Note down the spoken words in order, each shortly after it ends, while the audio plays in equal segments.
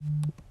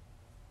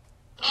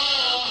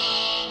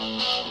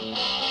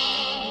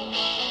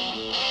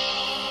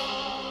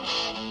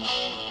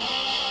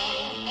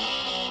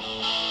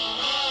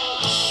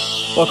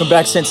Welcome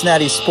back,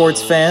 Cincinnati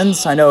sports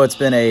fans. I know it's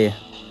been a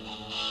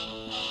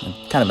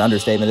kind of an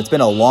understatement. It's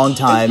been a long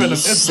time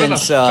It's been a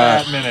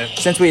fat minute.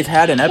 since we've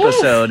had an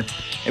episode.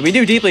 And we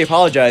do deeply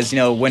apologize,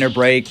 winter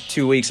break,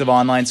 2 weeks of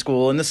online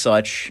school and the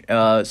such.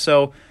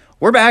 So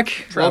we're back.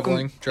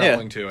 Traveling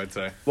Welcome, too, I'd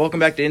say. Welcome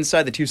back to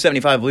Inside the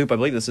 275 Loop. I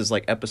believe this is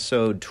like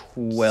episode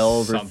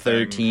 12 or Something.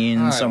 13,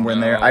 I somewhere in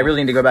don't there. know. I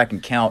really need to go back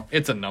and count.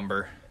 It's a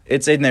number.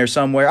 It's in there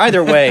somewhere.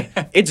 Either way,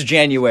 it's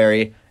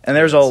January, and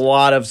there's a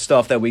lot of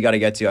stuff that we got to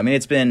get to. I mean,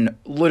 it's been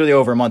literally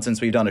over a month since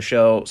we've done a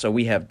show, so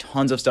we have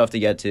tons of stuff to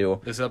get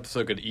to. This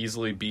episode could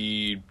easily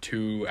be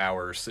 2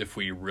 hours if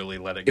we really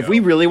let it go. If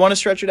we really want to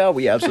stretch it out,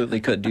 we absolutely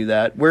could do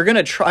that. We're going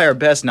to try our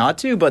best not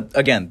to, but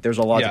again, there's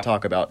a lot to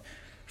talk about.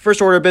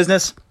 First order of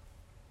business,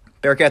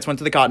 Bearcats went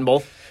to the Cotton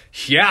Bowl.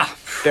 Yeah.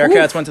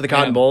 Bearcats went to the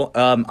Cotton Man. Bowl.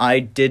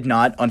 I did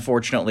not,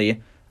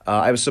 unfortunately.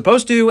 I was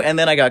supposed to, and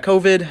then I got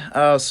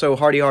COVID, so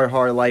Hardy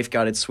Hard Life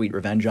got its sweet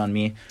revenge on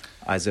me,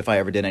 as if I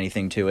ever did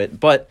anything to it.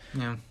 But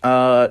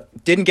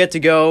didn't get to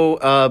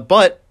go,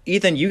 but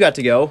Ethan, you got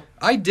to go.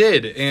 I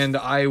did, and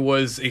I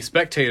was a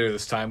spectator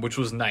this time, which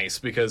was nice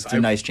because a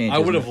nice change, I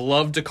would isn't have it?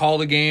 loved to call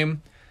the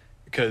game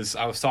because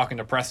I was talking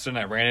to Preston.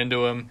 I ran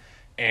into him,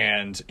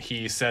 and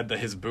he said that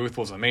his booth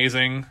was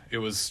amazing. It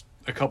was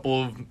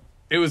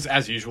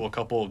as usual, a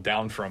couple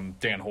down from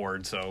Dan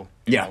Horde, so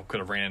could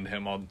have ran into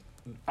him,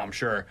 I'm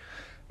sure.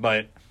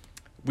 But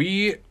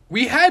we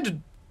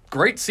had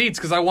great seats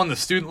because I won the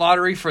student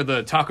lottery for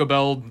the Taco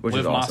Bell Which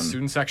Live is Moss awesome.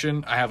 student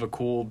section. I have a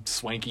cool,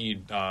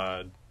 swanky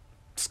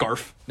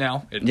scarf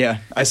now. I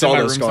it's saw in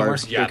my those room somewhere.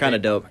 scarves. They're kinda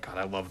dope. God,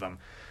 I love them.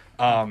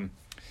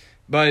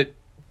 But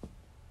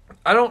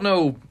I don't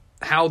know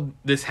how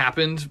this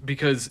happened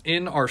because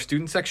in our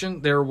student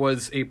section there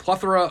was a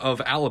plethora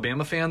of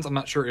Alabama fans. I'm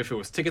not sure if it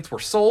was tickets were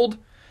sold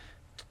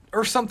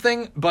or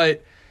something,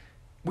 but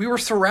we were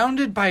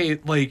surrounded by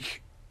mid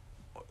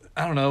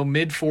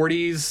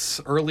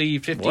 40s, early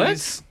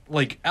 50s,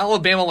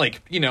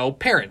 Alabama,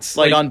 parents,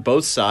 On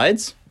both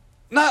sides?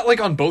 not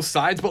on both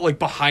sides, but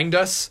behind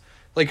us.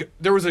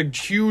 There was a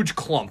huge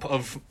clump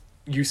of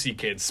UC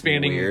kids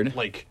spanning Weird.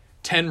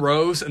 10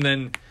 rows, and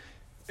then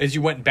as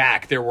you went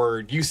back, there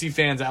were UC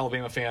fans,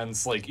 Alabama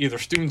fans, either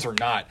students or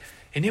not,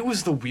 and it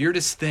was the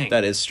weirdest thing.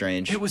 That is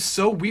strange. It was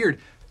so weird.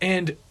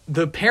 And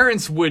the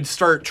parents would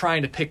start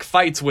trying to pick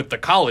fights with the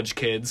college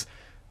kids.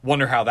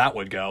 Wonder how that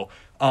would go.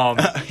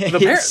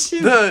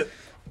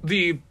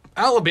 The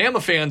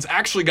Alabama fans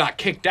actually got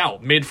kicked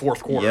out mid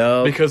fourth quarter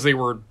Yup. because they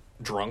were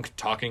drunk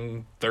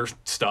talking their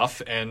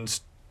stuff, and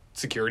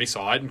security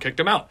saw it and kicked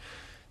them out.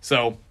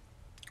 So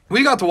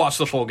we got to watch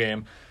the full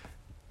game.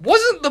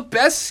 Wasn't the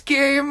best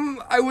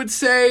game, I would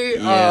say.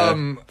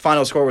 Yeah.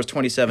 Final score was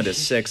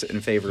 27-6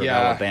 in favor of Yeah.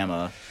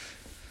 Alabama.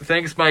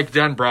 Thanks, Mike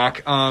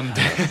Denbrock.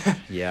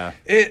 Yeah.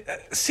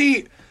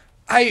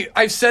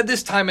 I've said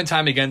this time and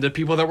time again to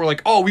people that were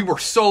like, "Oh, we were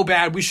so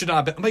bad, we should not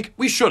have been." I'm like,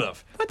 we should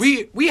have.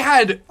 We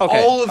had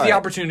all of the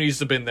opportunities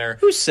to have been there.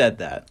 Who said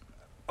that?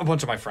 A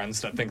bunch of my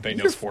friends that think they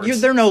know sports.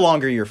 They're no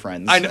longer your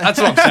friends. I know, that's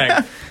what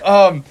I'm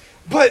saying.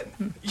 But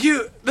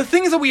the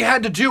things that we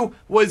had to do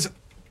was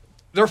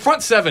their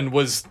front seven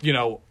was, the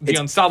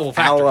unstoppable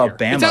factor Alabama.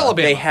 here. It's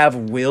Alabama. They have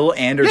Will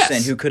Anderson,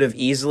 Yes. who could have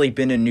easily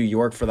been in New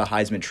York for the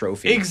Heisman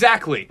Trophy.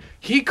 Exactly.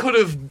 He could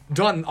have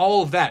done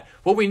all of that.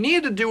 What we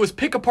needed to do was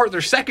pick apart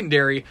their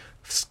secondary,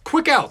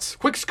 quick outs,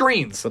 quick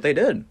screens. That's what they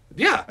did.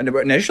 Yeah.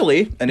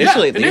 Initially,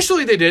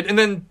 Initially they did, and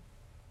then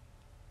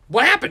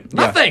what happened?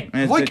 Nothing.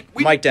 And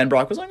Mike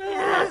Denbrock was like,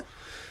 "Ah."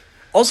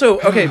 Also,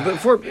 okay,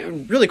 but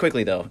really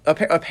quickly though,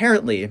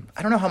 apparently,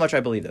 I don't know how much I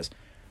believe this,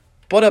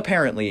 but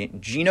apparently,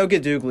 Gino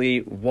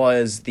Gadugli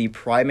was the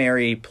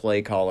primary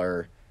play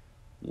caller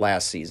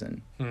last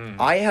season.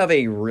 I have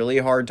a really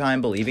hard time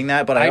believing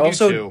that, but I do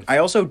also too. I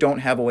also don't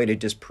have a way to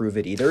disprove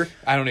it either.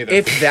 I don't either.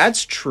 If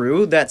that's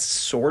true, that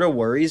sort of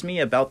worries me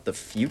about the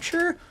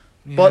future.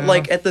 But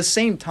Yeah. at the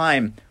same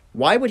time,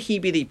 why would he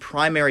be the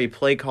primary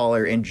play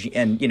caller and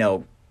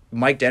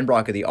Mike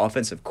Denbrock the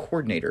offensive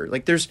coordinator?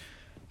 There's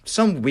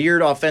some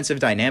weird offensive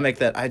dynamic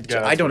that I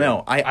don't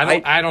know.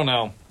 I don't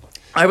know.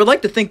 I would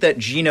like to think that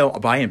Gino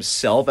by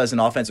himself as an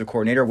offensive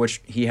coordinator, which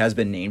he has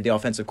been named the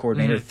offensive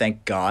coordinator,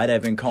 thank God.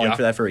 I've been calling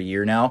for that for a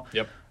year now.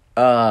 Yep.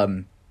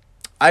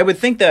 I would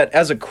think that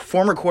as a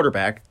former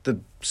quarterback, the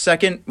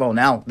second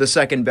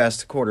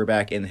best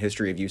quarterback in the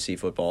history of UC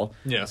football,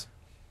 Yes.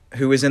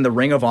 who is in the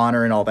Ring of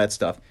Honor and all that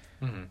stuff,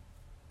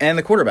 and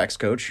the quarterback's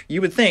coach,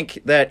 you would think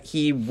that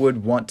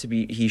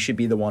he should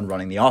be the one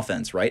running the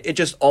offense, right? It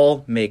just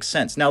all makes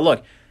sense. Now,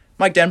 look,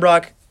 Mike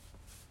Denbrock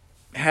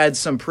had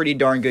some pretty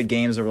darn good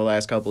games over the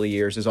last couple of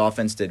years. His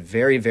offense did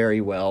very,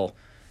 very well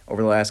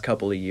over the last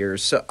couple of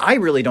years. So I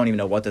really don't even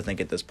know what to think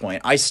at this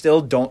point. I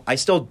still don't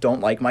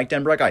like Mike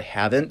Denbrock. I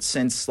haven't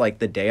since the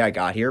day I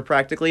got here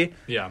practically.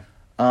 Yeah.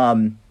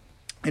 And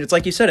it's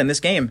like you said in this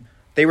game,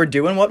 they were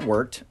doing what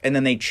worked and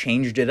then they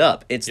changed it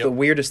up. It's the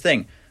weirdest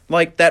thing.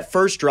 That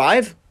first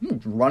drive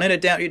running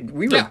it down.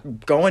 We were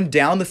going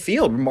down the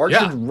field,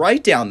 marching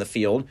right down the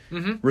field.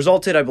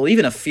 Resulted, I believe,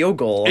 in a field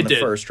goal on the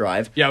first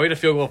drive. Yeah, we had a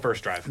field goal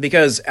first drive.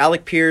 Because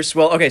Alec Pierce,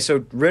 well, okay,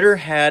 so Ritter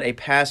had a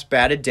pass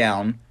batted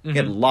down. He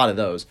had a lot of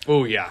those.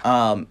 Oh, yeah.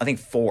 I think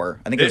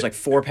 4. I think there was like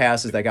 4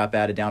 passes that got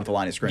batted down at the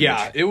line of scrimmage.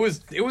 Yeah, it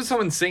was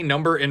some insane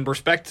number. In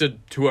respect to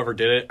whoever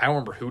did it, I don't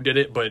remember who did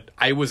it, but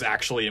I was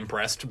actually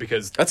impressed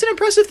because... That's an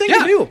impressive thing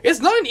to do. It's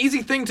not an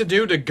easy thing to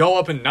do to go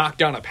up and knock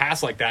down a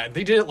pass like that.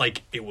 They did it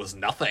like it was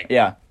nothing.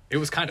 Yeah. It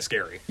was kind of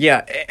scary.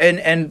 Yeah,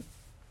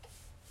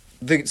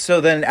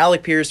 so then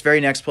Alec Pierce, very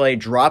next play,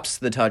 drops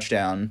the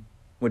touchdown,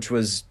 which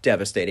was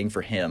devastating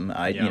for him.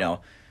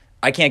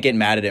 I can't get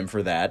mad at him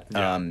for that.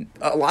 Yeah.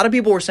 A lot of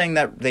people were saying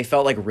that they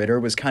felt like Ritter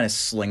was kind of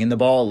slinging the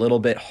ball a little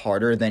bit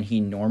harder than he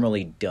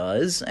normally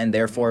does, and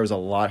therefore it was a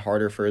lot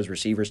harder for his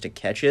receivers to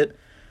catch it.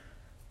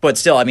 But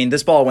still, I mean,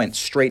 this ball went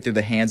straight through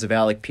the hands of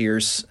Alec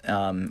Pierce.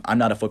 I'm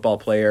not a football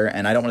player,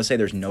 and I don't want to say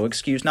there's no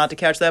excuse not to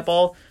catch that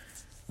ball,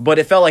 but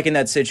it felt like in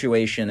that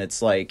situation,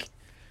 it's like,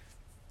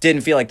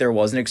 didn't feel like there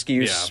was an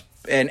excuse.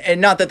 Yeah.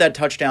 And not that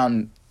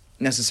touchdown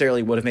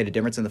necessarily would have made a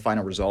difference in the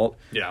final result.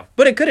 Yeah.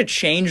 But it could have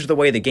changed the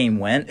way the game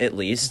went, at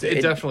least.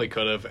 It definitely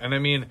could have. And I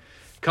mean,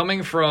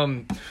 coming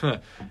from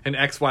an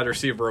ex-wide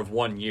receiver of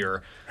 1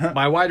 year,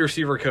 my wide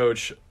receiver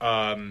coach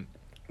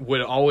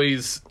would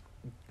always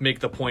make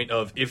the point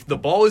of, if the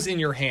ball is in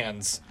your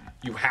hands,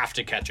 you have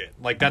to catch it.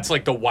 Like, that's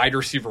like the wide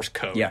receiver's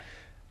code. Yeah.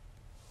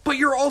 But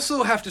you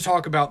also have to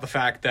talk about the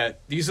fact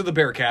that these are the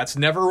Bearcats,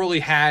 never really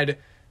had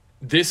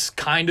this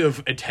kind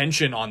of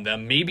attention on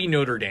them. Maybe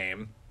Notre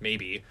Dame,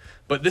 maybe.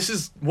 But this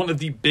is one of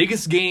the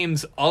biggest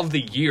games of the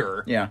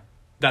year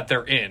that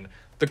they're in.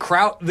 The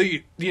crowd,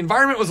 the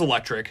environment was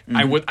electric.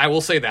 I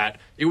will say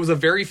that. It was a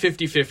very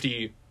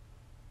 50-50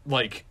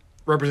 like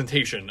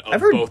representation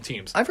of both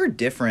teams. I've heard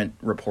different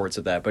reports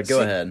of that, but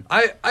go ahead.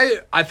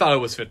 I thought it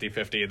was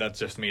 50-50. That's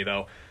just me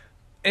though.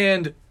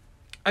 And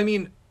I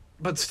mean,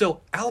 but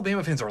still,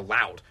 Alabama fans are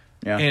loud.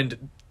 Yeah.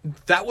 And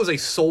that was a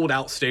sold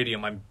out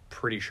stadium, I'm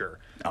pretty sure.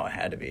 Oh, it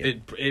had to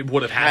be. It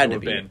would have had to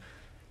have been.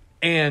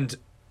 And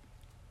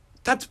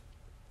that's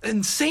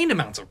insane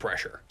amounts of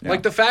pressure. Yeah.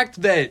 Like, the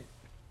fact that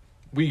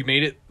we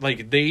made it,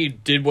 like, they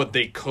did what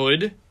they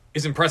could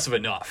is impressive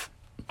enough.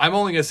 I'm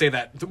only going to say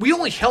that. We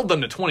only held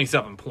them to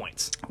 27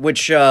 points.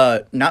 Which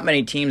not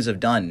many teams have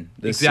done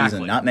this Exactly.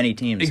 season. Not many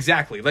teams.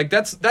 Exactly. Like,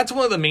 that's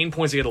one of the main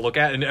points you got to look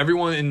at. And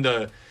everyone in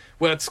the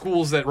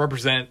schools that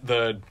represent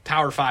the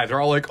Tower 5, they're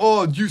all like,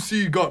 oh,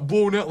 UC got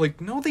blown out. Like,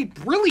 no, they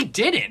really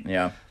didn't.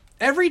 Yeah.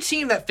 Every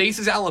team that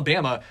faces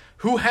Alabama,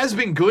 who has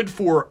been good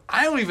for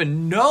I don't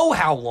even know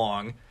how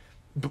long,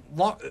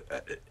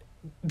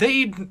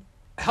 they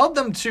held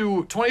them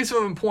to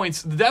 27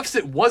 points. The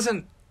deficit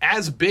wasn't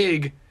as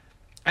big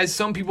as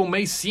some people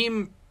may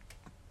seem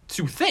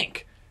to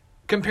think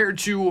compared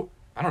to,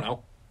 I don't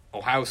know,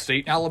 Ohio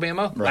State,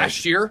 Alabama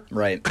last year.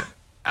 Right.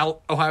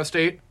 Ohio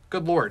State.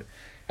 Good Lord.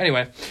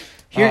 Anyway.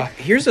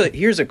 Here's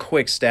a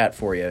quick stat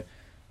for you.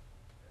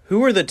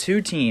 Who are the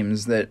 2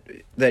 teams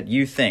that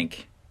you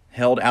think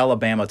held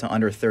Alabama to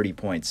under 30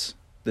 points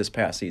this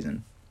past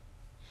season?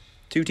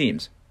 2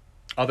 teams.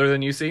 Other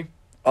than UC?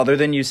 Other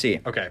than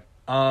UC. Okay.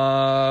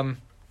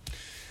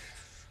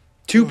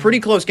 2 pretty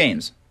close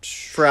games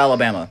for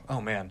Alabama. Oh,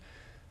 man.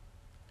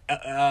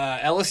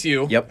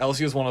 LSU. Yep.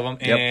 LSU is one of them.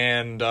 Yep.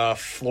 And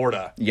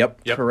Florida.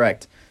 Yep,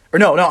 correct. Or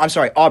no, I'm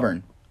sorry,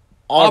 Auburn.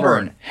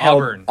 Auburn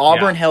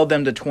held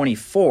them to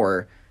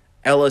 24.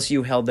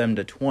 LSU held them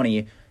to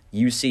 20.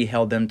 UC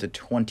held them to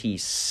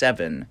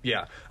 27.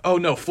 Yeah. Oh,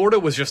 no. Florida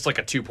was just like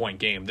a 2-point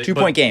game.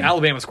 2-point game.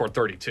 Alabama scored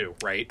 32,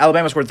 right?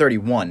 Alabama scored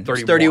 31.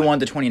 31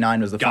 to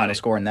 29 was the final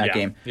score in that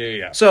game.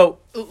 Yeah. So,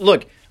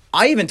 look,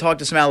 I even talked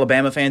to some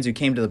Alabama fans who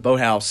came to the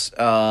Boathouse,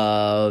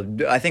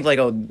 I think like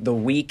the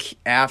week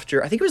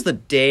after. I think it was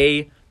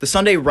the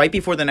Sunday right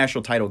before the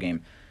national title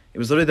game. It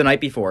was literally the night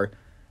before.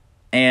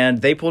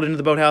 And they pulled into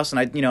the Boathouse, and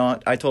I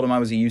told them I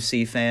was a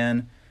UC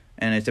fan.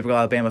 And in typical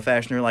Alabama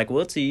fashion, they're like,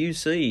 "What's a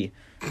UC?"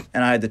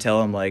 And I had to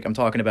tell them, like, I'm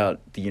talking about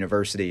the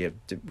university.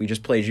 We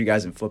just played you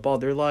guys in football.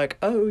 They're like,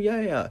 "Oh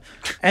yeah."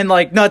 And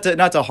like, not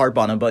to harp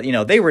on them, but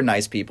they were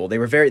nice people. They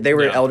were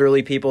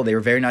elderly people. They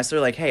were very nice.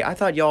 They're like, "Hey, I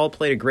thought y'all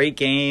played a great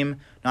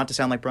game." Not to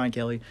sound like Brian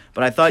Kelly,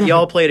 but I thought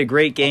y'all played a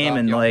great game,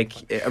 and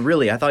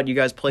really, I thought you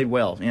guys played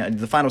well.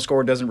 The final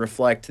score doesn't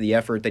reflect the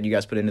effort that you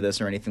guys put into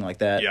this or anything like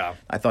that. Yeah.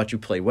 I thought you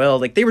played well.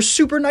 Like, they were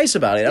super nice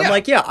about it. I'm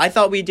like, yeah, I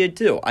thought we did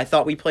too. I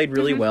thought we played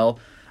really well.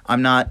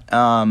 I'm not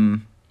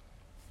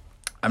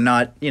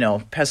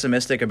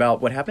pessimistic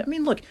about what happened. I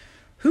mean, look,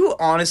 who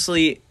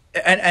honestly,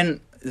 and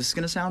this is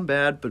going to sound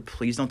bad, but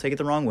please don't take it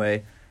the wrong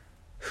way.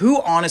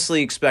 Who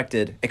honestly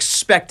expected,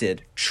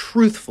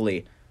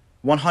 truthfully,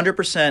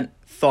 100%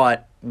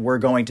 thought we're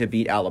going to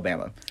beat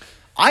Alabama?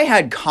 I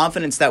had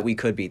confidence that we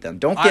could beat them.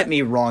 Don't get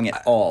me wrong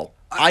at all.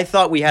 I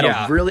thought we had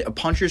a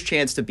puncher's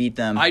chance to beat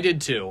them. I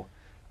did too.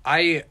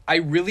 I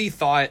really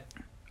thought,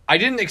 I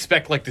didn't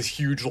expect like this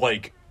huge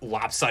like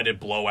lopsided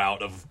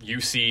blowout of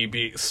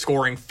UC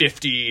scoring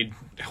 50,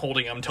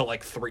 holding them to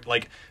like 3.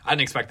 Like, I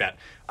didn't expect that.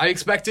 I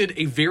expected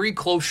a very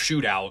close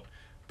shootout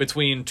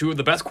between two of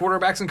the best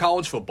quarterbacks in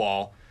college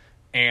football,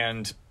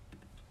 and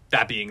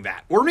that being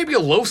that. Or maybe a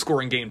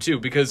low-scoring game, too,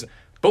 because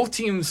both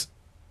teams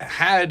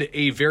had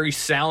a very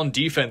sound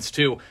defense,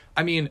 too.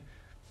 I mean,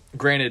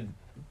 granted,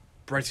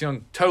 Bryce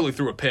Young totally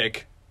threw a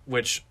pick,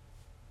 which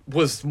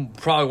was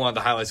probably one of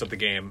the highlights of the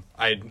game.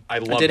 I loved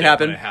it when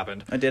it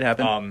happened. It did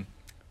happen.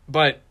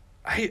 But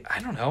I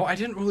don't know. I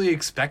didn't really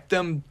expect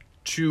them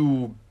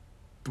to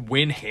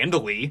win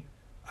handily.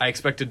 I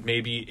expected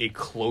maybe a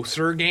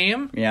closer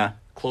game. Yeah.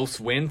 Close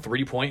win,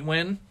 3-point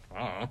win. I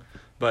don't know.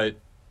 But,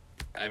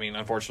 I mean,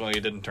 unfortunately,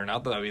 it didn't turn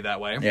out that be that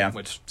way. Yeah.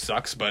 Which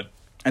sucks, but...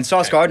 And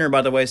Sauce Gardner,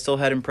 by the way, still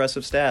had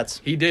impressive stats.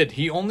 He did.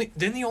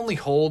 Didn't he only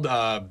hold...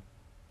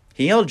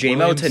 He held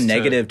JMO to Williams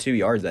negative 2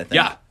 yards, I think.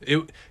 Yeah.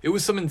 It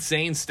was some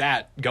insane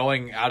stat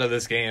going out of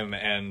this game,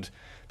 and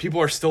people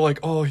are still like,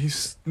 oh,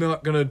 he's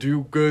not going to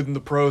do good in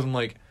the pros. I'm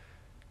like,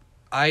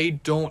 I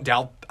don't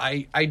doubt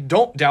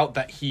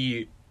that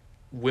he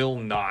will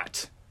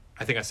not.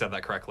 I think I said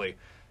that correctly.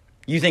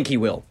 You think he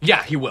will?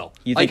 Yeah, he will.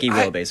 You think he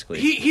will, basically?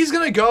 He's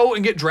gonna go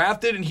and get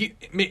drafted, and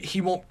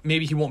he won't.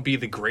 Maybe he won't be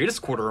the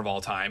greatest quarter of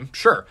all time,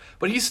 sure,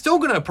 but he's still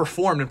gonna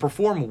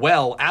perform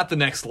well at the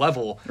next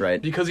level,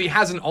 right? Because he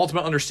has an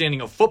ultimate understanding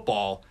of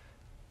football,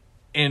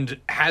 and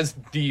has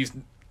these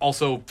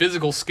also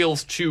physical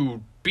skills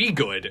to be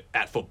good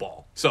at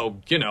football. So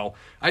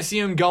I see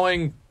him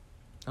going,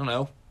 I don't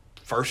know,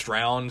 first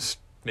round,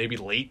 maybe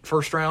late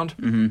first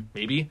round,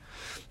 maybe.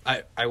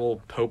 I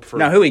will hope for...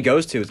 Now, who he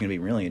goes to is going to be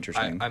really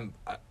interesting.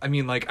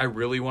 I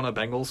really want a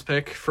Bengals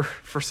pick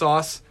for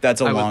Sauce.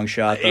 That's a long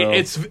shot, though.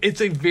 It's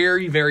a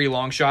very, very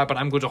long shot, but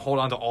I'm going to hold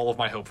on to all of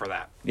my hope for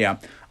that. Yeah.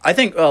 I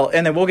think, well,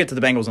 and then we'll get to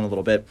the Bengals in a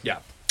little bit. Yeah.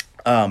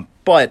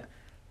 But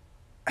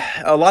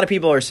a lot of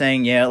people are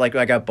saying, yeah, like,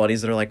 I got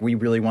buddies that are like, we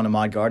really want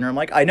Ahmad Gardner. I'm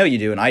like, I know you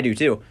do, and I do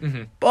too.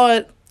 Mm-hmm.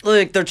 But...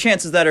 like, their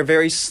chances that are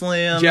very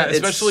slim. Yeah,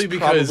 especially it's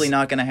because... probably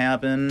not going to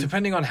happen.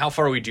 Depending on how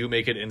far we do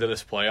make it into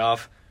this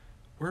playoff,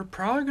 we're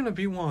probably going to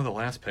be one of the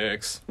last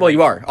picks. Well,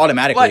 you are,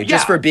 automatically,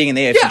 just for being in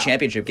the AFC Yeah.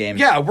 Championship game.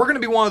 Yeah, we're going to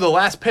be one of the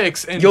last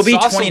picks. And you'll be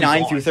Sauce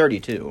 29 through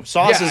 32.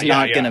 Sauce is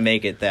not going to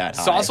make it that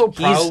high. Sauce will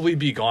probably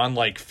be gone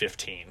like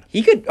 15.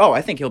 He could... Oh,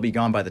 I think he'll be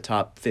gone by the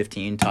top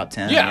 15, top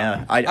 10.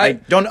 Yeah. I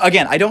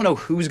don't know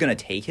who's going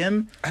to take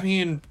him. I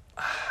mean,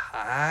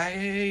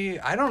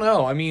 I don't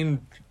know. I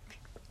mean...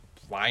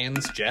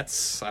 Lions,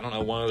 Jets. I don't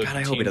know. One of the God,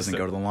 I hope he doesn't that,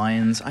 go to the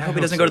Lions. I hope he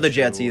hope doesn't so go to the too.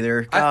 Jets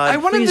either. God, I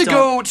want him to don't.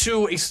 go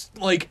to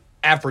a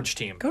average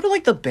team. Go to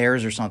like the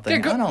Bears or something. Yeah,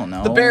 go, I don't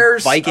know. The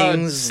Bears,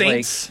 Vikings,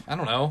 Saints. I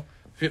don't know.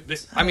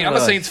 I mean, I'm a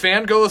Saints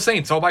fan. Go to the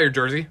Saints. I'll buy your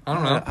jersey. I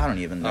don't know. I don't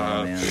even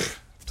know, man.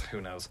 Who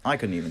knows? I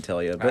couldn't even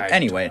tell you. But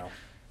anyway,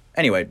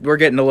 we're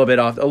getting a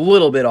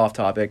little bit off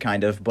topic,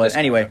 kind of. But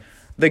anyway,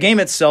 the game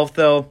itself,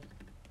 though,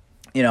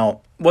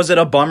 was it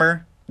a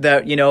bummer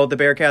that, the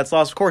Bearcats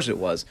lost? Of course it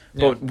was.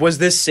 Yeah. But was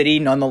this city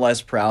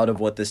nonetheless proud of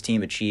what this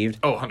team achieved?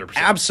 Oh, 100%.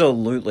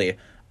 Absolutely.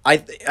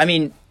 I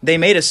mean, they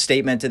made a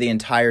statement to the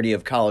entirety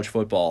of college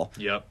football.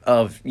 Yep.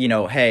 Of,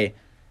 hey,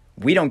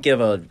 we don't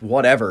give a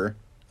whatever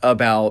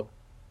about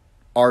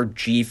our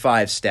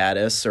G5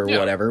 status or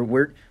whatever.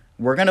 We're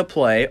going to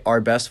play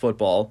our best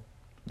football.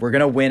 We're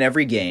going to win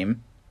every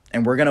game.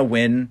 And we're going to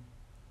win,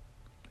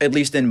 at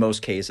least in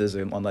most cases,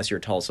 unless you're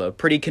Tulsa,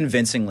 pretty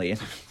convincingly.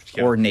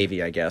 Yeah. Or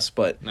Navy, I guess.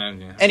 But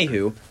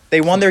anywho, they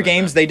won their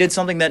games. They did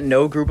something that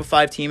no Group of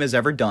 5 team has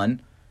ever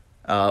done,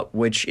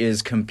 which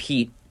is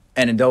compete.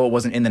 And though it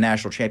wasn't in the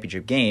national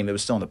championship game, it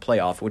was still in the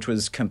playoff, which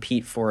was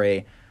compete for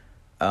a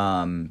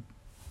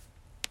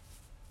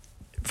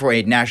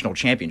national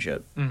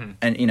championship. Mm-hmm.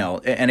 And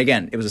and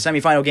again, it was a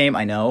semifinal game.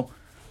 I know,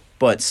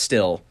 but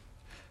still.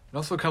 And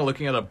also, kind of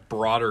looking at a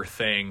broader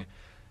thing,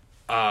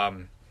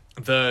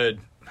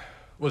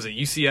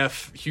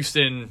 UCF,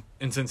 Houston,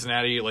 and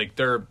Cincinnati, like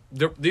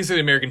these are the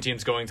American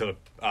teams going to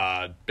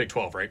the Big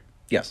 12, right?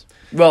 Yes.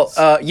 Well,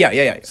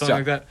 yeah. Something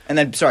like that. And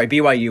then,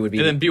 BYU would be.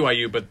 And then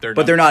BYU, but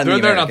they're not the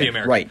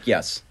American. Right.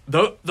 Yes.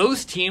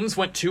 Those teams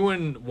went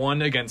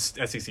 2-1 against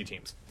SEC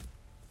teams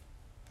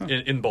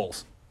in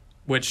bowls,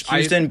 which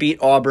Houston beat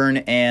Auburn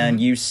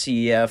and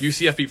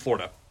UCF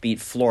beat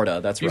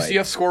Florida. That's right.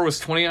 UCF score was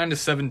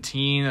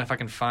 29-17. If I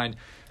can find.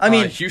 I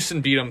mean,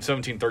 Houston beat them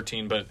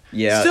 17-13, but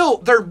yeah. Still,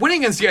 they're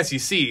winning against the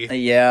SEC.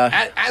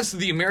 Yeah. As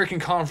the American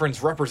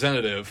Conference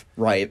representative.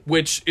 Right.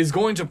 Which is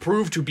going to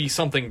prove to be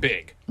something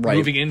big. Right.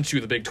 Moving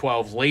into the Big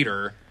 12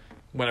 later,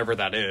 whenever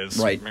that is.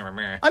 Right.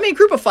 I mean,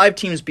 Group of 5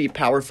 teams beat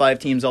Power 5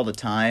 teams all the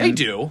time. They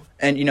do.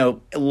 And,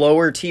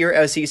 lower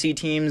tier SEC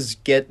teams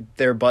get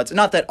their butts.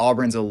 Not that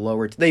Auburn's a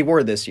lower... They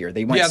were this year.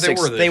 They went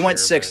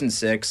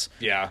 6-6.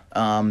 Yeah.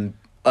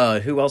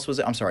 Who else was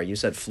it? I'm sorry, you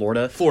said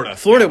Florida?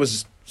 Florida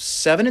was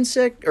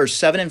 7-6 or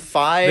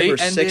 7-5 or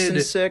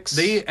 6-6.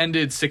 They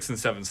ended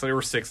 6-7, so they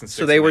were 6-6.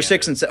 So they were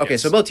 6-6. Okay,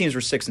 so both teams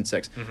were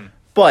 6-6. Mm-hmm.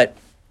 But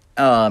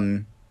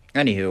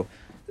anywho,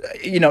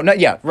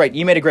 right.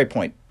 You made a great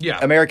point. Yeah,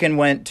 American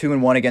went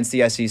 2-1 against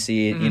the SEC.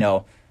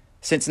 Mm-hmm.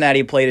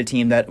 Cincinnati played a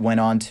team that went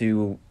on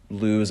to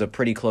lose a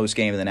pretty close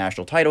game in the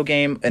national title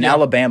game. An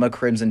Alabama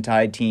Crimson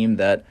Tide team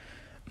that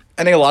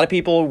I think a lot of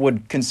people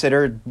would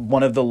consider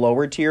one of the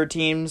lower tier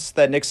teams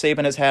that Nick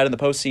Saban has had in the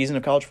postseason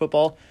of college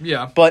football.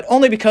 Yeah. But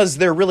only because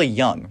they're really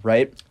young,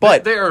 right?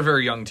 But they are a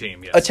very young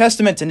team, yes. a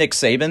testament to Nick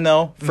Saban,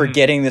 though, for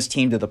getting this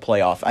team to the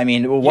playoff. I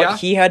mean, what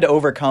he had to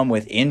overcome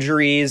with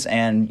injuries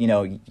and,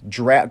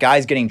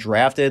 guys getting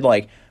drafted,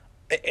 like,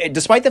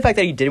 despite the fact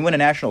that he didn't win a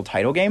national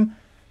title game,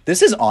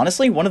 this is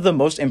honestly one of the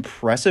most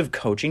impressive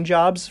coaching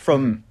jobs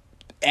from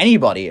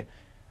anybody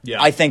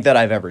I think that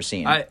I've ever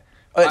seen.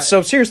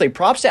 So seriously,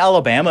 props to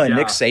Alabama and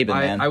Nick Saban,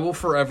 man. I will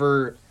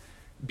forever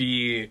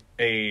be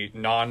a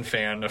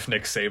non-fan of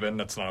Nick Saban.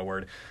 That's not a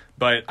word.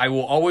 But I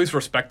will always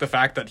respect the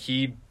fact that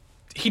he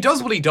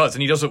does what he does,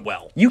 and he does it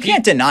well. You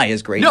can't deny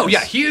his greatness. No,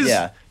 yeah, he is.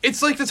 Yeah.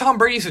 It's like the Tom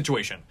Brady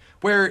situation,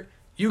 where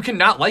you can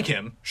not like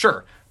him,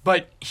 sure,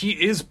 but he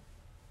is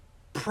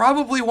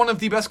probably one of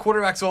the best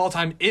quarterbacks of all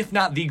time, if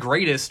not the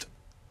greatest,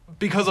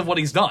 because of what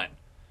he's done.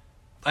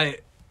 I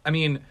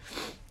mean...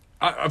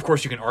 of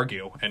course, you can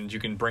argue, and you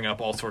can bring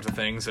up all sorts of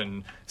things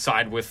and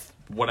side with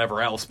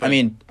whatever else. But I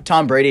mean,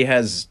 Tom Brady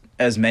has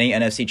as many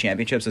NFC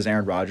championships as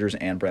Aaron Rodgers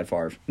and Brett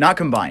Favre. Not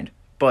combined,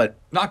 but...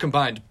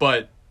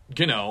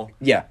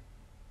 Yeah.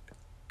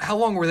 How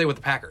long were they with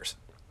the Packers?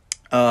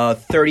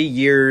 30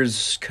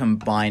 years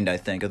combined, I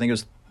think. I think it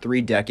was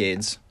 3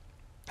 decades.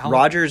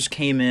 Rodgers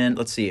came in,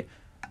 let's see.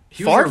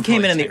 Favre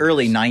came in the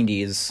early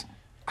 90s.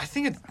 I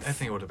think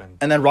it would have been.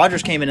 And then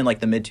Rodgers came in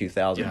like the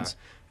mid-2000s. Yeah.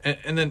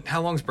 And then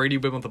how long's Brady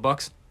been with the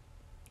Bucs?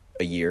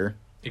 A year.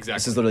 Exactly.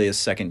 This is literally his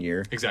second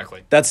year.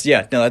 Exactly. That's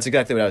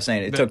exactly what I was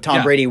saying. It took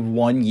Tom Brady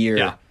 1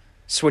 year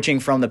switching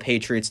from the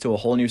Patriots to a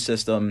whole new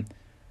system,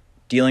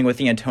 dealing with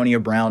the Antonio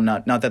Brown,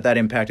 not that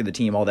impacted the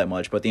team all that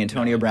much, but the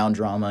Antonio Brown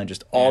drama and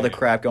just all the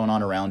crap going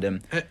on around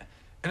him. And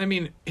I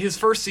mean, his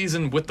first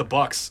season with the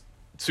Bucs,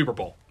 Super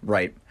Bowl.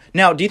 Right.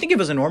 Now, do you think it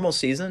was a normal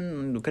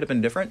season? Could have been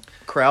different?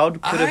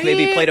 Crowd could have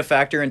maybe played a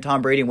factor in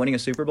Tom Brady winning a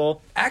Super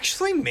Bowl?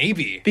 Actually,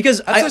 maybe.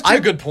 Because that's a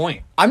good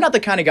point. I'm not the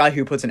kind of guy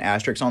who puts an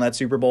asterisk on that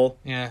Super Bowl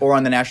or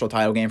on the national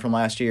title game from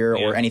last year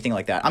or anything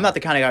like that. I'm not the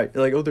kind of guy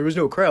like, there was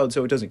no crowd,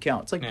 so it doesn't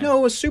count. It's like,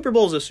 no, a Super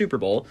Bowl is a Super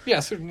Bowl.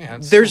 Yeah,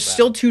 there's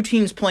still 2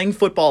 teams playing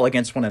football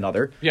against one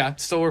another. Yeah,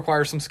 it still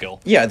requires some skill.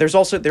 Yeah, there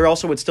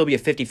also would still be a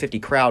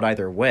 50-50 crowd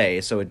either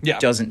way, so it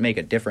doesn't make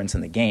a difference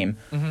in the game.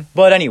 Mm-hmm.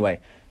 But anyway,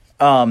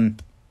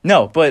 Nick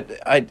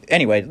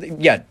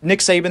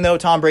Saban though,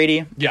 Tom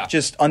Brady,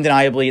 just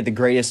undeniably the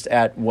greatest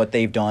at what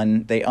they've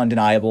done. They have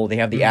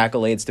the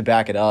accolades to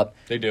back it up.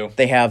 They do.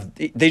 They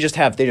just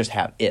have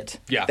it.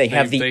 Yeah, they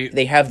have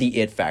the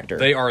it factor.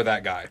 They are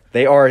that guy.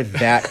 They are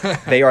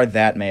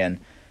that man.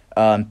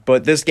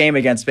 But this game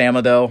against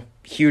Bama though,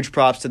 huge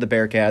props to the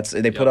Bearcats.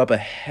 They put up a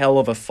hell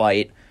of a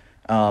fight.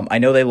 I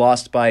know they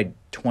lost by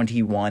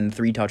 21,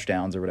 3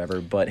 touchdowns or whatever,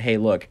 but hey,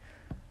 look.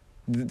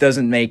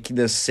 Doesn't make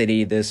this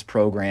city, this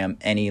program,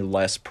 any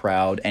less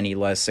proud, any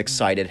less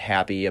excited,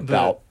 happy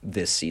about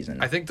this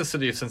season. I think the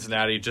city of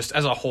Cincinnati, just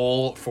as a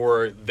whole,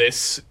 for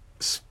this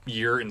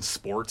year in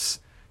sports,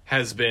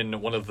 has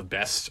been one of the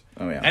best.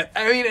 Oh, yeah.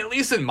 I mean, at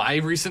least in my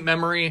recent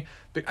memory.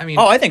 I mean,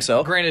 I think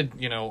so. Granted,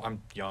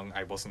 I'm young.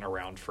 I wasn't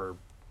around for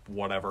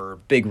whatever.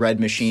 Big Red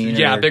Machine.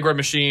 Yeah, Big Red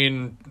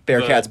Machine.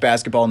 Bearcats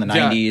basketball in the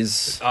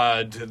 90s.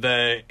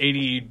 The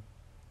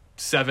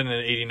 87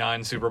 and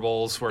 89 Super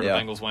Bowls where the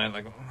Bengals went,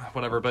 like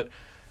whatever. But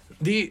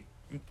this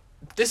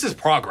is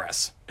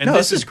progress. And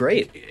this is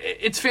great.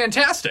 It's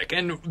fantastic.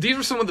 And these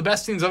are some of the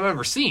best teams I've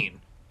ever seen.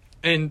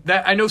 And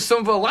that I know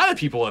a lot of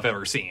people have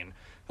ever seen.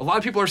 A lot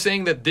of people are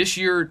saying that this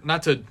year,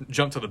 not to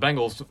jump to the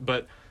Bengals,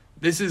 but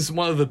this is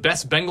one of the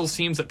best Bengals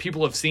teams that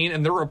people have seen,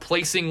 and they're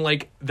replacing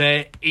like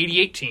the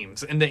 88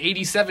 teams and the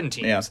 87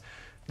 teams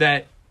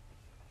that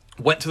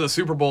went to the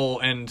Super Bowl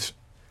and,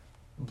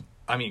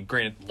 I mean,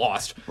 granted,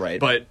 lost. Right.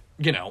 But,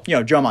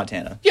 Joe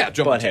Montana. Yeah,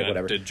 Joe Montana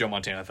whatever. did Joe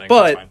Montana thing.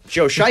 But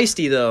Joe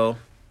Shiesty, though.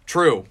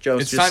 True.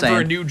 Joe's it's time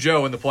for a new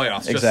Joe in the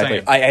playoffs. Exactly.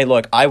 Just saying.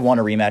 Look, I want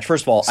a rematch.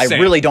 First of all, I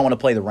really don't want to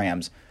play the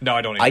Rams. No,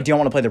 I don't either. I don't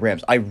want to play the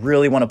Rams. I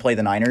really want to play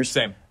the Niners.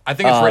 Same. I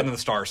think it's written in the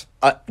stars.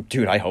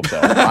 Dude, I hope so.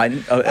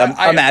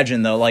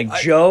 Imagine, though,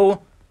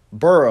 Joe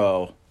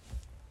Burrow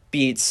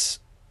beats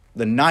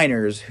the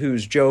Niners,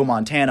 whose Joe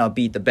Montana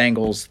beat the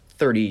Bengals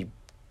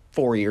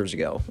 34 years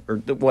ago. Or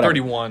whatever.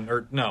 31,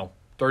 or no.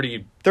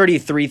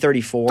 33,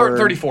 34.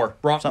 34.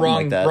 Wrong,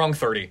 like that. Wrong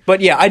 30.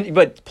 But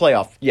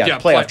playoff.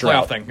 Playoff drought.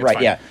 Playoff thing. Right,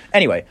 fine. yeah.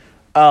 Anyway,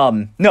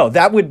 no,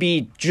 that would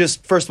be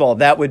first of all,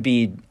 that would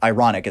be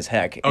ironic as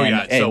heck.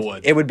 So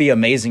would. It would be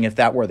amazing if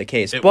that were the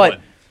case. It but,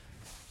 would.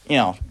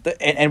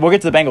 And we'll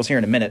get to the Bengals here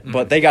in a minute,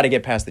 but they got to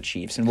get past the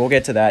Chiefs, and we'll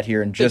get to that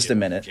here in just a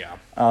minute. Yeah.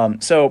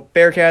 So,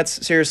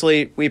 Bearcats,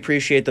 seriously, we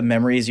appreciate the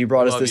memories you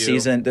brought us this you.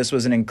 season. This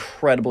was an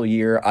incredible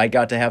year. I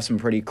got to have some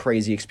pretty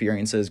crazy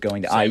experiences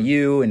going to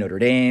IU and Notre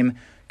Dame,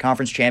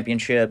 conference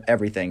championship,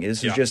 everything.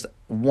 This is just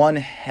one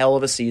hell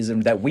of a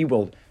season that we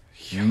will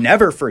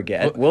never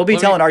forget. We'll be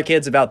telling our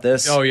kids about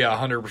this. Oh, yeah,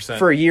 100%.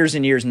 For years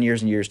and years and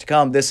years and years to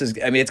come. It's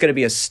going to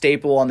be a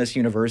staple on this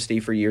university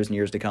for years and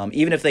years to come,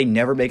 even if they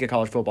never make a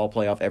college football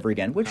playoff ever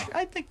again, which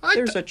I think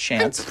there's a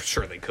chance. I'm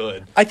sure they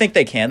could. I think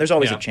they can. There's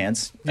always a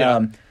chance.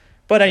 Yeah.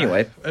 But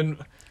anyway, and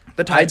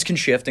The tides can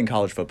shift in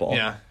college football.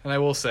 Yeah, and I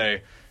will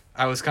say,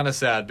 I was kind of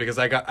sad because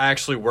I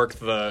actually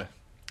worked I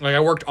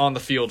worked on the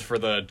field for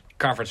the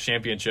conference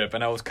championship,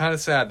 and I was kind of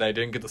sad that I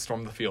didn't get to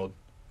storm the field.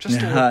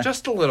 Just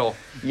a little.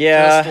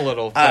 Yeah. Just a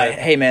little.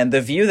 Hey, man,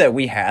 the view that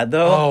we had,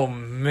 though. Oh,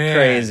 man.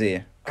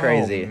 Crazy.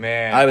 Oh,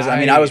 man.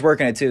 I was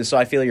working it, too, so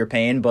I feel your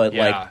pain, but,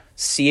 Yeah. like,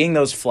 seeing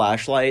those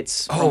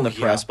flashlights from the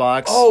press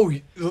box. Oh,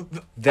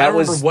 that I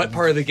remember was what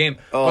part of the game.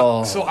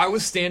 Oh. So I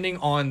was standing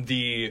on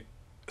the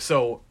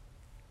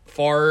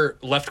far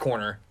left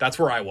corner. That's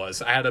where I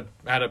was. I had a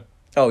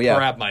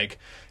grab mic,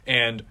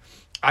 and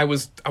I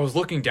was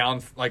looking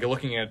down, like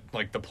looking at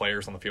like the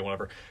players on the field,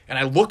 whatever. And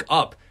I look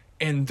up,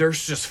 and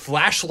there's just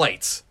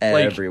flashlights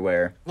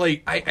everywhere.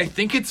 Like I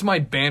think it's my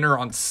banner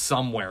on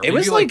somewhere. It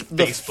was like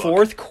the Facebook.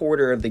 fourth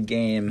quarter of the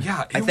game.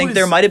 Yeah, I think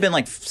there might have been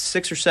like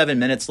 6 or 7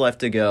 minutes left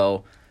to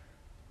go,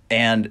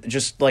 and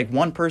just like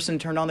one person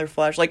turned on their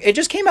flash. Like it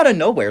just came out of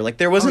nowhere. Like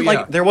there wasn't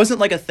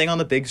like a thing on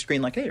the big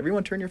screen like, hey,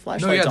 everyone turn your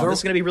flashlights on. This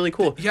is gonna be really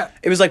cool. Yeah,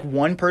 it was like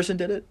one person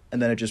did it,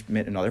 and then it just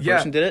meant another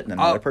person did it, and then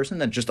another person.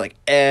 Then just like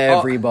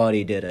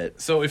everybody did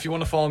it. So if you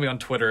want to follow me on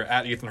Twitter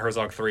at Ethan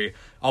Herzog 3,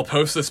 I'll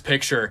post this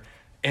picture.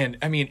 And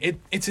I mean,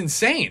 it's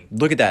insane.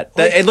 Look at that.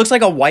 It looks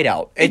like a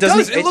whiteout. It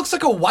looks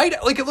like a white.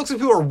 Like it looks like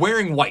people are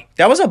wearing white.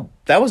 That was a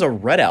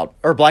redout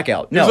or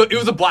blackout. No, it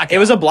was a blackout. It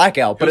was a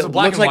blackout, but it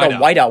looks like a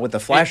whiteout with the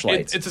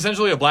flashlights. It's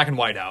essentially a black and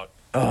white out,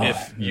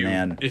 if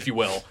you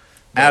will.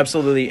 But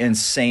absolutely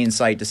insane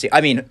sight to see. I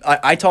mean,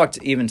 I talked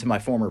even to my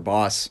former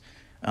boss,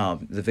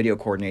 the video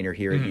coordinator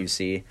here at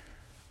UC,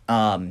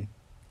 and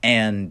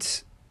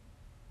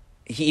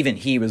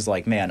he was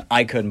like, man,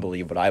 I couldn't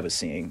believe what I was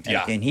seeing.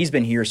 And he's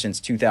been here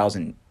since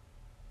 2007.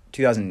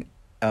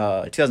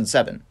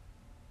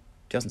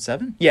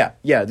 2007? Yeah,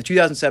 the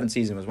 2007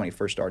 season was when he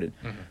first started.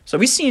 So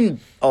we've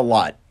seen a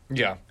lot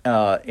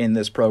in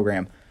this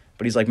program.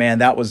 But he's like, man,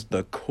 that was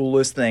the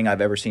coolest thing I've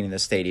ever seen in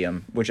this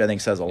stadium, which I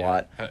think says a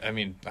lot. I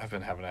mean, I've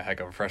been having a heck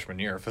of a freshman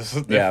year.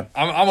 I'm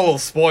a little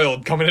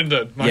spoiled coming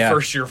into my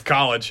first year of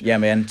college. Yeah,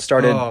 man.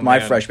 Started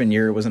my freshman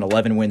year. It was an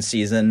 11-win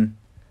season.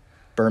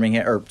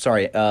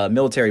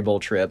 Military Bowl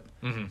trip.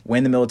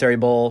 Win the Military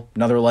Bowl,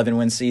 another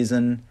 11-win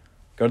season.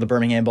 Go to the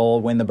Birmingham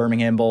Bowl, win the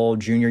Birmingham Bowl.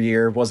 Junior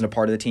year, wasn't a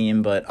part of the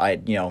team, but I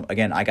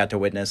got to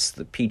witness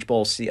the Peach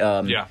Bowl.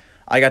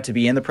 I got to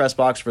be in the press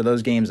box for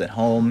those games at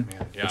home,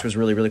 which was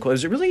really, really cool. It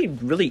was really,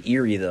 really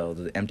eerie, though,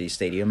 the empty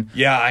stadium.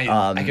 Yeah,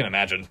 I can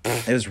imagine.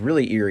 It was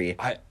really eerie.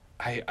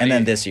 And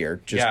then this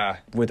year, just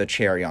with a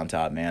cherry on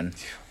top, man.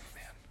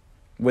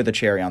 With a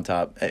cherry on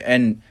top.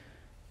 And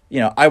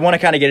I want to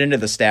kind of get into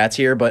the stats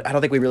here, but I don't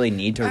think we really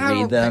need to read them. I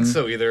don't think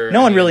so either.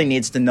 No one really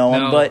needs to know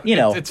them, but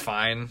it's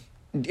fine.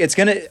 It's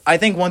gonna. I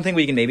think one thing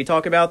we can maybe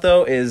talk about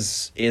though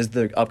is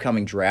the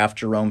upcoming draft.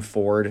 Jerome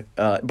Ford.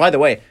 By the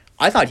way,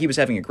 I thought he was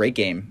having a great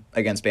game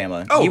against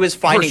Bama. He was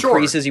finding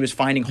creases. He was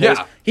finding holes.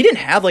 Yeah. He didn't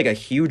have like a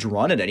huge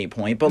run at any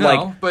point,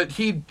 but but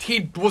he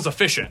was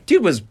efficient.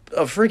 Dude was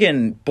a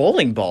friggin'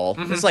 bowling ball.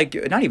 It's like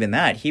not even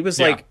that. He was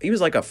like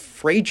a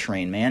freight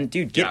train, man.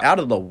 Dude, get out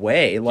of the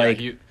way. Like.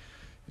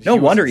 No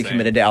wonder he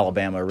committed to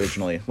Alabama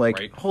originally.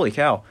 Like, holy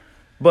cow.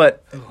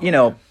 But,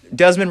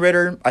 Desmond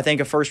Ridder, I think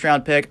a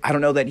first-round pick. I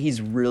don't know that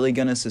he's really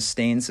going to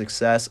sustain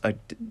success.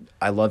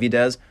 I love you,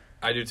 Des.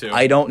 I do, too.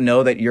 I don't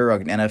know that you're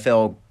an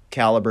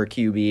NFL-caliber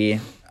QB.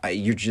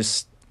 You're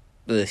just...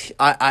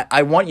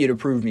 I want you to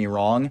prove me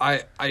wrong.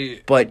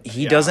 But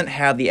he doesn't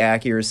have the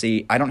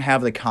accuracy. I don't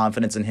have the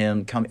confidence in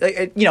him coming...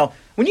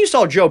 when you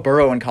saw Joe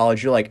Burrow in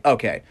college, you're like,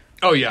 okay...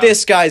 Oh, yeah.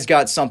 This guy's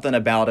got something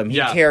about him. He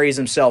carries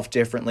himself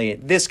differently.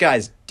 This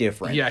guy's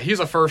different. Yeah, he's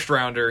a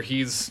first-rounder.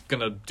 He's going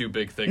to do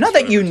big things. Not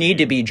that you need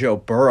to be Joe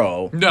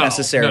Burrow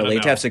necessarily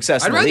to have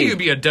success in the league. I'd rather you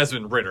be a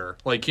Desmond Ridder.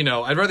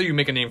 I'd rather you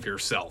make a name for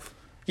yourself.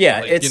 Yeah,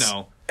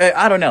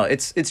 I don't know.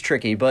 It's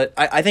tricky, but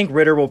I think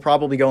Ridder will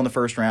probably go in the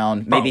first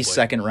round, maybe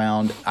second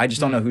round. I just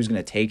don't know who's going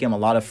to take him. A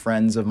lot of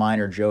friends of mine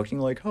are joking,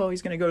 like, oh,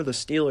 he's going to go to the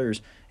Steelers,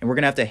 and we're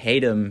going to have to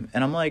hate him.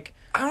 And I'm like...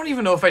 I don't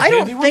even know if I hate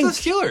him. He went to the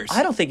Steelers.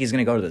 I don't think he's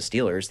going to go to the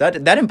Steelers.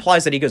 That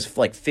implies that he goes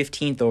like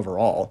 15th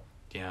overall.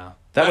 Yeah.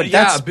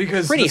 That's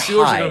because pretty the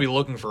Steelers high. are going to be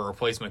looking for a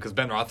replacement because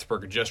Ben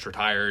Roethlisberger just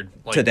retired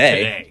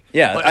today.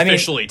 Yeah,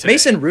 officially today.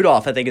 Mason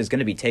Rudolph, I think, is going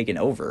to be taken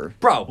over.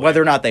 Probably. Whether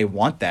or not they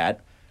want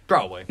that.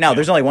 Probably. Now,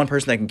 there's only one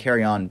person that can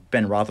carry on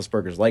Ben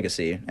Roethlisberger's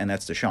legacy, and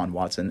that's Deshaun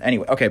Watson.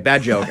 Anyway, okay,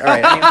 bad joke. All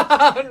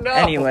right.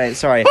 Anyway,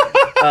 sorry.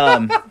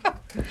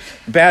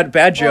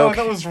 Bad joke.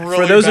 That was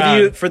really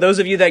bad. For those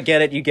of you that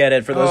get it, you get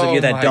it. For those of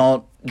you that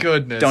don't,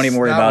 don't even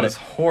worry about it.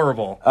 That was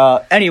horrible.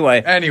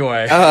 Anyway,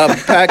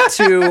 back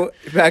to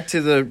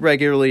the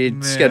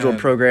regularly scheduled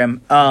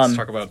program. Let's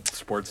talk about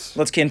sports.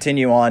 Let's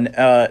continue on.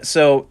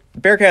 So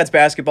Bearcats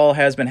basketball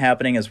has been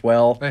happening as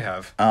well. They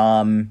have.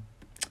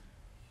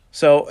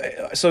 So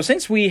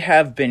since we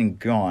have been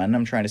gone,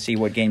 I'm trying to see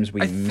what games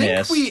we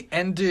missed. I think we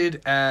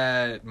ended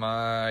at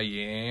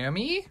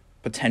Miami.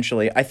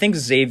 Potentially, I think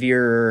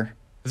Xavier.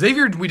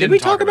 We didn't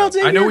talk about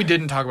Xavier? I know we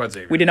didn't talk about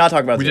Xavier. We did not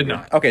talk about Xavier. We did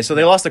not. Okay, so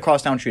they lost the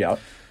crosstown shootout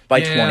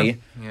by 20.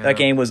 Yeah. That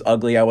game was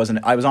ugly. I was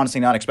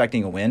honestly not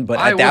expecting a win, but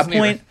at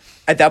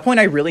that point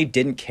I really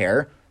didn't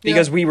care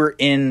because we were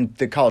in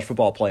the college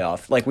football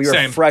playoff. Like, we were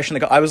Same. fresh in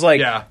the I was like,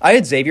 Yeah. I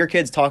had Xavier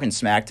kids talking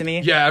smack to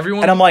me. Yeah,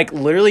 everyone. And I'm like,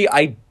 literally,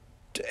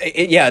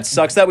 it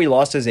sucks that we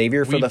lost to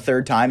Xavier for the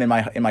third time in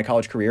my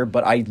college career,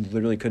 but I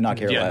literally could not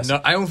care less.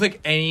 No, I don't think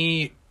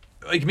any,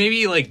 like,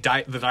 maybe like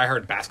the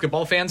diehard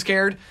basketball fans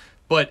cared,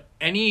 but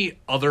any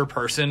other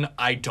person,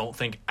 I don't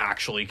think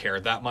actually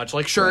cared that much.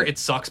 Like, sure, it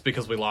sucks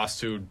because we lost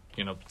to,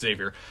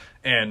 Xavier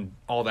and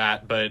all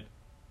that, but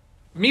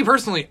me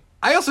personally,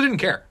 I also didn't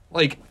care.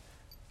 Like,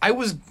 I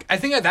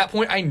think at that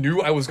point I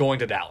knew I was going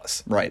to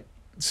Dallas. Right.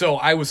 So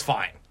I was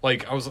fine.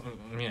 Like, I was,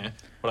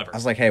 whatever. I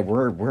was like, hey,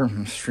 we're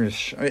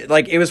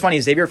like, it was funny.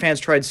 Xavier fans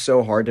tried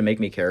so hard to make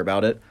me care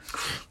about it.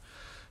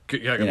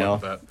 Yeah, good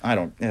luck with that. I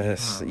don't.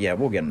 Yeah,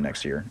 we'll get them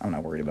next year. I'm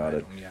not worried about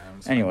it. Yeah.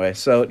 Anyway,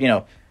 so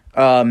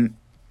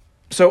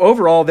so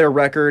overall, their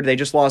record, they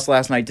just lost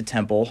last night to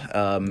Temple,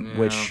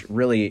 which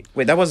really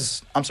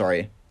I'm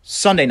sorry,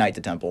 Sunday night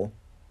to Temple.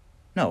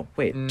 No,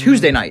 wait,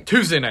 Tuesday night.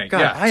 Tuesday night.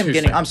 God, yeah, I am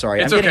Tuesday. getting. I'm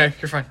sorry. It's okay.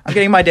 You're fine. I'm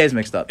getting my days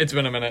mixed up. It's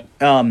been a minute.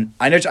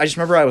 I just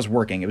remember I was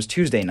working. It was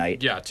Tuesday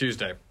night. Yeah,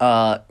 Tuesday.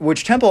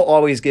 Which Temple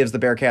always gives the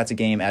Bearcats a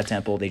game at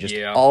Temple. They just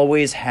Yeah.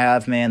 always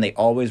have, man. They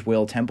always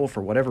will. Temple,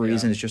 for whatever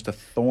reason, is just a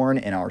thorn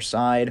in our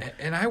side.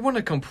 And I want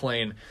to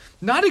complain,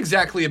 not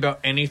exactly about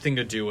anything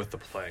to do with the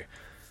play,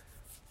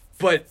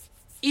 but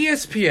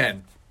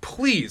ESPN,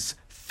 please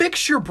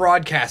fix your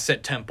broadcasts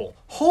at Temple.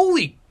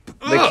 Holy,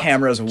 The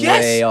camera's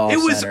way off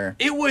center.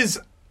 It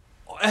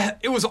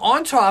was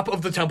on top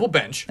of the Temple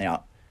bench. Yeah.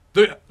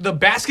 The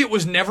basket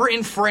was never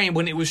in frame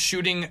when it was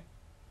shooting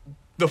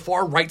the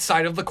far right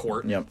side of the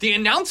court. Yep. The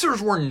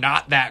announcers were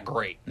not that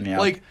great. Yeah.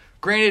 Like,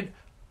 granted,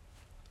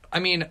 I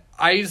mean,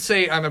 I'd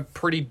say I'm a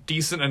pretty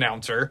decent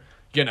announcer,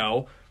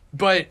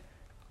 but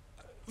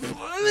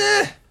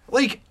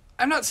like,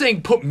 I'm not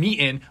saying put me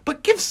in,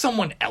 but give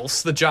someone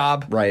else the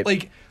job. Right.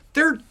 Like,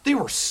 they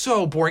were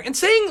so boring. And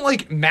saying,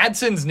 like,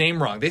 Madsen's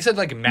name wrong. They said,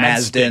 like,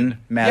 Madsden.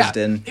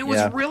 Madsden. Yeah, it was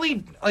Yeah.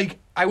 really, like,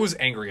 I was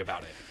angry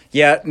about it.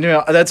 Yeah,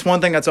 that's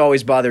one thing that's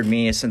always bothered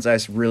me since I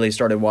really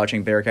started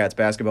watching Bearcats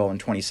basketball in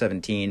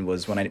 2017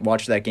 was when I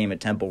watched that game at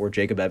Temple where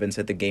Jacob Evans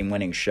hit the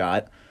game-winning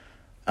shot.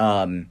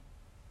 Ever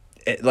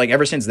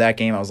since that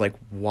game, I was like,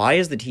 why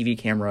is the TV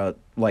camera,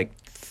 like,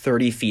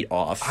 30 feet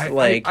off? I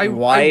why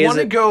want is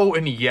to it... go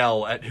and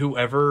yell at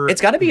whoever. It's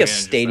got to be a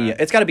manages stadium.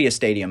 that. It's got to be a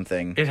stadium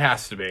thing. It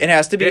has to be. It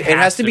has to be. It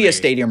has to be a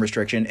stadium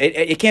restriction.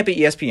 It can't be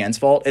ESPN's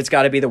fault. It's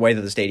got to be the way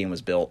that the stadium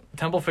was built.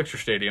 Temple, fix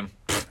your stadium.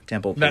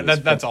 Temple,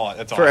 please. That's all.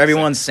 That's all. For I'm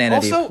everyone's saying.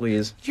 sanity, also,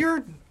 please.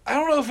 I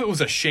don't know if it was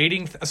a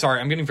shading.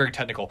 Sorry, I'm getting very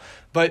technical,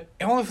 but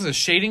I don't know if it was a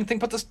shading thing.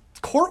 But this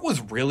court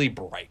was really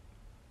bright.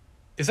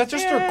 Is that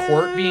just our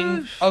court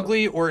being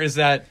ugly, or is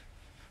that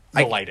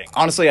the lighting?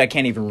 Honestly, I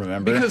can't even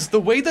remember. Because the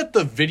way that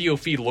the video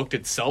feed looked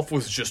itself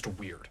was just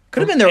weird.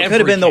 Could have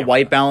been the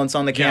white balance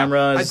on the Yeah.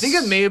 cameras. I think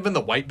it may have been the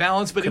white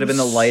balance, but Could it have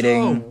was been the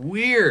lighting. so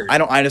weird. I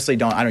don't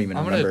even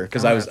I'm remember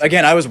because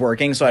gonna I was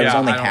working, so I was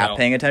only I don't half know.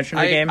 paying attention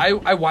to the game.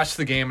 I watched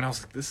the game and I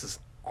was like, this is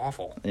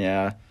awful.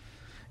 Yeah.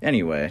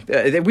 Anyway,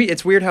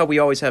 it's weird how we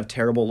always have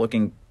terrible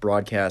looking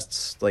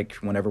broadcasts. Like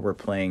whenever we're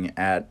playing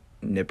at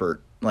Nippert,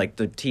 like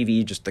the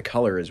TV, just the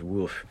color is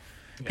woof.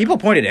 Yeah. People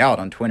pointed out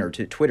on Twitter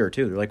too.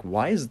 They're like,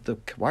 why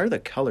are the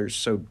colors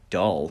so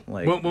dull?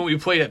 Like When we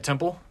played at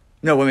Temple.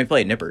 No, when we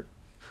played Nippert.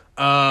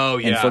 Oh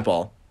yeah. In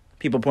football,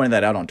 people pointed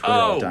that out on Twitter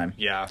all the time.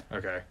 Yeah.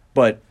 Okay.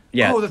 But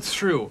yeah. Oh, that's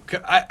true.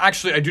 I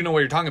do know what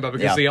you're talking about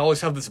because they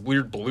always have this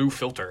weird blue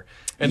filter,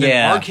 and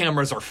then our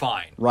cameras are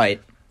fine.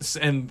 Right.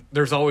 And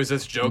there's always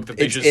this joke that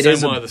they just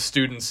send one of the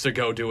students to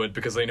go do it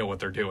because they know what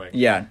they're doing.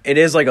 Yeah, it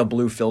is like a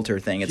blue filter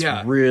thing. It's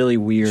really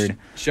weird.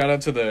 Shout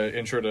out to the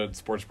intro to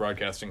sports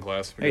broadcasting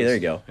class. Hey, there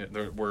you go.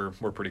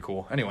 We're pretty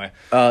cool. Anyway,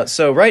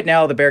 so right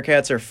now the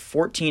Bearcats are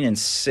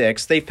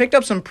 14-6. They've picked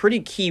up some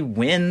pretty key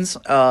wins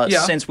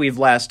since we've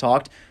last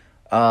talked.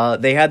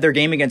 They had their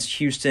game against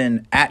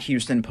Houston at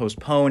Houston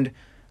postponed.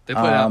 They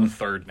put it out on the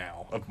 3rd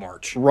now of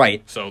March.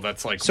 Right. So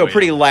that's like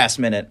pretty last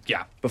minute.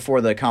 Yeah. Before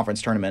the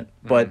conference tournament.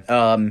 But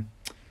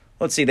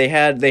let's see. They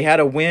had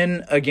a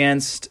win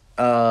against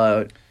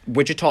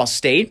Wichita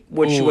State,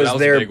 which was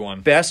their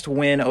best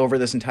win over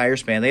this entire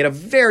span. They had a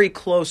very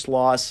close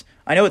loss.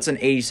 I know it's an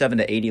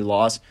 87-80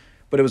 loss,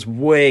 but it was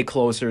way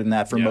closer than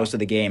that for most of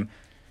the game.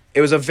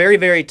 It was a very,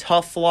 very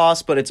tough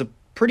loss, but it's a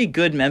pretty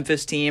good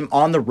Memphis team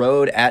on the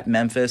road at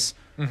Memphis.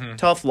 Mm-hmm.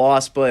 Tough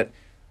loss, but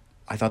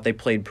I thought they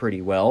played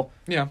pretty well.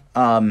 Yeah.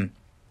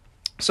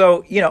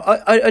 So,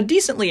 a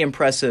decently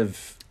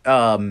impressive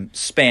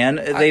span.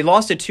 They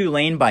lost to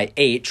Tulane by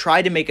 8,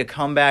 tried to make a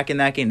comeback in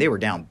that game. They were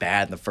down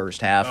bad in the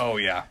first half. Oh,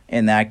 yeah.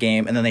 In that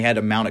game. And then they had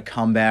to mount a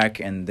comeback,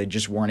 and they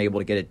just weren't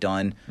able to get it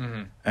done.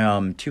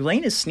 Mm-hmm.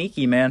 Tulane is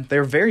sneaky, man.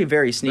 They're very,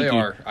 very sneaky. They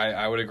are.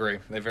 I would agree.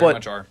 They very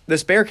much are.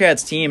 This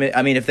Bearcats team,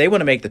 I mean, if they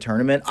want to make the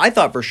tournament, I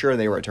thought for sure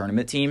they were a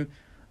tournament team.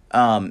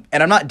 And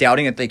I'm not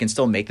doubting that they can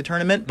still make the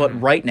tournament, but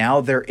right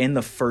now they're in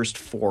the first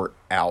 4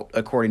 out,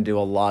 according to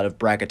a lot of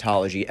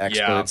bracketology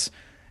experts. Yeah.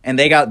 And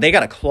they got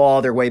to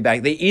claw their way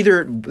back. They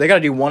got to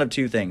do one of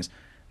two things.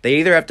 They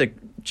either have to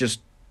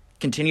just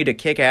continue to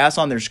kick ass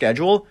on their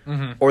schedule,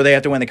 or they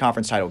have to win the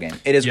conference title game.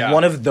 It is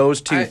one of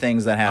those two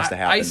things that has to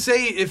happen. I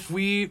say if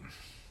we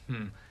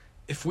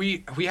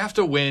have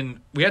to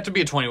win, we have to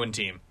be a 20-win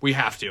team. We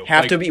have to.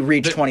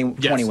 Reach 20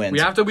 wins. We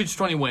have to reach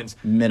 20 wins.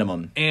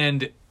 Minimum.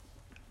 And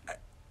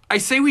I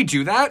say we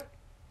do that.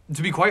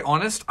 To be quite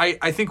honest,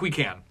 I think we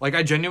can. Like,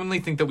 I genuinely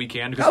think that we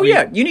can.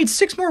 You need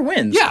 6 more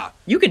wins. Yeah.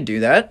 You can do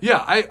that.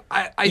 Yeah,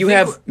 you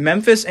have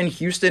Memphis and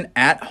Houston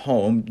at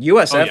home.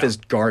 USF is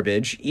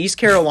garbage. East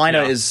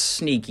Carolina is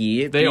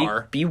sneaky. They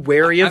are. Be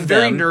wary of them.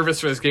 I'm very nervous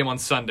for this game on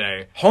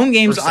Sunday. Home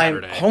games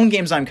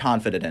I'm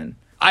confident in.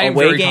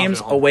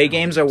 Away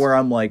games are where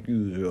I'm like,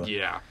 ugh.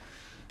 Yeah.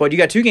 But you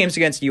got 2 games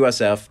against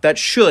USF that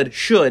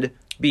should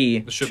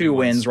be 2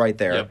 wins right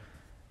there. Yep.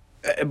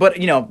 But,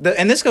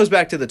 and this goes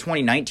back to the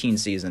 2019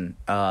 season.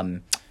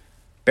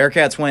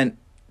 Bearcats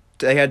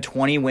they had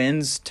 20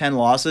 wins, 10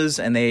 losses,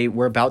 and they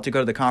were about to go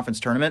to the conference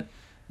tournament,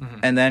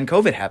 and then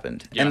COVID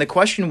happened. Yeah. And the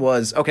question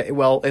was, okay,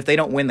 well, if they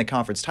don't win the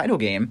conference title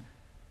game,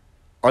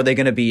 are they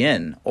going to be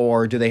in,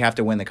 or do they have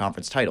to win the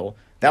conference title?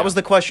 That was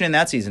the question in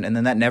that season, and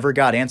then that never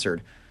got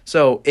answered.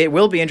 So it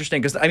will be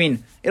interesting because,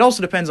 it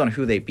also depends on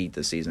who they beat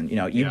this season.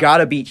 You got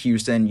to beat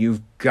Houston.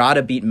 You've got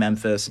to beat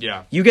Memphis.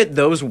 Yeah. You get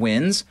those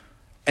wins,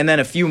 and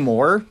then a few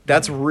more,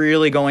 that's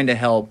really going to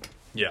help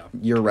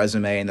your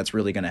resume, and that's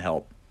really going to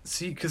help.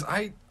 See, because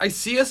I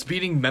see us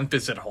beating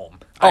Memphis at home.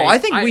 I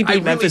think we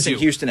beat Memphis and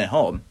Houston at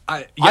home.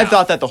 I've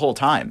thought that the whole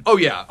time. Oh,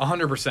 yeah,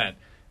 100%.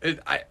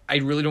 I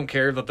really don't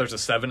care that there's a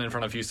 7 in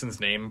front of Houston's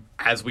name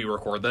as we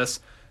record this.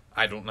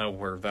 I don't know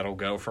where that'll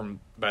go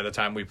by the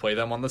time we play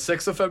them on the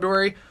 6th of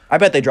February. I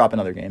bet they drop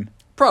another game.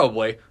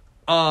 Probably.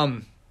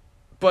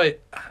 But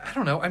I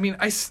don't know.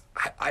 I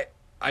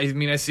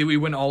see we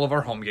win all of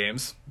our home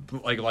games,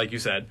 like you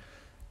said.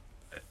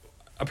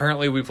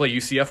 Apparently, we play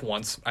UCF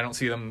once. I don't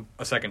see them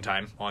a second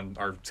time on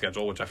our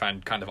schedule, which I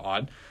find kind of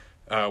odd.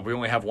 We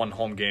only have one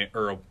home game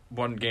or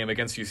one game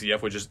against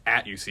UCF, which is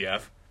at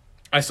UCF.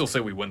 I still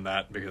say we win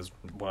that because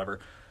whatever.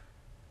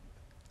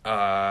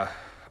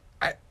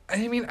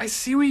 I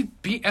see we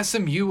beat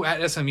SMU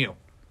at SMU.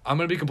 I'm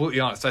going to be completely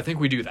honest. I think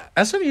we do that.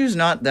 SMU's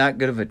not that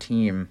good of a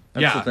team.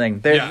 That's the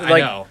thing. I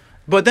know.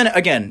 But then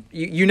again,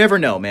 you never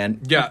know, man.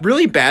 Yeah.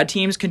 Really bad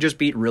teams can just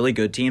beat really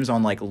good teams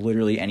on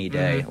literally any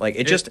day.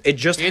 It just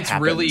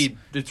happens.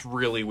 It's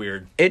really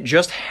weird. It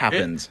just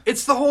happens.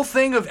 It's the whole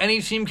thing of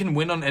any team can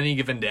win on any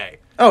given day.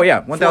 Oh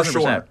yeah, 1,000%.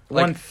 Sure.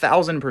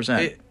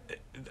 1,000%.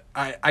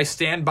 I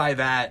stand by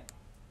that.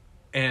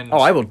 And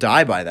I will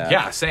die by that.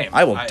 Yeah, same.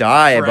 I will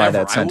die by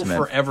that sentiment. I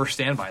will forever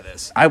stand by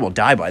this. I will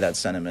die by that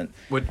sentiment.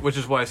 Which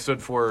is why I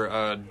stood for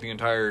the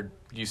entire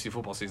UC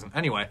football season.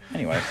 Anyway.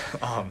 I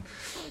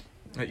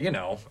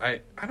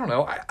don't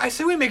know. I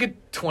say we make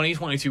it 20,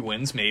 22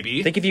 wins,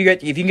 maybe. I think if you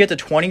can get to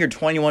 20 or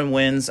 21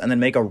 wins and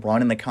then make a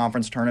run in the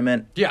conference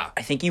tournament,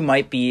 I think you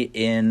might be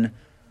in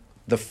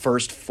the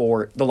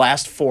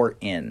last 4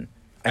 in.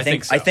 I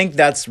think so. I think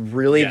that's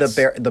really the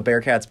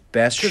Bearcats'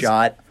 best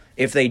shot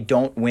if they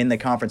don't win the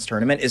conference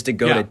tournament is to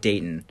go to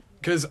Dayton.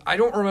 Because I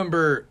don't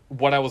remember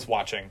what I was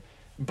watching,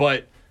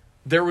 but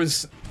there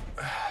was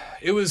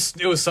it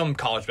was some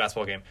college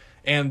basketball game,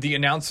 and the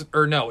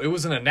it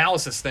was an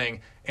analysis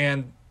thing,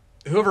 and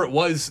whoever it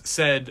was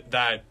said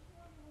that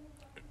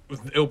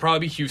it'll probably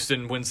be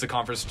Houston wins the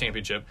conference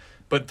championship,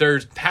 but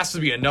there has to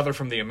be another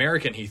from the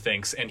American, he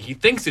thinks, and he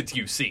thinks it's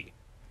UC.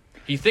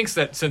 He thinks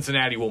that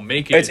Cincinnati will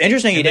make it. It's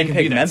interesting he didn't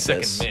pick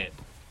Memphis. Second mid.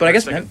 But I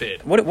guess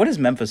what is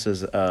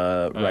Memphis's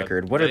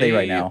record? What are they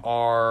right now? They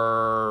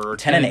are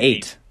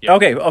 10-8. Yeah.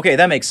 Okay,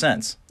 that makes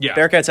sense. Yeah.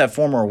 Bearcats have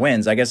 4 more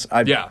wins. I guess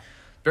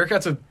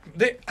Bearcats have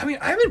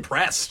I'm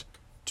impressed,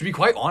 to be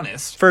quite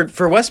honest.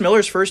 For Wes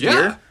Miller's first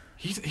year.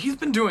 He's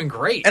been doing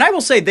great. And I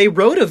will say they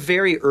rode a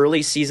very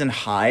early season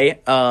high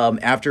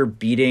after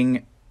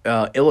beating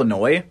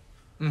Illinois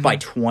by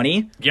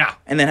 20. Yeah.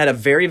 And then had a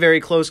very,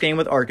 very close game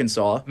with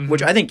Arkansas,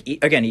 which I think,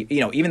 again,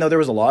 even though there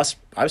was a loss,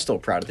 I was still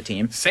proud of the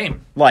team.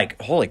 Same.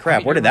 Holy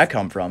crap, where did that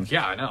come from?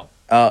 Yeah, I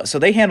know. So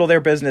they handle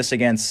their business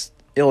against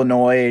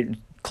Illinois,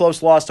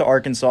 close loss to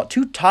Arkansas,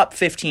 2 top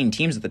 15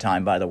 teams at the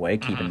time, by the way,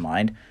 keep in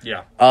mind.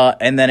 Yeah.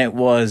 And then it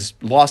was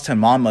lost to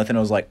Monmouth, and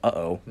it was like,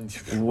 uh-oh,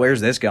 where's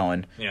this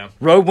going? Yeah.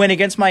 Road win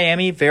against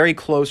Miami, very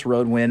close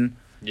road win.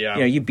 Yeah.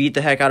 You beat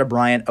the heck out of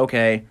Bryant,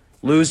 okay.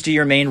 Lose to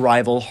your main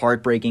rival,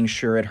 heartbreaking,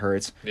 sure it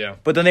hurts. Yeah.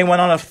 But then they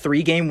went on a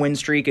 3-game win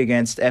streak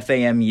against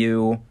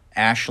FAMU,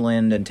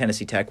 Ashland, and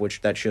Tennessee Tech,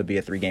 which that should be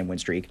a 3-game win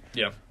streak.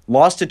 Yeah.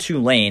 Lost to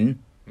Tulane.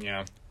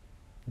 Yeah.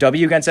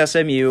 W against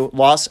SMU.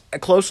 A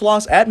close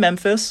loss at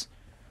Memphis.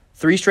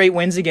 3 straight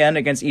wins again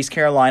against East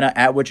Carolina,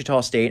 at Wichita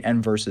State,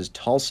 and versus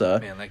Tulsa.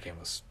 Man, that game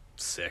was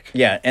sick.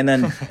 Yeah, and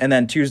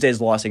then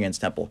Tuesday's loss against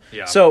Temple.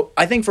 Yeah. So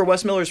I think for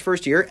Wes Miller's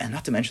first year, and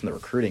not to mention the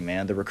recruiting,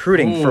 man, the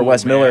recruiting for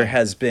Wes Miller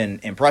has been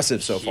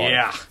impressive so far.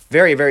 Yeah.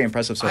 Very, very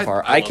impressive so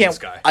far. I love this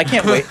guy. I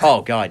can't wait.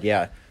 Oh God,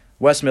 yeah.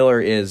 Wes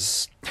Miller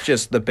is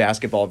just the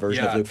basketball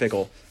version of Luke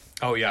Fickell.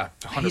 Oh yeah,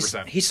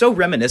 100%. He's so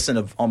reminiscent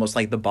of almost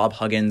like the Bob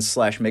Huggins /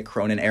 Mick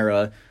Cronin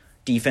era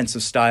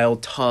defensive style,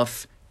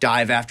 tough,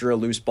 dive after a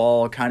loose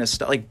ball kind of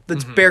stuff. Like,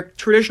 that's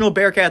traditional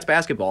Bearcats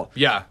basketball.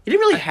 Yeah. You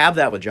didn't really have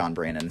that with John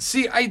Brannen.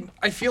 See,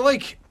 I feel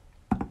like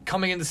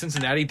coming into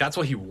Cincinnati, that's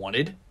what he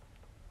wanted.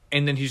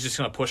 And then he's just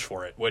going to push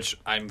for it, which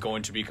I'm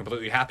going to be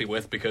completely happy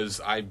with because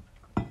I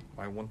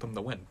want them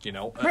to win, you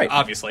know? Right.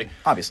 Obviously.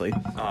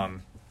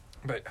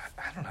 But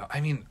I don't know.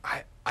 I mean,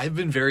 I've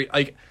been very,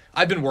 like,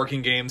 I've been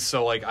working games,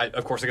 so, like,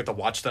 of course I get to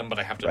watch them, but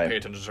I have to pay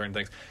attention to certain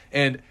things.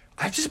 And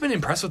I've just been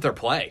impressed with their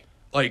play.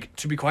 Like,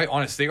 to be quite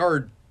honest, they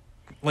are,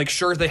 like,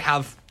 sure, they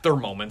have their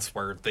moments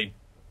where they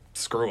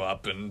screw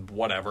up and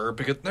whatever,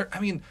 because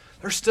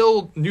they're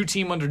still new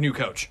team under new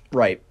coach.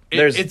 Right.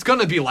 It's going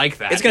to be like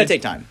that. It's going to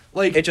take time.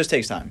 Like, it just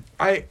takes time.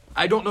 I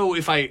don't know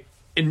if I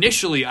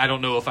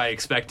don't know if I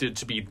expected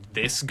to be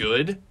this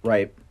good.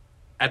 Right.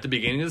 At the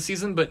beginning of the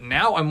season, but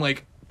now I'm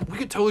like, we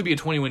could totally be a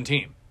 20-win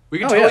team. We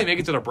could make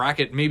it to the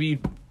bracket, maybe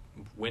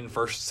win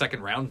first,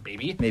 second round,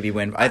 maybe. Maybe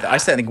win. I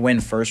think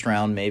win first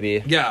round,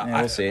 maybe. Yeah,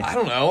 we'll see. I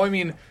don't know. I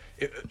mean,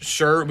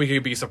 sure, we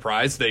could be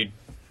surprised they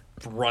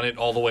run it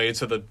all the way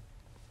to the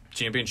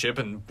championship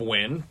and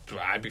win.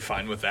 I'd be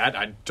fine with that.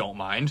 I don't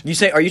mind.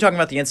 Are you talking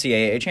about the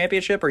NCAA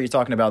championship, or are you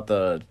talking about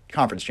the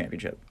conference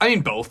championship? I mean,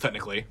 both,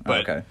 technically.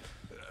 But okay.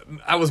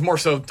 I was more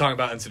so talking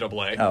about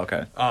NCAA. Oh,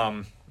 okay.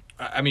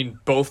 I mean,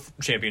 both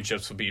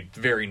championships would be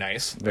very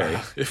nice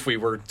if we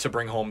were to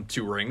bring home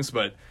 2 rings,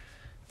 but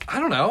I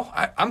don't know.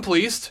 I'm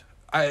pleased.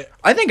 I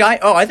think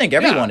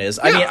everyone is.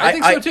 I mean, I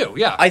think so too.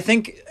 Yeah. I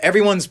think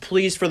everyone's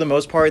pleased for the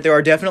most part. There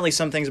are definitely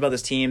some things about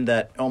this team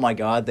that, oh my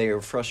God, they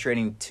are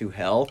frustrating to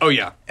hell. Oh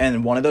yeah.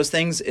 And one of those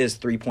things is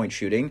 3-point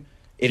shooting.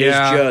 It is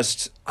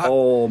just,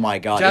 oh my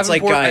God. Davenport, it's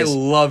like, guys, I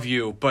love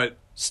you, but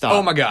stop.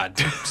 Oh my God.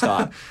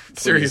 Stop.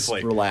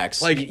 Seriously.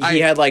 Relax. Like, he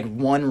had like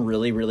one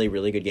really, really,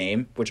 really good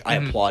game, which I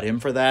applaud him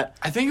for that.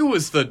 I think it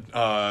was the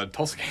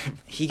Tulsa game.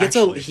 He gets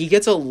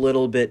a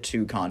little bit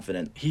too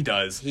confident. He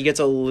does. He gets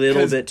a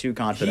little bit too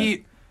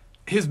confident.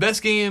 His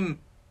best game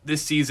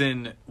this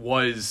season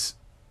was...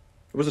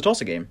 It was a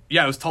Tulsa game.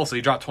 Yeah, it was Tulsa.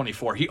 He dropped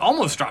 24. He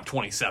almost dropped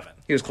 27.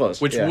 He was close.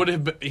 Which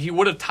he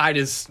would have tied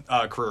his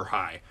career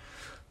high.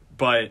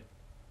 But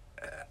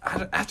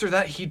after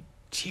that, he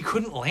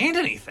couldn't land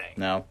anything.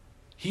 No.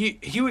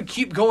 He would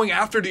keep going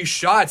after these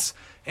shots,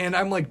 and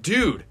I'm like,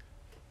 dude,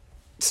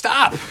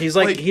 stop. He's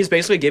he's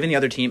basically giving the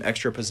other team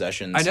extra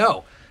possessions. I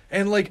know.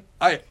 And like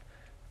I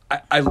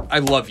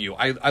love you.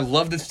 I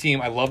love this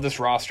team. I love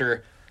this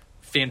roster.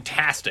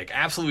 Fantastic.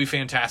 Absolutely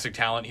fantastic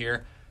talent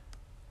here.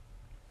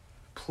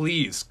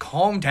 Please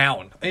calm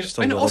down.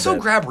 And also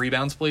grab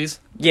rebounds, please.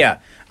 Yeah.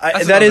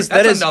 That's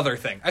another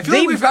thing. I feel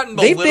like we've gotten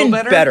a little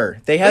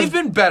better. They've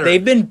been better.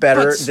 They've been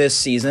better this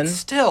season.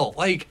 Still,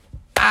 like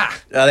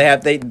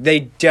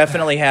they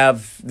definitely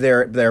have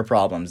their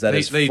problems. That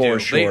is for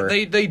sure.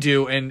 They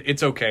do, and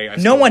it's okay.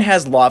 No one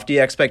has lofty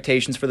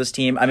expectations for this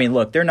team. I mean,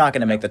 look, they're not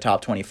going to make the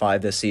top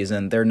 25 this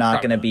season. They're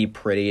not going to be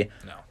pretty.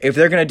 No. If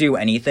they're going to do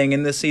anything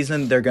in this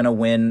season, they're going to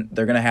win.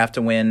 They're going to have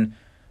to win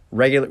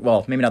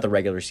maybe not the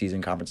regular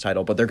season conference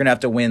title, but they're going to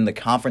have to win the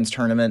conference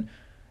tournament.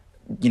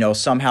 You know,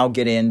 somehow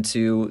get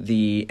into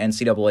the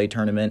NCAA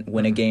tournament,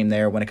 win a game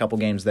there, win a couple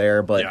games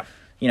there. But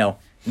you know,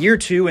 year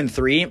 2 and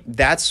 3,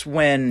 that's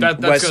when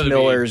Wes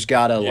Miller's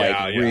got to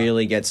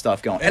really get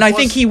stuff going. And I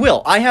think he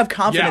will. I have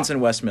confidence in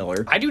Wes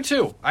Miller. I do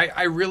too.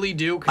 I really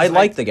do. I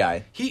like the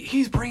guy.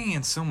 He's bringing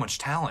in so much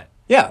talent.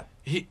 Yeah.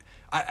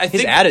 I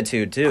his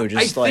attitude too.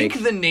 I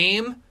think the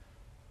name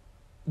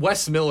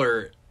Wes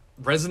Miller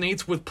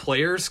resonates with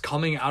players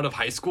coming out of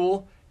high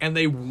school, and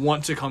they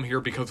want to come here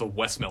because of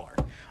Wes Miller.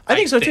 I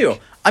think so too.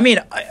 I mean,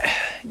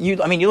 you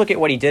look at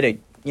what he did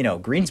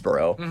at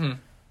Greensboro. Mm-hmm.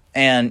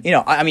 And,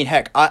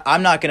 heck,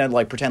 I'm not going to,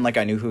 like, pretend like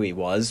I knew who he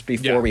was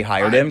before we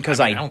hired him, because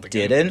I don't think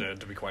didn't. Anyone did,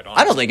 to be quite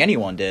honest. I don't think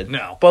anyone did.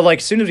 No. But, like,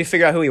 as soon as we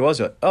figured out who he was,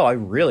 I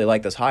really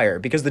like this hire,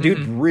 because the dude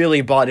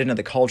really bought into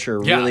the culture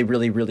really,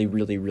 really, really,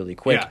 really, really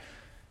quick. Yeah.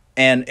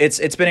 And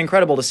it's been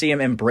incredible to see him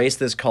embrace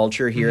this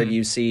culture here at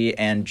UC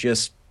and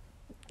just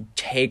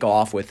take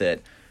off with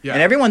it. Yeah.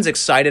 And everyone's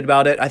excited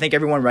about it. I think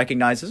everyone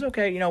recognizes,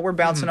 okay, we're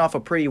bouncing off a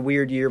pretty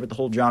weird year with the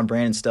whole John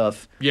Brannen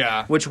stuff.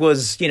 Yeah. Which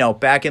was,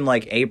 back in,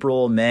 like,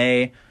 April,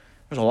 May.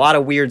 There's a lot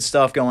of weird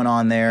stuff going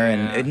on there,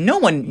 and no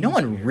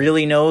one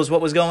really knows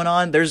what was going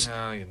on. There's,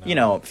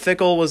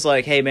 Fickle was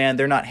like, "Hey man,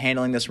 they're not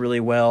handling this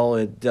really well."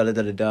 Like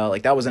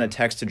that was in a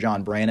text to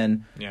John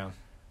Brannen. Yeah.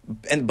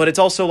 But it's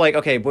also like,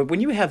 okay, but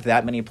when you have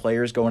that many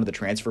players go into the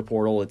transfer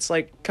portal, it's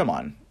like, come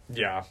on.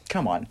 Yeah.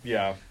 Come on.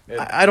 Yeah.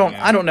 I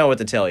don't know what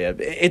to tell you.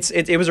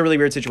 It was a really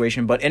weird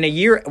situation, but in a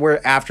year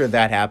where after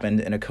that happened,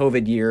 in a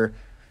COVID year,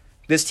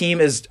 this team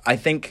is, I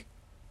think,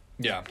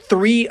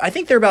 I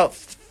think they're about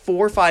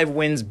 4 or 5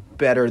 wins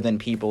better than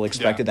people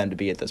expected them to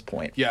be at this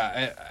point.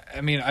 Yeah,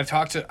 I mean, I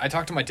talked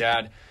to my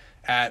dad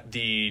at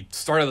the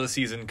start of the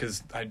season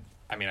because I've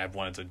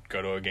wanted to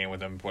go to a game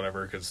with him,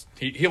 whatever, because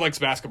he likes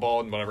basketball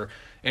and whatever.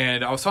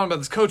 And I was talking about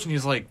this coach, and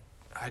he's like,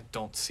 I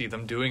don't see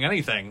them doing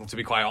anything, to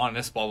be quite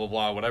honest, blah, blah,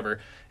 blah, whatever.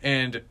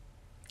 And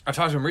I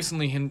talked to him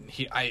recently, and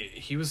he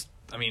has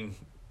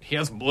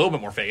a little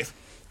bit more faith.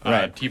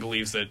 Right. He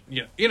believes that,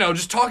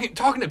 just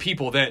talking to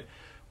people that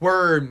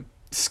we're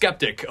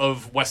skeptic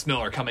of Wes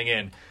Miller coming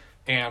in,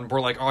 and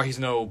we're like, oh, he's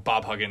no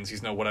Bob Huggins,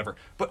 he's no whatever.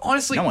 But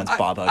honestly, No one's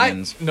Bob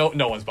Huggins.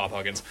 No one's Bob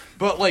Huggins.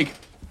 But like,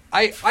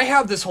 I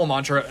have this whole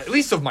mantra, at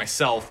least of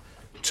myself,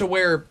 to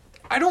where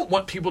I don't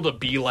want people to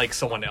be like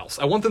someone else.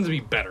 I want them to be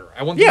better.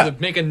 I want them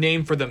to make a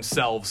name for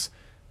themselves,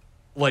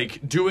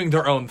 like doing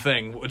their own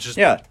thing, which is,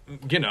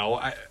 you know,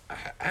 I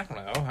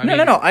don't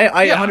know. No.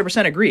 I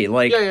 100% agree.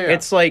 Like, Yeah.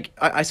 it's like,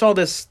 I saw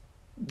these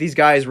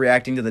guys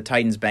reacting to the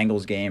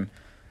Titans-Bengals game,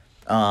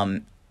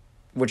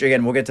 which,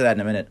 again, we'll get to that in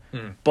a minute.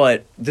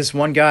 But this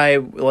one guy,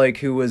 like,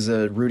 who was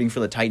rooting for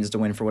the Titans to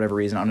win for whatever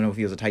reason, I don't know if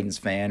he was a Titans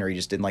fan or he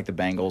just didn't like the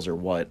Bengals or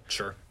what.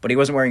 Sure. But he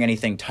wasn't wearing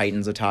anything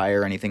Titans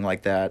attire or anything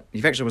like that.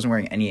 He actually wasn't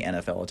wearing any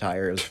NFL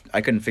attire.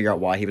 I couldn't figure out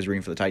why he was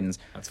rooting for the Titans.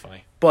 That's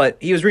funny. But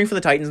he was rooting for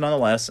the Titans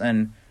nonetheless,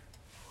 and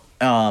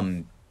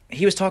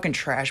he was talking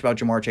trash about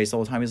Jamar Chase the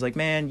whole time. He's like,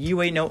 man,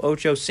 you ain't no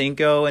Ocho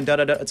Cinco and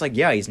da-da-da. It's like,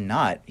 yeah, he's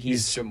not.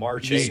 He's Jamar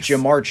Chase. He's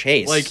Jamar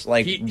Chase.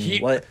 Like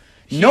what?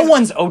 No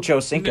one's Ocho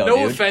Cinco, No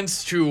dude.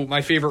 offense to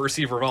my favorite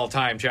receiver of all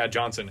time, Chad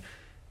Johnson,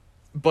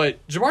 but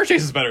Jamar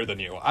Chase is better than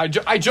you. I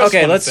just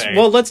Okay, want to say.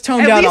 let's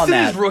tone down on that. At least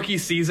in his rookie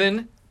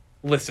season,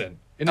 listen.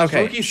 In his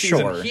rookie season,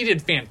 sure. he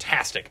did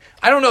fantastic.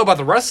 I don't know about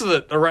the rest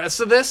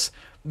of this,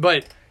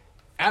 but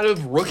out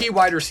of rookie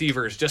wide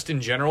receivers, just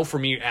in general, for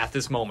me at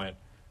this moment,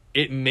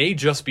 it may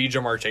just be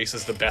Jamar Chase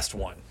is the best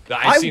one that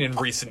I've seen in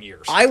recent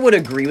years. I would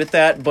agree with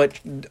that, but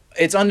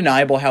it's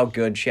undeniable how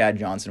good Chad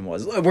Johnson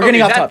was. We're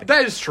getting off topic.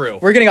 That is true.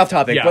 We're getting off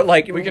topic, Yeah, but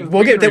like we can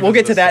we'll get to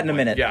revisit that this in a point.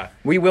 minute. Yeah.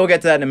 We will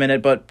get to that in a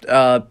minute. But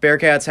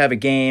Bearcats have a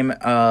game.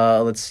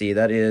 Let's see,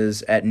 that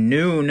is at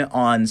noon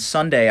on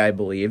Sunday, I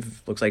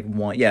believe. Looks like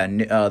one. Yeah,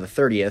 the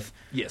 30th.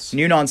 Yes.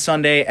 Noon on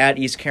Sunday at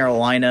East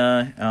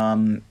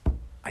Carolina.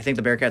 I think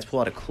the Bearcats pull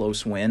out a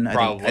close win.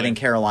 Probably. I think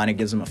Carolina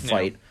gives them a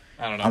fight.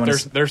 I don't know.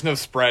 There's no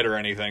spread or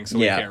anything, so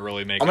we can't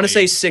really make. I'm going to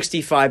say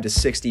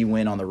 65-60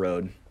 win on the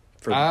road in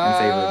favor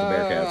of the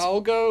Bearcats.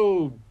 I'll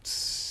go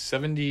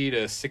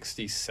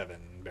 70-67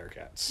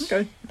 Bearcats.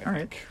 Okay, all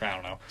right. I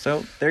don't know.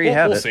 So there you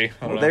have it. We'll see.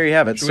 I don't know. There you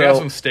have it. Should we have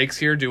some stakes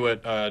here? Do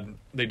what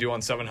they do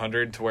on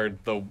 700, to where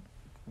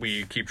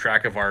we keep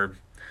track of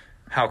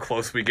how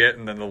close we get,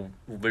 and then the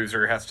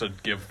loser has to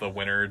give the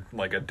winner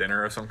like a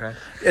dinner of some kind.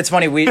 It's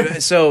funny.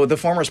 So the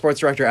former sports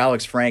director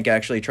Alex Frank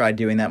actually tried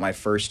doing that my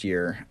first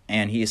year,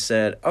 and he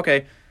said,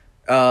 "Okay,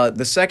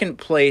 the second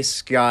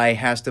place guy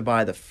has to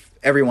buy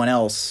everyone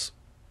else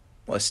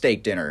a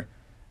steak dinner."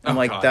 I'm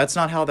like, God. That's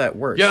not how that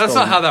works. Yeah, that's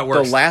not how that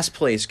works. The last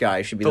place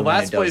guy should be the one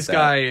last who does place that.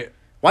 guy.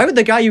 Why would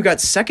the guy who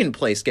got second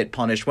place get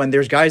punished when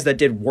there's guys that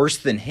did worse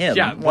than him?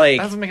 Yeah, like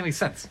that doesn't make any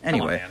sense.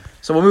 anyway. Come on, man.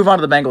 So we'll move on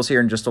to the Bengals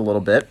here in just a little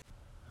bit.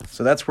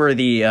 So that's where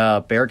the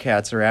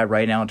Bearcats are at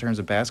right now in terms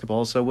of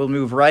basketball. So we'll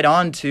move right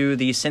on to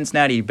the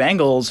Cincinnati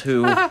Bengals,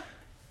 who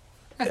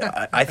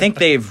I think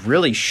they've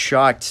really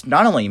shocked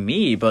not only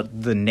me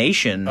but the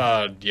nation.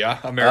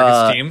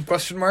 America's team?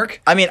 Question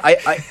mark. I mean,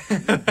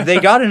 they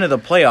got into the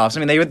playoffs. I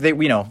mean, they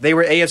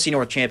were AFC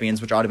North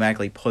champions, which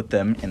automatically put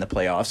them in the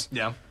playoffs.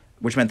 Yeah.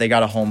 Which meant they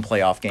got a home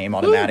playoff game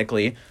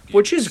automatically,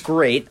 which is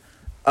great.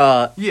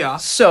 Yeah.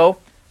 So,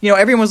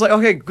 everyone was like,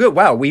 okay, good.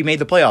 Wow, we made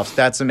the playoffs.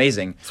 That's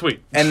amazing.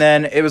 Sweet. And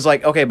then it was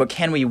like, okay, but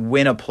can we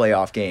win a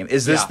playoff game?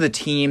 Is this the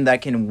team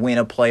that can win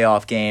a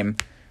playoff game?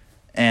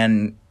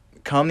 And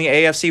come the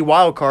AFC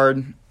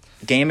wildcard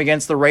game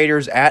against the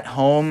Raiders at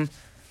home,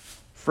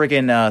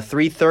 friggin'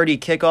 3:30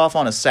 kickoff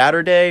on a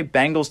Saturday.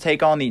 Bengals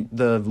take on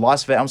the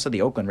Las Vegas. I almost said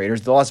the Oakland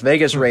Raiders, the Las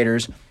Vegas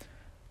Raiders.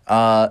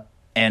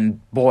 And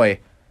boy,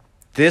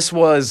 this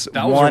was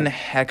one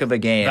heck of a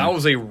game. That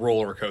was a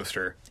roller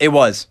coaster. It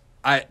was.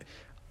 I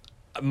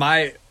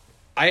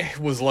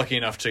was lucky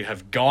enough to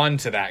have gone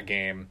to that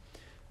game.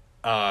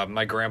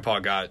 My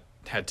grandpa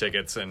had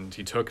tickets and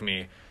he took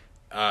me.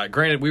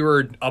 Granted, we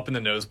were up in the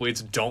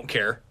nosebleeds. Don't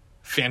care.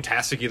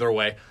 Fantastic either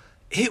way.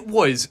 It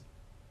was.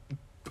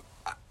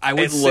 I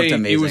would say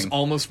it was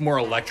almost more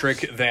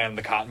electric than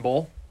the Cotton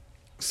Bowl.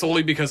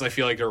 Solely because I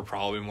feel like there were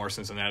probably more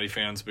Cincinnati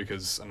fans,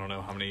 because I don't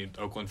know how many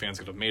Oakland fans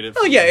could have made it.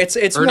 Oh yeah, it's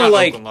or more not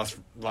like Oakland,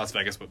 Las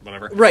Vegas, but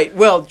whatever. Right.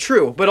 Well,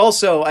 true, but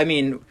also, I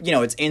mean,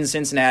 it's in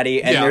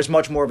Cincinnati, and there's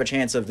much more of a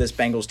chance of this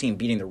Bengals team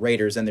beating the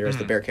Raiders than there is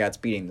the Bearcats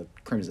beating the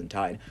Crimson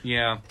Tide.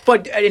 Yeah.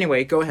 But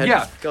anyway, go ahead.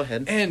 Yeah, go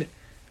ahead. And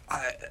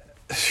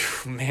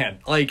man,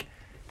 like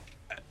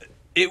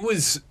it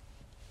was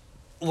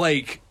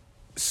like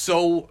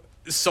so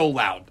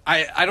loud.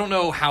 I don't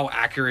know how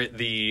accurate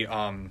the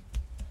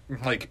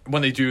like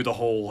when they do the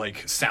whole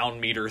like sound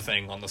meter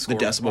thing on the score,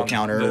 the decibel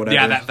counter or whatever.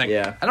 Yeah, that thing.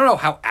 Yeah. I don't know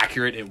how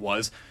accurate it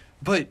was,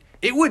 but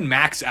it would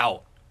max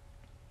out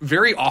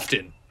very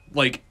often,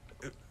 like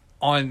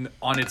on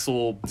its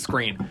little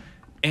screen,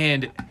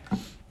 and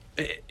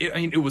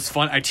it was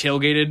fun. I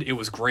tailgated. It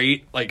was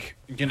great. Like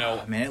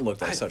man, it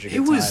looked like such a good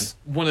time.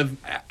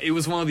 It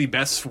was one of the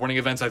best sporting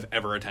events I've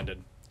ever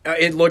attended.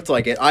 It looked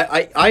like it.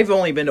 I've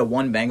only been to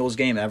one Bengals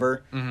game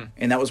ever,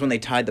 and that was when they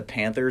tied the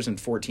Panthers in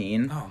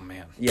 14. Oh man.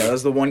 Yeah, that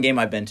was the one game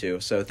I've been to.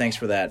 So thanks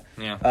for that.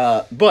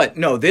 Yeah. But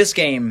no, this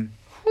game,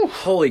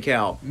 holy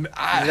cow,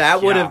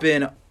 that would have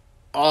been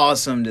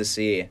awesome to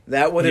see.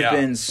 That would have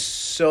Yeah. been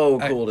so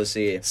cool to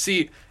see.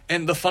 See,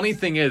 and the funny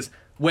thing is,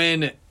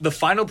 when the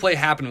final play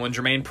happened, when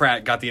Jermaine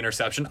Pratt got the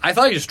interception, I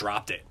thought he just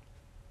dropped it.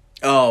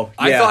 Oh,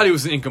 yeah. I thought it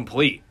was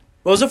incomplete.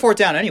 Well, it was a fourth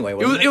down anyway,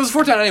 wasn't it? It was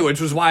fourth down anyway,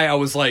 which was why I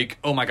was like,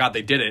 oh my God,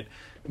 they did it.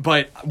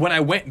 But when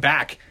I went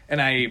back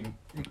and I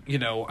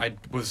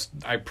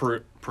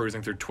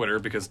perusing through Twitter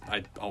because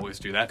I always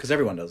do that. Because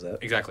everyone does that.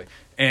 Exactly.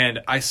 And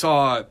I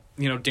saw,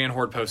 Dan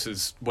Horde posts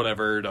his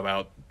whatever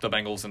about the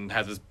Bengals and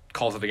has his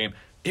calls of the game.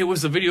 It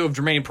was a video of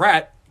Jermaine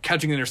Pratt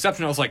catching the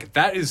interception. I was like,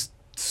 that is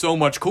so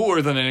much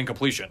cooler than an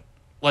incompletion.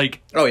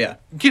 Like, Oh, yeah.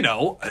 you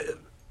know,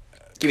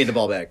 Give me the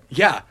ball back.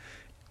 yeah.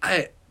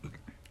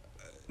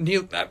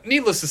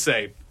 Needless to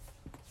say,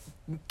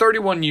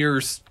 31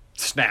 years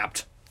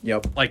snapped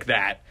Yep. like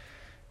that.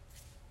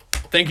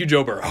 Thank you,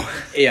 Joe Burrow.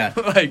 Yeah.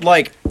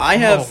 Like, I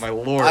have oh my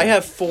Lord. I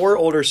have 4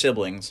 older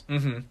siblings.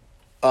 Mm-hmm.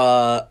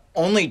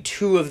 Only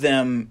 2 of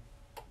them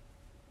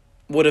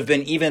would have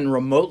been even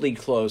remotely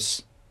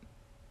close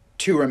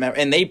to remember,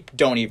 and they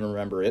don't even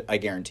remember it, I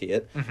guarantee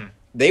it. Mm-hmm.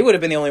 They would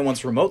have been the only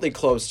ones remotely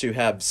close to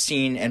have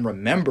seen and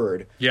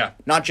remembered, Yeah.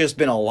 not just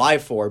been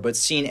alive for, but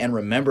seen and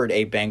remembered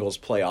a Bengals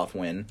playoff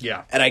win.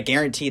 Yeah. And I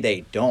guarantee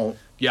they don't.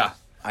 Yeah.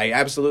 I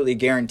absolutely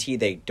guarantee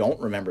they don't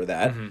remember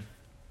that. Mm-hmm.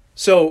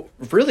 So,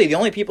 really, the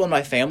only people in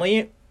my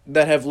family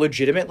that have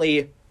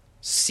legitimately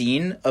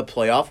seen a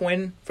playoff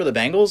win for the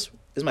Bengals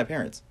is my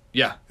parents.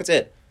 Yeah. That's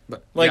it.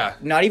 But,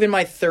 Like, not even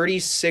my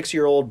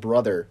 36-year-old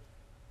brother.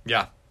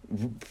 Yeah.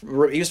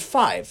 He was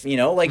 5,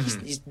 Like,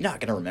 he's not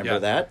going to remember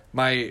that.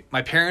 My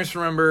parents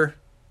remember.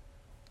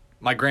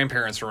 My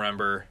grandparents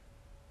remember.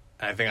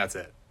 And I think that's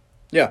it.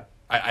 Yeah.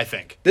 I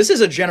think. This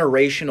is a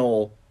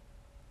generational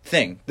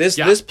thing. This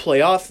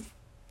playoff,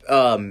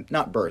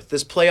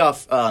 this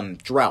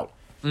playoff drought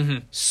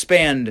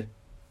spanned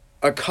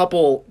a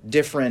couple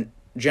different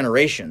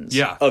generations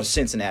of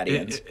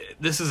Cincinnatians.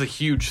 This is a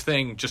huge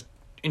thing just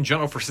in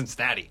general for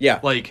Cincinnati. Yeah.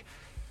 Like,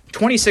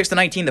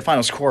 26-19, the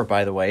final score,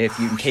 by the way,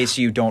 in case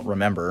you don't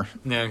remember.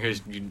 yeah,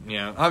 because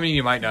I mean,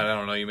 you might not. I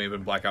don't know. You may have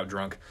been blackout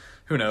drunk.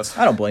 Who knows?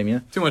 I don't blame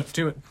you.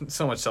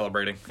 So much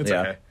celebrating. It's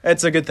okay.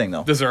 It's a good thing,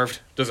 though. Deserved.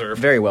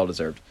 Very well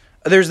deserved.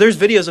 There's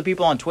videos of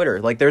people on Twitter.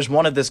 Like, there's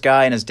one of this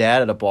guy and his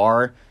dad at a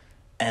bar,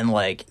 and,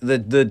 like,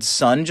 the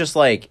son just,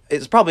 like,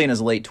 it's probably in his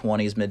late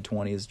 20s,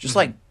 mid-20s, just,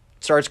 like,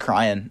 starts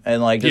crying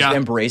and, like, just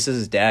embraces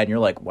his dad, and you're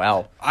like,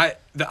 wow.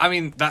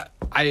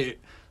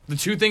 The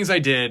 2 things I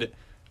did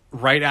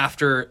right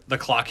after the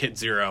clock hit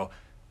 0,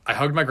 I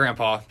hugged my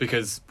grandpa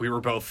because we were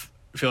both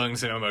feeling the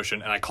same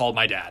emotion, and I called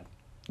my dad.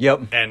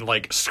 Yep. And,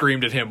 like,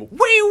 screamed at him,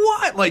 "We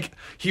won!" Like,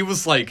 he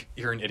was like,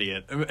 "You're an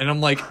idiot." And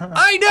I'm like,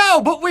 "I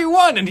know, but we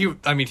won!" And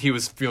he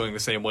was feeling the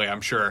same way,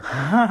 I'm sure.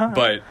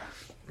 But,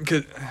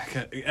 'cause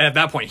at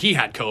that point, he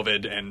had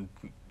COVID and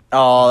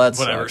oh, that's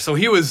whatever. So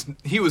he was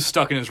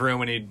stuck in his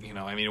room, and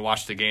he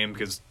watched the game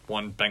because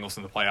 1, Bengals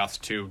in the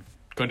playoffs, 2,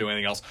 couldn't do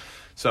anything else.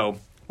 So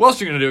what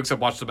else are you going to do except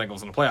watch the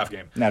Bengals in the playoff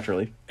game?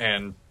 Naturally.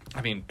 And,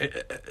 I mean,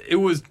 it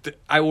was...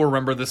 I will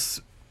remember this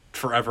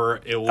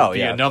forever. It will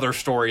be another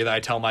story that I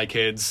tell my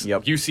kids.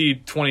 Yep.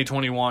 UC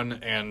 2021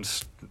 and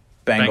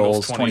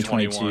Bengals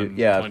 2022.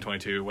 Yeah.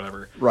 2022,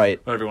 whatever.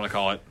 Right. Whatever you want to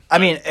call it. I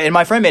mean, and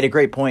my friend made a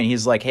great point.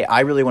 He's like, hey,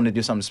 I really want to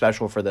do something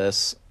special for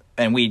this.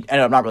 And we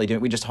ended up not really doing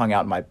it. We just hung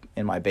out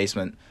in my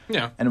basement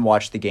and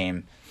watched the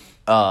game.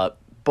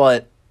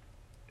 But...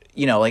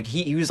 like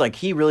he was like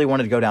he really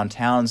wanted to go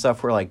downtown and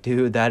stuff. We're like,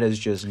 dude, that is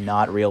just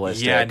not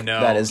realistic. Yeah,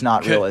 no, that is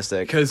not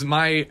realistic. Because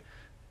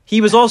he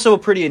was also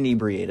pretty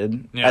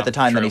inebriated at the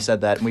time true. that he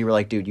said that, and we were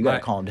like, dude, you gotta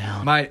calm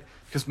down.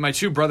 Because my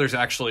 2 brothers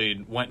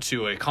actually went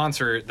to a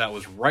concert that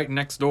was right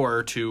next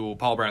door to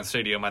Paul Brown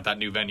Stadium at that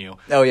new venue.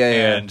 Oh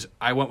yeah. And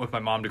I went with my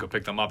mom to go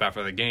pick them up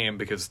after the game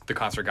because the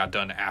concert got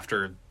done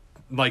after,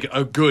 like,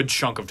 a good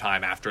chunk of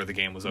time after the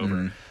game was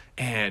over,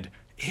 and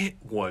it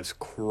was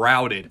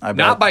crowded.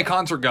 Not by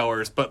concert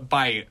goers, but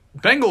by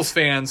Bengals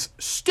fans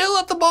still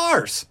at the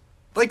bars.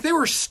 Like, they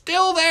were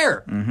still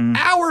there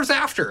hours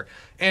after.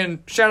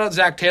 And shout out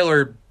Zach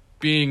Taylor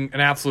being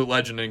an absolute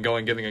legend and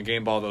giving a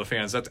game ball to the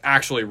fans. That's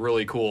actually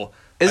really cool.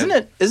 Isn't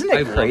it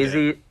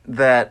crazy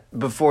that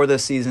before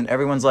this season,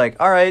 everyone's like,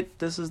 all right,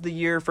 this is the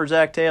year for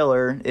Zach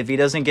Taylor. If he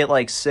doesn't get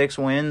like 6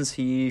 wins,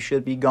 he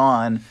should be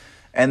gone.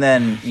 And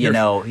then, he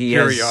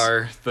here has we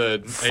are,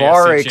 the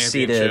far AFC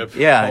exceeded. Championship.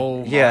 Yeah,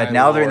 Oh,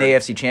 now they're in Lord.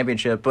 the AFC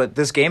Championship. But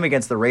this game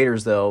against the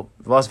Raiders, though,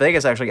 Las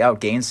Vegas actually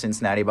outgained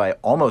Cincinnati by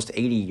almost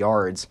 80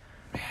 yards.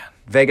 Man.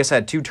 Vegas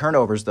had 2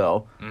 turnovers,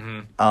 though.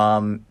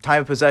 Time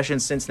of possession,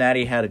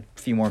 Cincinnati had a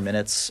few more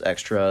minutes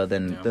extra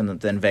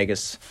than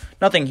Vegas.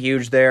 Nothing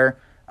huge there.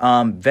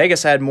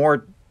 Vegas had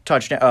more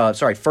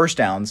first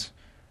downs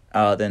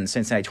than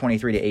Cincinnati,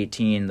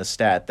 23-18, the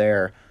stat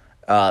there.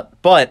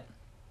 But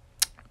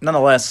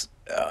nonetheless,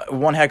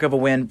 one heck of a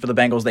win for the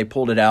Bengals. They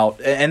pulled it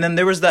out. And then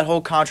there was that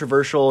whole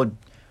controversial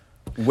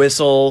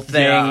whistle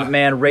thing. Yeah.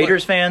 Man,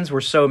 Raiders fans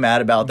were so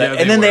mad about that.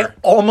 Yeah, and then they they were.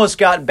 almost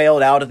got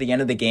bailed out at the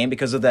end of the game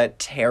because of that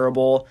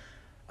terrible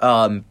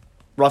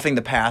roughing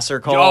the passer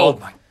call. Oh,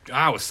 my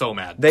I was so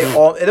mad.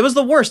 It was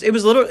the worst. It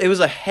was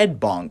a head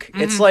bonk.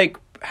 It's like,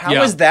 how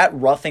is that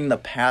roughing the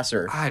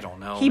passer? I don't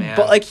know, man.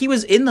 But he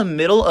was in the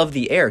middle of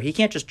the air. He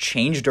can't just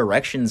change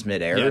directions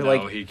midair. Yeah,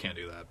 no, he can't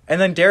do that. And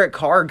then Derek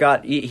Carr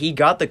got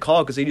the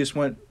call because he just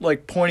went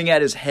pointing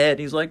at his head.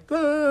 He's like,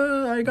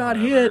 I got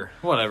hit.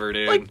 Whatever,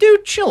 dude.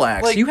 Dude,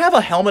 chillax. You have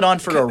a helmet on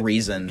for a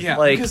reason. Yeah,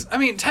 because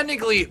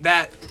technically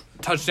that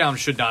touchdown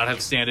should not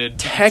have standed.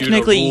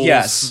 Technically, rules,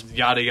 yes.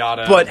 Yada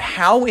yada. But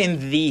how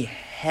in the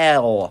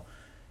hell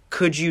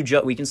could you?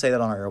 We can say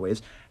that on our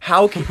airwaves.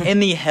 How in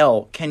the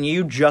hell can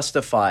you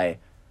justify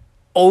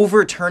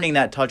overturning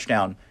that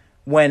touchdown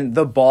when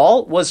the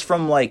ball was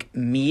from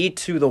me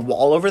to the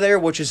wall over there,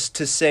 which is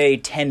to say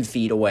 10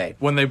 feet away?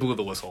 When they blew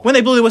the whistle.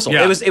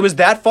 Yeah. It was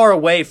that far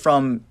away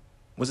from.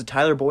 Was it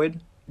Tyler Boyd?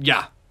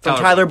 Yeah. From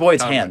Tyler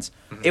Boyd's hands.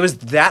 Mm-hmm. It was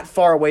that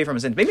far away from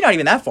his hands. Maybe not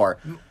even that far.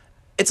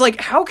 It's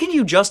how can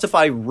you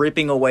justify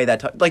ripping away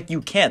that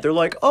you can't. They're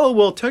like, oh,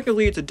 well,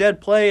 technically it's a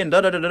dead play and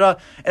da-da-da-da-da.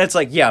 And it's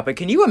yeah, but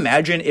can you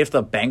imagine if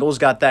the Bengals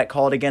got that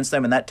called against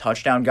them and that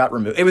touchdown got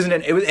removed? It was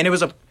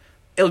a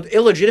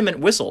illegitimate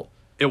whistle.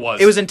 It was.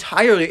 It was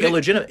entirely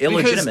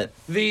illegitimate.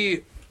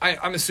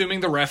 I'm assuming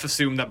the ref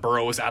assumed that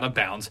Burrow was out of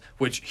bounds,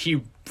 which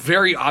he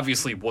very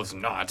obviously was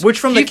not. Which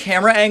from the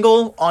camera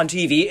angle on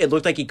TV, it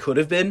looked like he could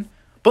have been.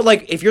 But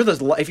if you're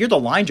the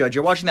line judge,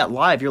 you're watching that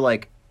live, you're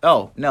like,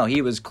 oh, no,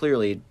 he was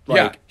clearly,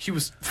 he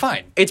was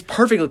fine. It's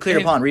perfectly clear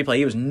upon replay.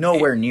 He was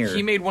nowhere near.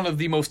 He made one of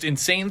the most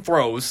insane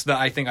throws that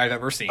I think I've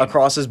ever seen.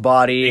 Across his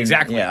body.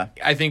 Exactly. Yeah.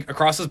 I think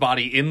across his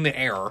body, in the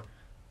air,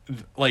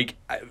 yeah.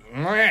 I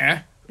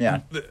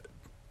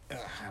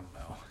don't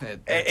know.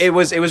 It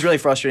was really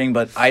frustrating,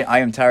 but I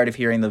am tired of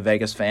hearing the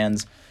Vegas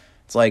fans.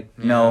 It's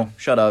no,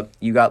 shut up.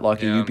 You got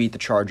lucky. Yeah. You beat the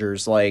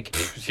Chargers.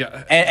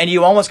 And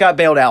you almost got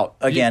bailed out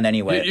again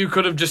anyway. You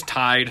could have just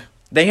tied.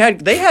 They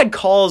had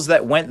calls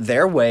that went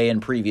their way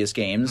in previous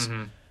games,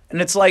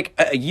 and it's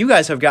you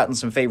guys have gotten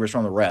some favors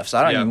from the refs.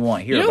 I don't even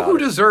want to hear about it. You know who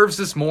deserves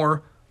this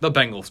more? The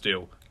Bengals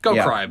do. Go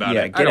cry about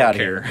it. Get out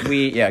of here.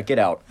 Get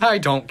out. I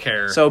don't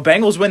care. So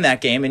Bengals win that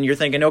game, and you're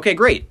thinking, okay,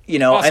 great.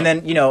 Awesome.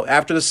 And then,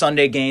 after the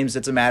Sunday games,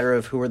 it's a matter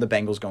of who are the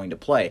Bengals going to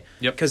play.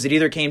 Yep. Because it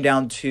either came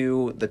down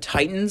to the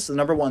Titans, the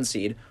number 1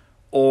 seed,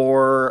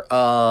 or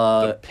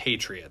the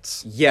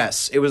Patriots.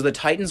 Yes, it was the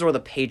Titans or the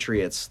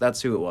Patriots.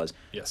 That's who it was.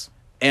 Yes.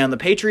 And the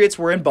Patriots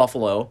were in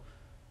Buffalo,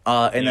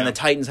 and then the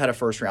Titans had a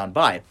first-round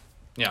bye.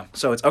 Yeah.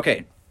 So it's,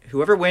 okay,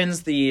 whoever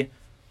wins the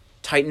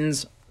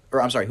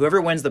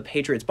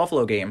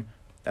Patriots-Buffalo game,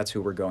 that's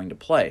who we're going to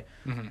play.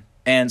 Mm-hmm.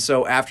 And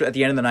so at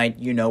the end of the night,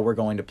 we're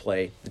going to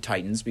play the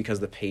Titans because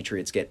the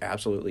Patriots get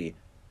absolutely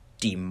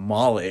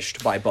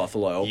demolished by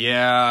Buffalo.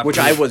 Yeah. Which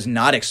I was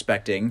not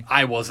expecting.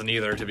 I wasn't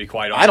either, to be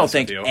quite honest. I don't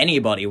think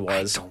anybody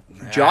was.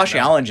 Josh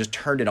Allen just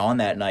turned it on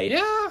that night.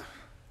 Yeah.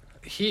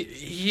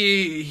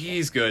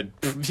 He's good.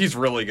 He's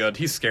really good.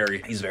 He's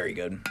scary. He's very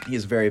good.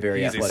 He's very,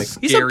 very athletic.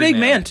 He's a big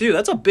man, too.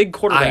 That's a big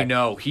quarterback. I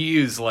know. He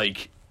is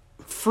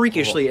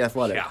freakishly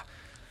athletic. Yeah.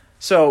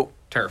 So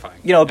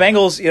terrifying.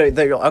 Bengals,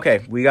 they're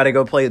okay, we got to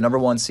go play the number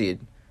 1 seed.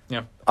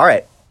 Yeah. All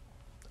right.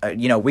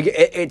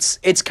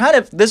 It's kind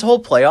of this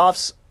whole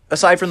playoffs,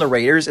 aside from the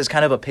Raiders, is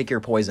kind of a pick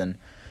your poison.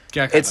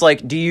 Yeah, it's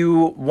do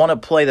you want to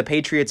play the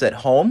Patriots at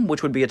home,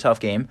 which would be a tough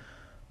game,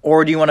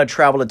 or do you want to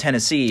travel to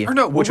Tennessee,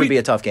 which would be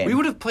a tough game? We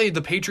would have played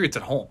the Patriots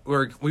at home,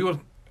 or we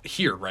would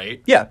here,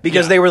 right? Yeah,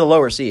 because they were the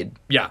lower seed.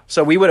 Yeah.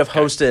 So we would have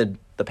hosted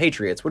the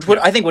Patriots, which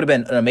I think would have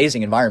been an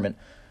amazing environment.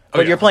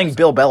 But you're playing 100%.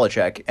 Bill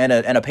Belichick and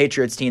a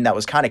Patriots team that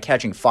was kind of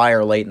catching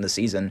fire late in the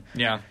season.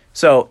 Yeah.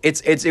 So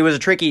it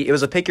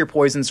was a pick your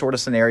poison sort of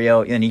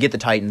scenario, and you get the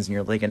Titans, and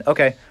you're thinking,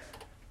 okay,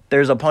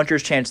 there's a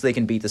puncher's chance they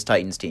can beat this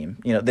Titans team.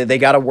 They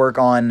got to work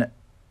on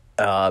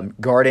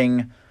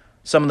guarding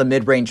some of the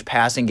mid-range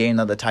passing game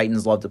that the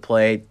Titans love to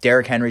play.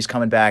 Derrick Henry's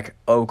coming back.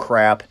 Oh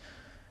crap!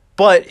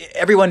 But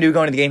everyone knew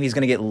going into the game he's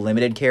going to get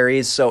limited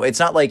carries, so it's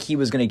not like he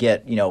was going to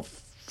get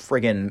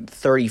friggin'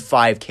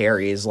 35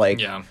 carries.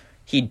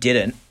 He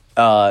didn't.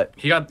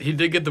 He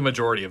did get the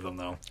majority of them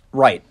though.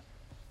 Right.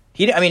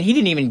 He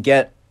didn't even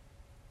get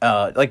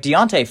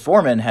Deontay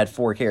Foreman had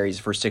 4 carries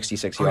for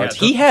 66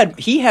 yards. Yeah,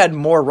 he had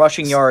more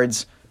rushing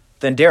yards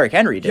than Derrick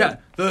Henry did. Yeah.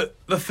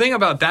 The thing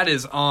about that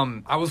is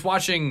I was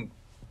watching,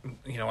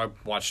 I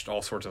watched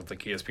all sorts of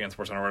ESPN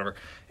Sports or whatever,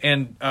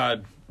 and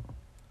I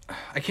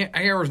can't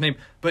remember his name,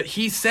 but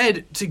he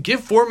said to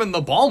give Foreman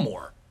the ball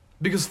more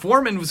because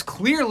Foreman was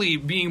clearly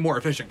being more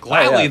efficient.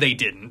 Gladly they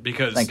didn't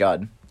because thank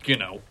God.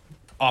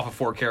 Off of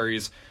 4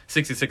 carries,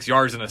 66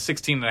 yards, and a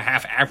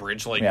 16.5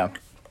 average.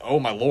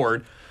 Oh my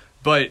Lord.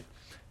 But,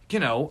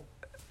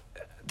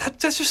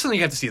 that's just something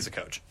you have to see as a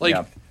coach.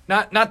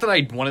 Not that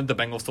I wanted the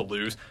Bengals to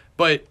lose,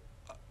 but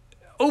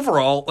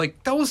overall,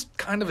 that was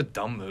kind of a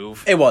dumb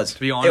move. It was. To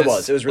be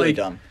honest. It was really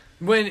dumb.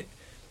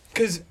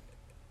 Because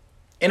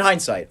in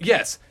hindsight.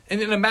 Yes.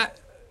 And in a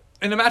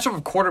matchup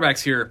of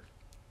quarterbacks here,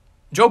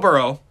 Joe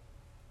Burrow.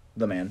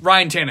 The man.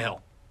 Ryan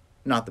Tannehill.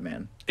 Not the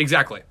man.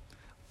 Exactly.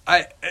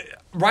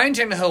 Ryan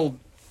Tannehill,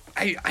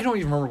 I don't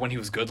even remember when he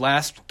was good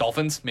last.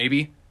 Dolphins,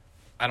 maybe.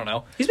 I don't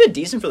know. He's been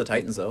decent for the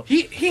Titans, though.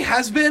 He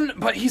has been,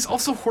 but he's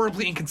also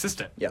horribly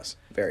inconsistent. Yes,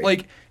 very.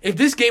 Like, if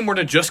this game were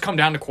to just come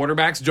down to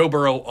quarterbacks, Joe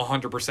Burrow,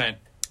 100%,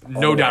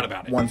 no doubt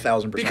about it.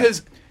 1,000%.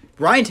 Because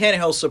Ryan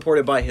Tannehill's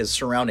supported by his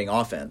surrounding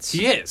offense.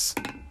 he is.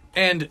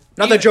 And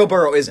Not that Joe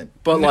Burrow isn't,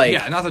 but like...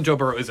 Yeah, not that Joe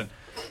Burrow isn't.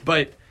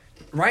 But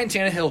Ryan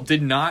Tannehill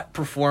did not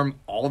perform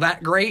all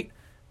that great.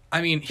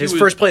 I mean, his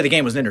first play of the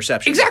game was an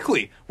interception.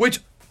 Exactly, which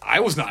I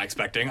was not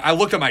expecting. I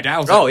looked at my dad, I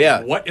was Oh, like,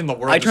 yeah. what in the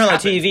world I turned on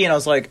happened? the TV and I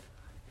was like,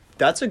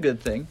 that's a good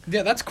thing.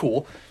 Yeah, that's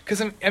cool.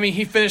 Because, I mean,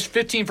 he finished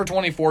 15 for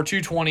 24,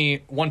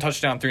 220, 1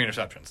 touchdown, 3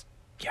 interceptions.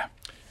 Yeah.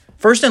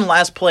 First and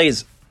last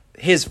plays,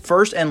 his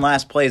first and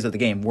last plays of the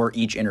game were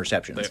each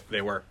interceptions.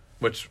 They were,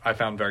 which I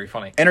found very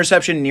funny.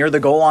 Interception near the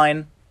goal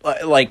line,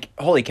 like,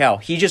 holy cow.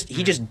 He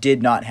just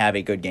did not have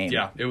a good game.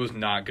 Yeah, it was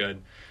not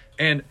good.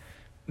 And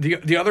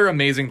the other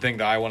amazing thing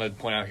that I want to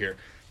point out here,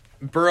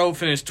 Burrow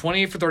finished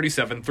 28 for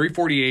 37,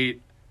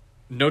 348,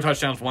 no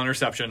touchdowns, 1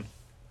 interception,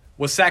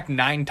 was sacked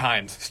 9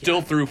 times,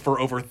 still threw for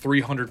over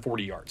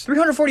 340 yards.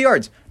 340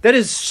 yards. That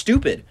is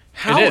stupid.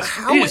 How It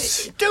is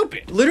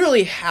stupid.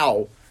 Literally,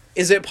 how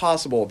is it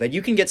possible that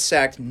you can get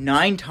sacked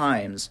 9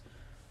 times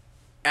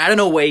at an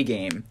away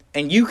game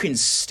and you can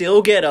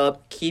still get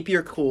up, keep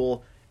your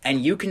cool,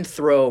 and you can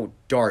throw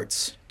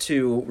darts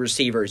to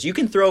receivers? You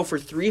can throw for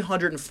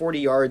 340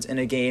 yards in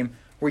a game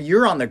where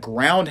you're on the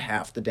ground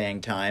half the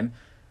dang time.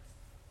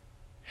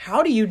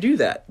 How do you do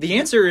that? The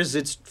answer is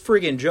it's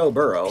friggin' Joe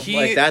Burrow.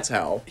 That's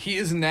how. He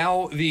is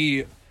now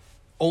the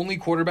only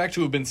quarterback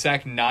to have been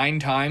sacked 9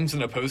 times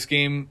in a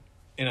postgame,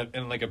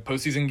 in like a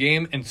postseason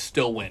game, and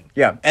still win.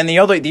 Yeah, and the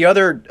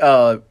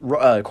other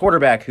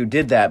quarterback who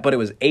did that, but it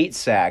was 8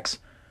 sacks,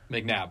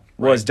 McNabb.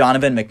 was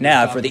Donovan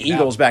McNabb for the McNabb.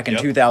 Eagles back in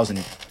Yep.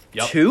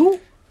 2002?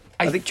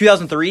 I think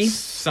 2003? 2002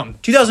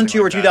 something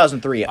or like that.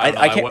 2003. I, don't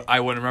know, I can't. I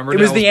wouldn't remember. It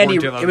was the I Andy.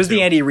 born It was the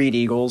 2002. Andy Reid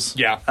Eagles.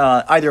 Yeah.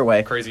 Either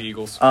way. Crazy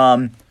Eagles.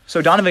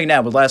 So Donovan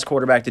McNabb was the last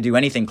quarterback to do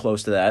anything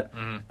close to that.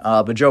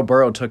 But Joe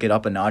Burrow took it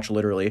up a notch,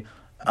 literally.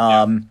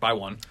 By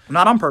 1.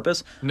 Not on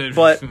purpose, No,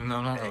 but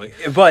no, not really.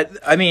 But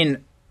I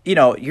mean,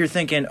 you're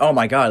thinking, oh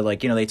my god,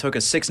 they took a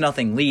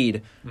 6-0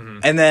 lead,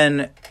 and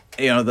then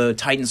the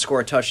Titans score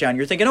a touchdown.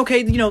 You're thinking,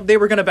 okay, they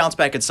were going to bounce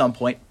back at some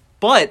point,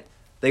 but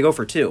they go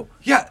for 2.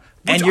 Yeah, which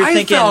And you're I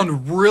thinking-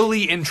 found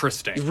really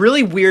interesting.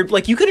 Really weird.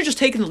 Like, you could have just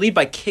taken the lead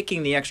by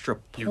kicking the extra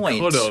point.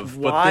 You could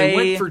have, but Why? they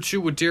went for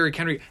 2 with Derrick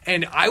Henry,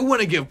 and I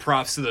want to give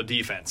props to the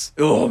defense.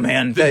 Oh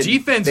man, The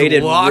defense they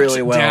did locked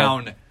really well.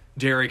 down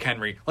Derrick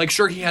Henry. Like,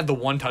 sure, he had the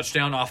 1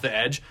 touchdown off the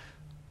edge,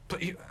 but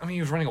he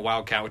was running a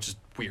wildcat, which is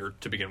weird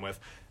to begin with,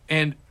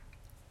 and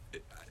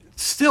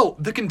still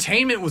the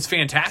containment was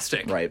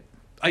fantastic. Right.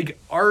 Like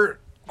our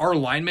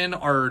linemen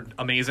are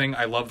amazing.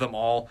 I love them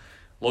all.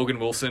 Logan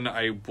Wilson,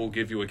 I will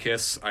give you a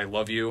kiss. I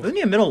love you. Isn't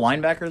he a middle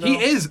linebacker though? He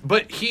is,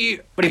 but he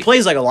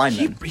plays like a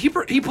lineman. he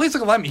plays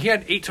like a lineman. He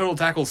had 8 total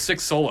tackles,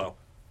 6 solo.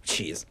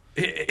 Jeez.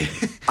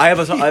 I have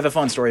a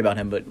fun story about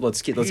him, but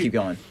let's keep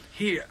going.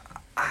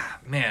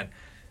 Man,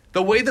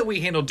 the way that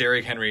we handled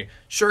Derrick Henry,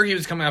 sure, he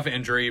was coming off an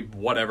injury,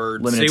 whatever.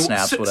 Limited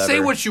snaps, whatever. Say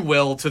what you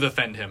will to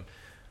defend him.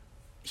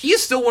 He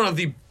is still one of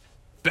the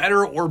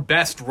better or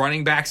best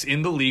running backs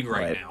in the league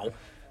right now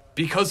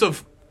because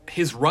of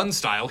his run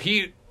style.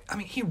 He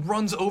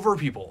runs over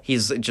people.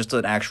 He's just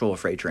an actual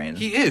freight train.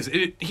 He is.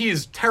 He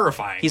is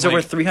terrifying. He's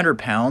over 300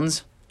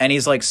 pounds, and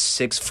he's like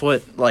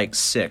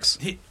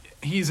 6'6".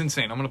 He's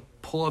insane. I'm gonna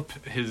pull up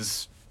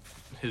his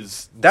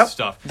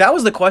stuff. That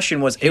was the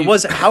question. It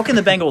was how can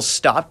the Bengals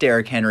stop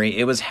Derrick Henry?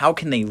 It was how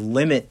can they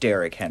limit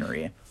Derrick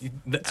Henry?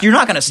 You're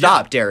not going to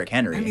stop Derrick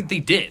Henry. I mean, they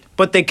did.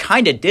 But they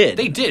kind of did.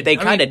 They did. They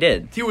kind of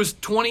did. He was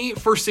 20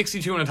 for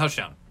 62 and a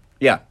touchdown.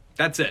 Yeah.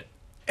 That's it.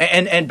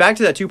 And back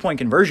to that 2-point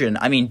conversion.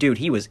 I mean, dude,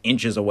 he was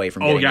inches away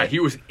from getting it. He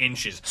was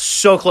inches.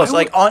 So close.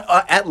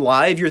 At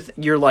live,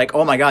 you're like,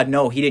 oh my god,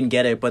 no, he didn't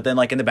get it. But then,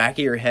 like in the back of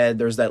your head,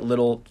 there's that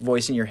little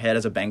voice in your head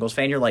as a Bengals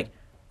fan. You're like,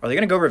 are they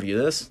gonna go review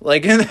this?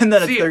 Like, and then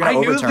they're gonna I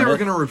knew overturn they were it.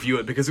 gonna review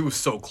it because it was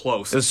so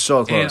close. It was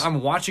so close. And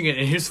I'm watching it,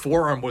 and his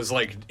forearm was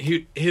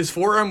his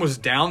forearm was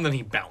down, then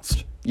he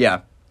bounced.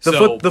 Yeah.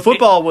 So the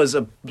football was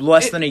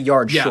less than a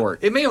yard short.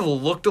 It may have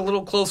looked a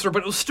little closer,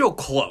 but it was still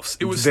close.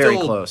 It was very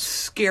still close.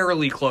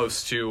 Scarily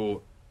close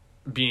to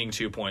being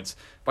 2 points.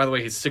 By the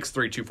way, he's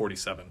 6'3",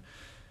 247.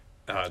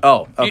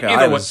 Okay.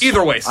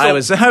 Either way, still, I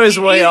was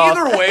way off.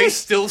 Either way,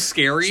 still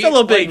scary. Still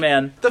a big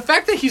man. The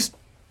fact that he's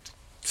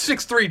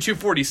 6'3",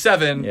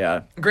 247.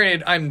 Yeah.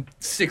 Granted, I'm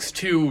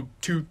 6'2",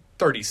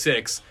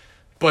 236.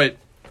 But,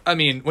 I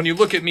mean, when you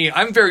look at me,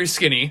 I'm very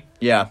skinny.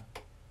 Yeah.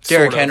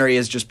 Derrick Sort of. Henry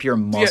is just pure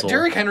muscle. Yeah,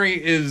 Derrick Henry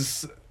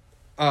is,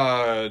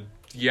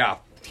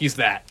 he's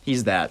that.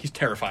 He's that. He's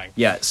terrifying.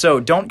 Yeah, so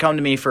don't come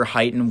to me for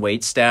height and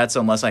weight stats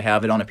unless I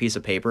have it on a piece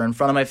of paper in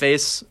front of my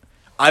face.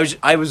 I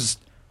was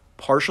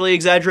partially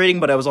exaggerating,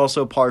 but I was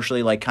also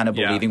partially like kind of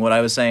believing what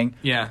I was saying.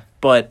 Yeah.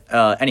 But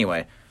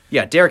anyway,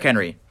 yeah, Derrick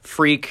Henry,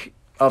 freak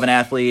of an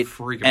athlete,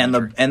 Freak of and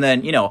an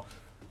then so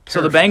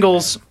the Terrifying,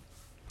 Bengals,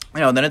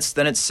 then it's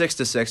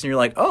 6-6, and you're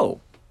like,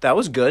 oh, that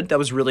was good, that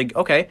was really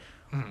okay.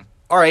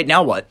 all right,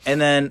 now what? And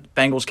then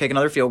Bengals kick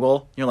another field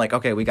goal. You're like,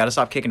 okay, we got to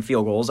stop kicking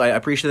field goals. I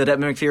appreciate that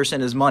Evan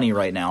McPherson is money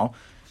right now.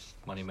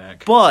 Money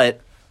Mac.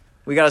 But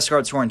we got to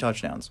start scoring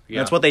touchdowns. Yeah.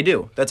 That's what they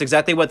do. That's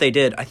exactly what they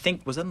did. I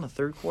think, was that in the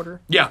third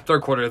quarter? Yeah,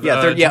 third quarter.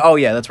 Oh,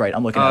 yeah, that's right.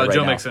 I'm looking at it right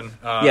Joe now. Mixon.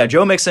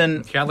 Joe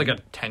Mixon. He had like a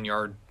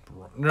 10-yard.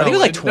 No, I think it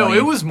was like 20. No,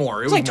 it was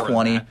more. It was like more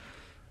 20. Than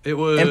that. It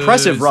was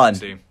Impressive run. let's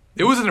see.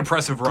 It was an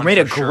impressive run. Made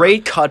a for sure.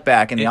 great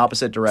cutback in the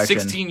opposite direction.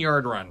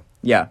 16-yard run.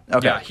 Yeah,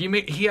 okay. Yeah,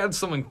 he had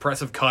some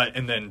impressive cut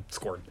and then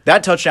scored.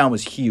 That touchdown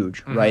was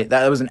huge, right?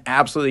 That was an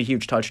absolutely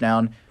huge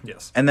touchdown.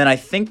 Yes. And then I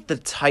think the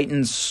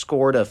Titans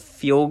scored a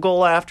field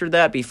goal after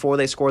that before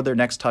they scored their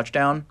next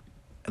touchdown.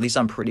 At least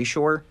I'm pretty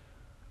sure.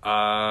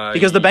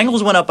 Because the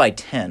Bengals went up by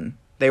 10.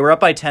 They were up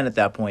by 10 at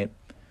that point.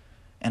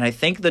 And I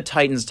think the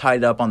Titans tied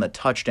it up on the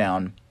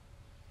touchdown.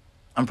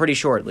 I'm pretty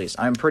sure, at least.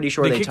 I'm pretty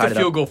sure they kicked tied a it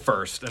up. field goal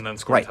first and then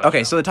scored Right. a touchdown.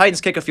 Okay, so the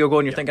Titans kick a field goal,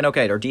 and you're thinking,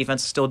 okay, our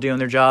defense is still doing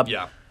their job.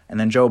 Yeah. And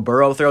then Joe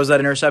Burrow throws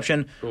that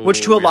interception, which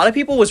to a lot of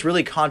people was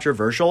really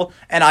controversial,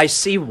 and I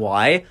see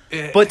why.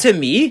 But to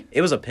me,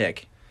 it was a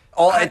pick.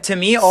 To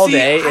me, all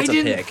day, it's a pick. I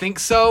didn't think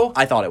so.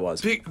 I thought it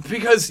was.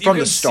 Because From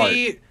the start.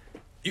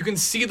 You can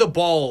see the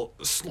ball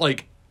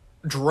like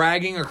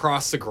dragging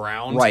across the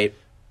ground. Right.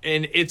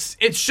 And it's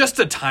just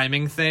a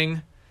timing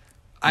thing.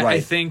 I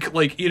Right. think,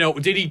 like,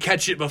 did he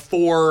catch it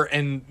before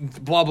and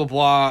blah, blah,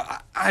 blah.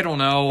 I don't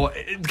know.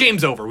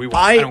 Game's over. We won.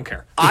 I don't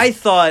care. I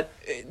thought,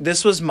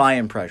 this was my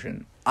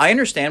impression. I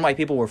understand why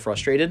people were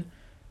frustrated,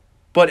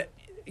 but,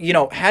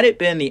 had it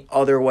been the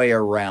other way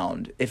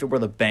around, if it were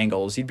the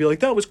Bengals, you'd be like,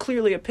 that was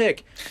clearly a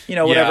pick,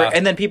 whatever. Yeah.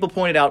 And then people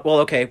pointed out, well,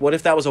 okay, what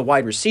if that was a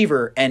wide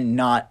receiver and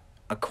not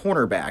a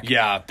cornerback?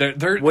 Yeah.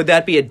 Would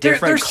that be a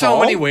different There's call? so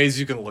many ways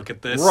you can look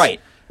at this.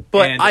 Right.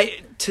 But And-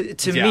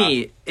 to yeah.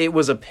 me, it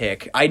was a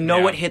pick. I know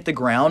Yeah. it hit the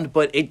ground,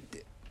 but I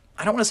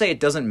don't want to say it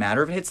doesn't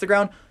matter if it hits the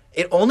ground.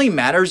 It only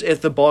matters if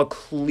the ball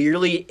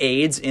clearly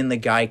aids in the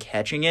guy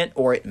catching it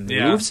or it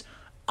moves.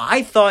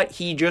 I thought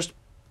he just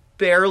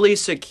barely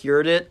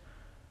secured it,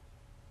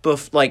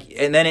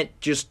 and then it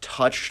just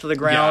touched the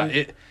ground.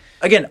 Yeah,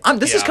 Again,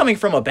 this is yeah. coming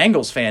from a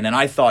Bengals fan, and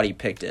I thought he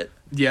picked it.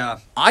 Yeah.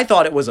 I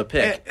thought it was a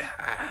pick.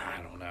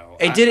 I don't know.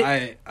 It did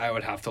I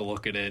would have to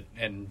look at it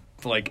and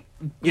like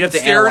You'd have to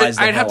stare at analyze it.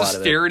 the I'd have hell to out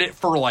of it. stare at it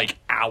for like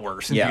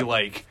hours and Yeah. be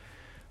like,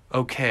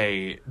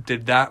 okay,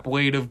 did that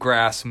blade of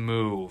grass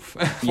move?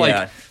 Like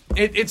Yeah.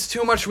 it's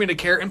too much for me to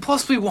care. And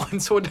plus we won,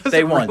 so it doesn't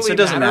They won, really so it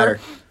doesn't matter.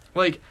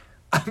 Like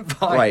I'm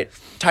fine. Right.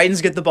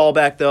 Titans get the ball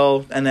back,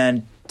 though, and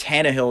then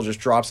Tannehill just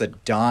drops a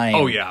dime.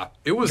 Oh yeah.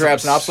 It was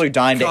Drops an absolute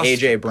dime to disgusting.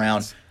 A.J.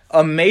 Brown.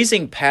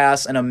 Amazing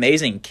pass, an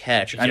amazing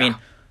catch. I Yeah. mean,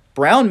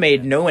 Brown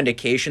made no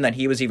indication that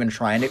he was even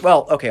trying to.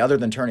 Well, okay, other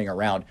than turning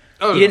around.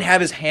 Oh, he no. didn't have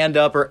his hand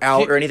up or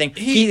out or anything.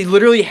 he- He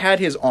literally had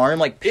his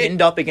arm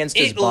pinned up against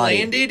his It body.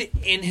 landed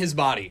in his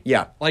body.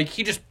 Yeah. Like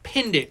he just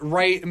pinned it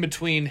right in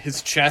between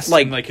his chest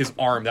Like- and his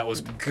arm. That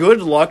was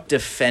Good luck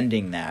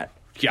defending that.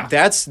 Yeah.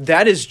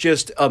 That is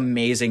just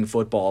amazing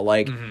football.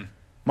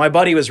 My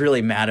buddy was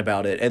really mad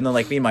about it, and then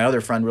me and my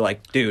other friend were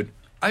like, "Dude,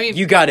 I mean,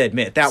 you got to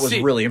admit that was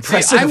really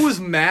impressive." I was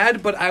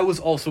mad, but I was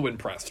also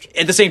impressed.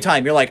 At the same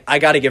time, you're like, I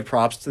got to give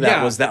props to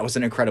that. Yeah. That was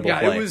an incredible Yeah,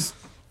 play.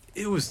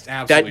 it was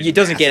absolutely. It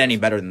doesn't get massive. any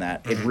better than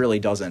that. It really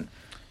doesn't.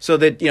 So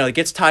that it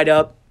gets tied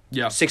up.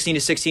 Yeah.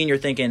 16-16. You're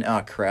thinking,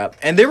 oh crap.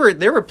 And there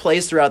were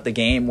plays throughout the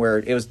game where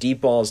it was deep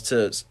balls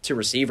to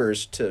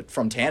receivers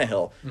from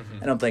Tannehill,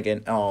 and I'm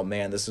thinking, oh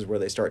man, this is where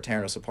they start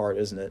tearing us apart,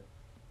 isn't it?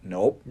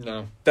 Nope.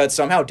 No. That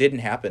somehow didn't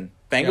happen.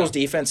 Bengals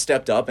defense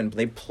stepped up and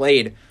they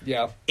played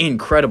Yeah.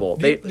 incredible.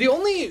 The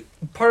only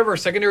part of our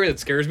secondary that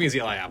scares me is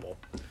Eli Apple,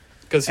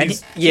 because he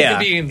can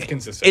be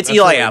inconsistent. It's That's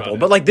Eli really Apple,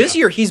 about but it. this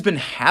year he's been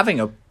having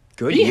a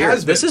good year.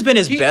 This has been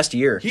his best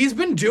year. He's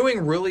been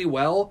doing really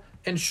well,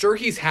 and sure,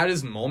 he's had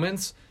his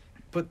moments,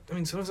 but I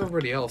mean, so does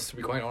everybody else. To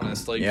be quite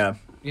honest,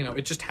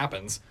 it just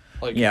happens.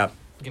 Yeah.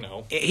 you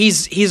know.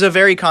 He's a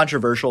very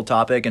controversial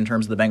topic in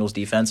terms of the Bengals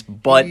defense,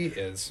 but He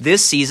is.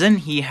 this season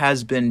he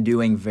has been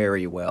doing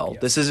very well.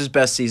 Yes. This is his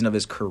best season of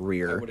his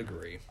career. I would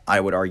agree. I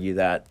would argue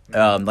that.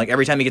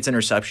 Every time he gets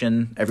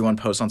interception, everyone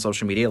posts on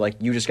social media,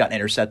 you just got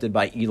intercepted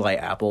by Eli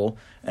Apple,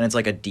 and it's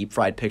a deep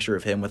fried picture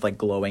of him with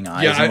glowing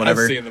eyes Yeah, and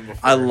whatever. I've seen them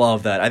before. I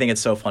love that. I think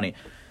it's so funny.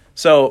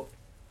 So,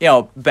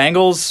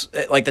 Bengals,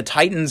 the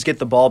Titans get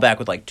the ball back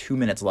with 2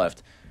 minutes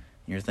left.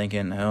 You're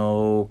thinking,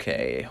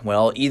 okay,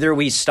 well, either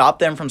we stop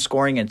them from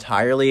scoring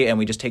entirely and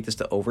we just take this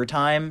to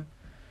overtime,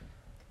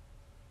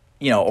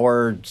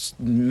 or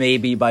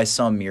maybe by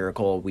some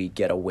miracle we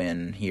get a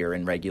win here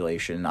in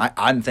regulation.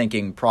 I'm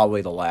thinking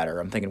probably the latter.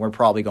 I'm thinking we're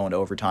probably going to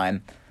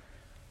overtime,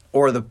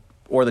 or the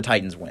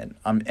Titans win.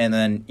 And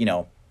then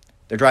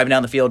they're driving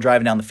down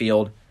the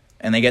field,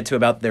 and they get to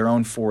about their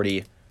own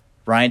 40.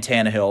 Ryan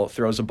Tannehill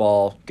throws a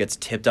ball, gets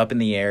tipped up in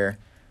the air,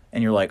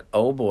 and you're like,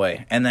 oh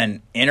boy. And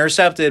then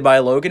intercepted by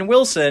Logan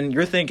Wilson.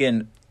 You're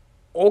thinking,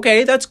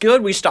 okay, that's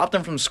good. We stopped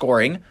them from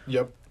scoring.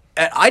 Yep.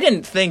 And I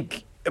didn't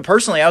think,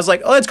 personally, I was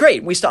like, oh, that's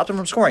great. We stopped them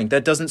from scoring.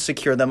 That doesn't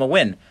secure them a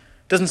win.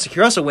 Doesn't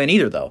secure us a win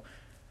either, though.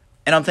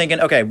 And I'm thinking,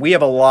 okay, we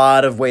have a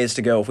lot of ways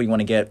to go if we want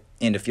to get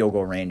into field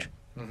goal range.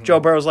 Joe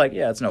Burrow's like,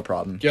 yeah, it's no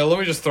problem. Yeah, let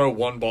me just throw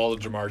one ball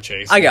to Jamar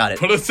Chase. I got it.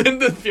 Put us in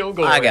the field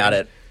goal I range. got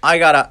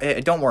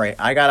it. Don't worry.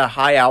 I got a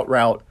high out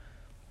route,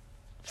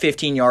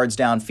 15 yards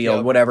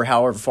downfield, Yep.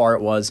 however far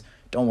it was.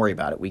 Don't worry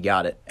about it. We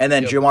got it. And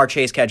then Yep. Jamar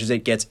Chase catches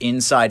it, gets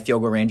inside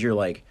field goal range. You're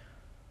like,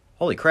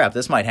 holy crap,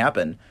 this might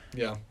happen.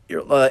 Yeah.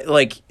 You're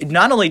like,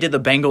 not only did the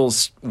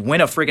Bengals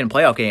win a freaking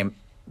playoff game,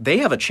 they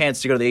have a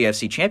chance to go to the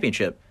AFC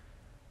Championship.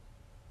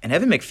 And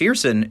Evan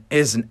McPherson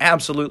is an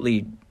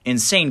absolutely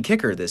insane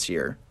kicker this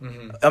year.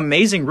 Mm-hmm.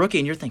 Amazing rookie.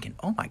 And you're thinking,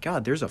 oh my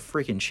God, there's a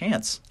freaking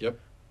chance. Yep.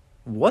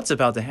 What's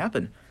about to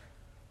happen?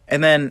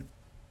 And then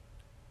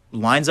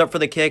lines up for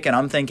the kick, and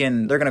I'm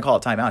thinking they're going to call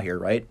a timeout here,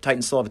 right?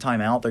 Titans still have a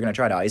timeout. They're going to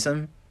try to ice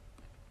him.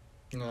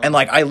 No. And,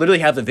 like, I literally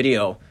have the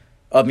video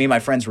of me and my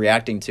friends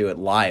reacting to it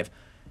live.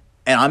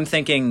 And I'm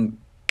thinking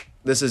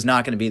this is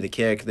not going to be the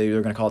kick.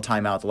 They're going to call a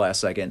timeout at the last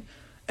second.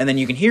 And then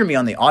you can hear me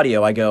on the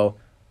audio. I go,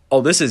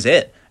 oh, this is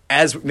it.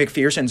 As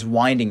McPherson's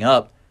winding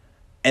up,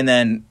 and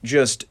then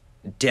just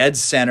dead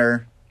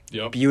center,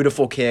 Yep.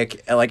 beautiful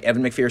kick, like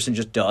Evan McPherson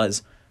just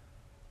does.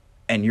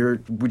 And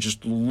we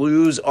just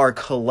lose our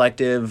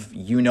collective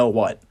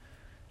you-know-what.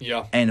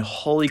 Yeah. And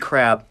holy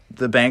crap,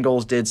 the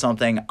Bengals did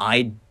something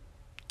I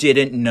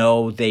didn't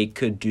know they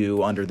could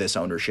do under this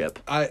ownership.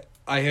 I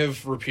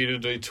have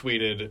repeatedly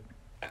tweeted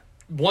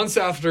once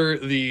after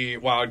the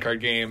wild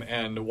card game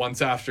and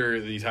once after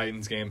the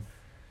Titans game,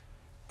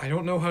 I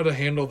don't know how to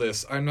handle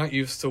this. I'm not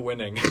used to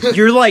winning.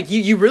 You're like,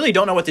 you really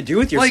don't know what to do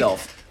with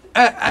yourself.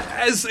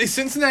 As a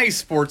Cincinnati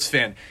sports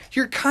fan,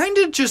 you're kind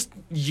of just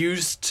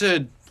used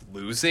to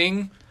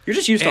losing. You're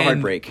just used to And-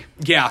 heartbreak.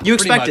 Yeah, You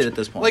pretty expect it much. at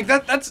this point. Like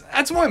that's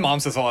what my mom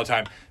says all the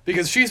time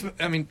because both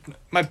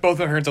my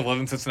parents have lived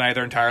in Cincinnati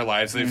their entire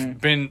lives.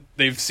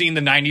 They've seen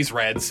the '90s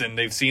Reds and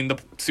they've seen the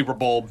Super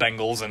Bowl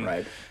Bengals and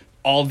Right.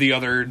 all the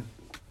other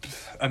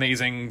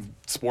amazing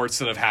sports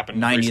that have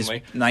happened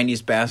recently.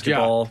 90s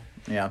basketball.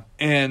 Yeah.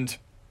 And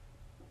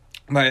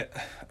my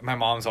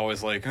mom's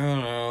always like, oh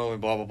no,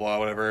 blah blah blah,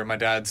 whatever. My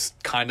dad's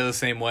kind of the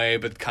same way,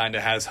 but kind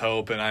of has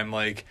hope, and I'm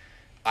like,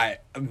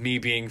 me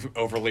being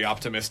overly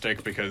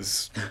optimistic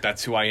because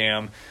that's who I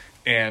am,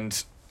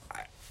 and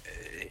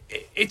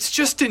it's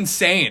just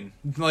insane.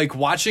 Like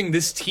watching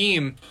this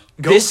team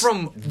go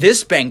from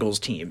this Bengals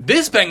team.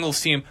 this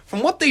Bengals team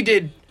from what they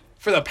did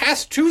for the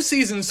past two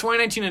seasons,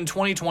 2019 and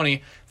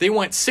 2020. They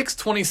went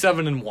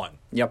 6-27-1.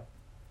 Yep.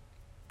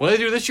 What did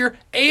they do this year?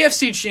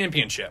 AFC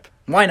Championship.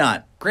 Why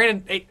not?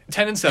 Granted,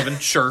 10-7,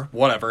 sure,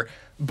 whatever.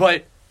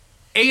 But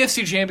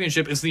AFC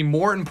Championship is the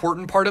more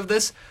important part of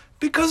this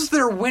because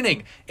they're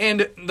winning.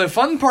 And the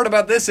fun part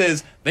about this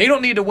is they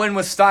don't need to win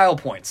with style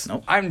points.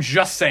 Nope. I'm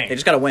just saying. They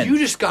just gotta win. You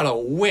just gotta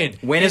win.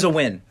 Win is a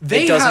win.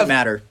 They It doesn't have-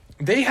 matter.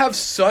 They have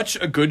such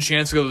a good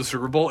chance to go to the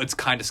Super Bowl, it's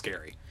kind of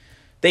scary.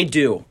 They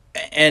do.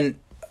 And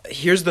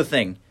here's the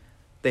thing.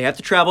 They have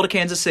to travel to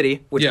Kansas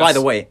City, which, Yes. by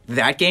the way,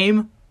 that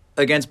game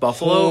against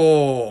Buffalo.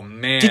 Oh,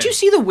 man. Did you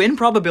see the win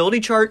probability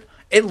chart?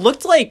 It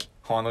looked like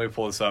Hold on, let me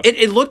pull this up.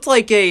 it looked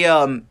like a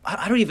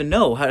I don't even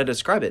know how to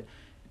describe it.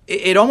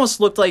 It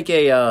almost looked like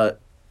a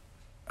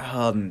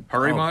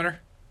Hurry monitor?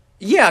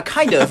 yeah,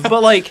 kind of,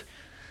 but like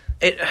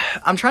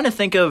I'm trying to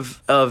think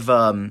of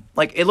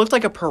like it looked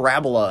like a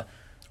parabola,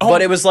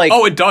 but it was like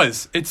Oh, it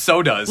does. It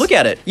so does. look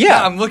at it.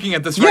 Yeah. I'm looking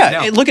at this right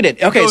now. Look at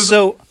it. Okay, goes-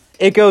 so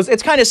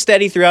it's kind of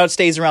steady throughout,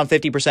 stays around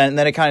 50%, and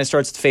then it kind of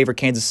starts to favor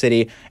Kansas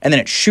City, and then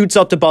it shoots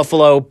up to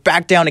Buffalo,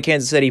 back down to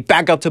Kansas City,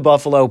 back up to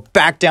Buffalo,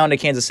 back down to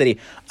Kansas City.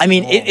 I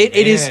mean, it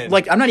is man.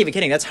 like, I'm not even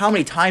kidding. That's how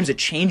many times it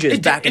changes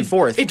back and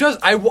forth. It does.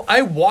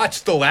 I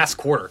watched the last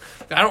quarter.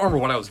 I don't remember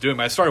what I was doing,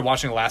 but I started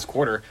watching the last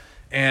quarter,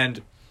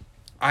 and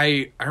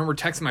I remember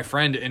texting my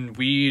friend, and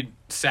we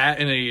sat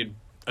in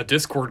a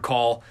Discord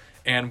call,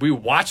 and we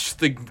watched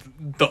the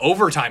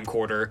overtime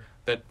quarter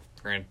that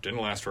granted didn't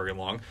last very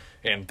long,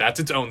 and that's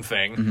its own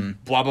thing. Mm-hmm.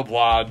 Blah blah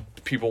blah.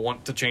 People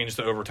want to change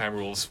the overtime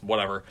rules,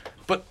 whatever.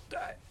 But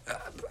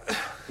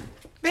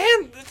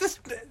man,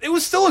 it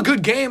was still a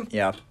good game.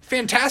 Yeah.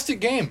 Fantastic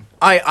game.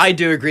 I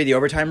do agree the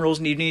overtime rules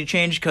need to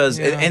change because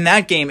Yeah. in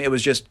that game, it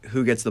was just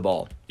who gets the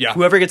ball. Yeah.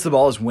 Whoever gets the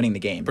ball is winning the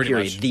game, Pretty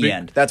period. much. The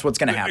end. That's what's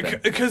going to happen.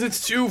 Because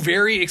it's two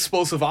very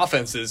explosive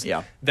offenses.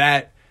 Yeah.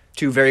 That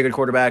Two very good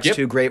quarterbacks, Yep.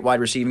 two great wide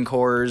receiving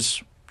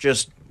cores.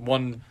 Just,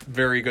 one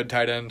very good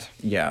tight end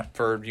yeah.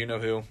 for you know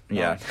who.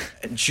 Yeah.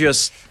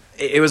 Just,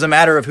 it was a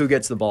matter of who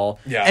gets the ball.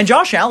 Yeah. And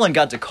Josh Allen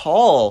got to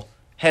call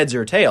heads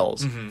or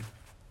tails. Mm-hmm.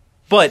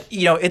 But,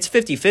 it's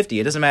 50-50.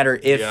 It doesn't matter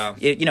if, Yeah.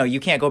 you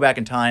can't go back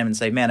in time and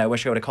say, man, I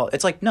wish I would have called.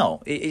 It's like,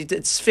 no,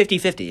 it's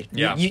 50-50.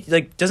 Yeah.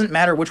 Like, doesn't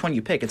matter which one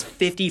you pick. It's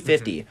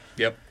 50-50.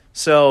 Yep.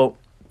 So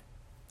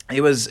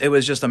it was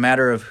just a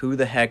matter of who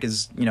the heck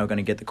is, going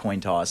to get the coin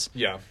toss.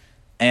 Yeah.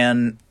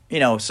 And,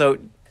 so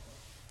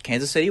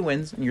Kansas City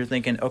wins, and you're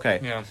thinking, okay.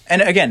 Yeah.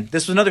 And again,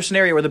 this was another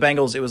scenario where the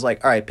Bengals, it was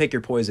like, all right, pick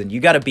your poison. You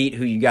got to beat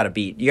who you got to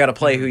beat. You got to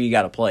play who you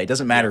got to play. It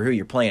doesn't matter who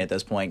you're playing at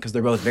this point because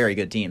they're both very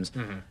good teams.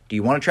 Do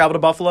you want to travel to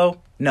Buffalo?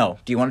 No.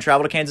 Do you want to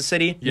travel to Kansas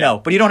City? Yeah. No.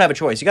 But you don't have a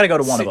choice. You got to go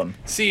to one of them.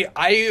 See,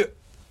 I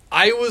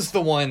was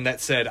the one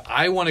that said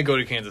I want to go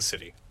to Kansas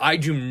City. I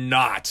do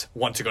not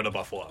want to go to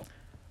Buffalo.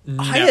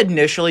 I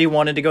initially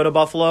wanted to go to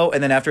Buffalo,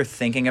 and then after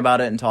thinking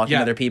about it and talking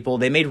to other people,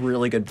 they made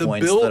really good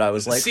points that I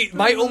was like... See,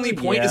 my only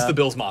point is the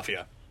Bills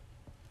Mafia.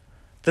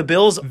 The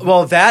Bills...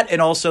 Well, that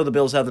and also the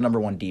Bills have the number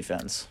 1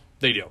 defense.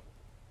 They do.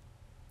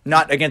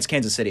 Not against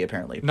Kansas City,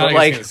 apparently. Not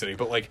against Kansas City,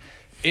 but like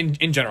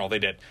in general, they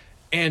did.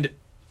 And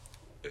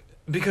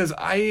because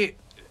I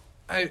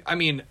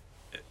mean,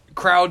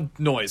 crowd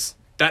noise.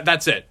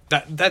 That's it.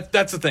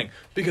 That's the thing.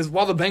 Because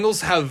while the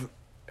Bengals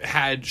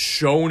had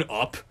shown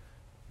up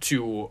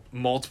to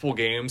multiple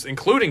games,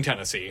 including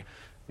Tennessee,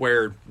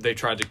 where they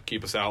tried to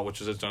keep us out,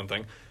 which is its own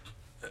thing,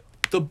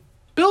 the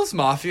Bills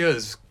Mafia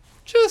is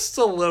just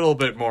a little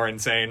bit more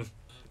insane.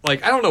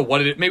 Like, I don't know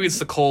what it is. Maybe it's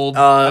the cold.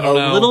 I don't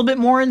know. A little bit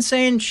more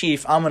insane?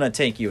 Chief, I'm going to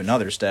take you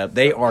another step.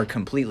 They are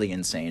completely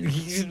insane.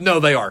 No,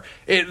 they are.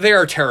 They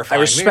are terrifying.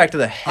 I respect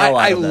the hell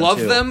out of them, I love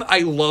too. them. I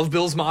love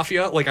Bills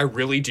Mafia. Like, I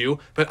really do.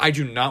 But I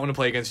do not want to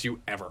play against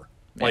you ever.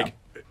 Like,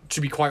 to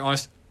be quite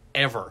honest,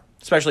 ever.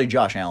 Especially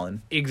Josh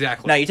Allen.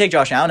 Exactly. Now, you take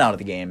Josh Allen out of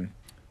the game.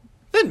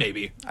 Then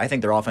maybe. I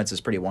think their offense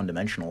is pretty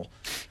one-dimensional.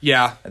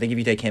 Yeah. I think if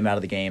you take him out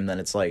of the game, then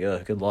it's like,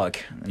 good luck.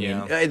 I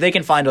Yeah. mean, they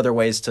can find other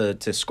ways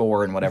to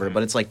score and whatever,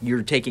 but it's like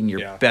you're taking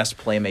your best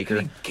playmaker. I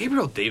mean,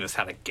 Gabriel Davis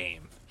had a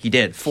game. He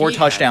did. 4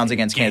 touchdowns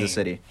against Kansas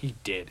City. He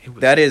did. It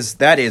was,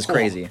 That is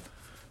crazy.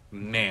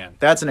 Man.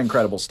 That's an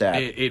incredible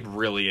stat. It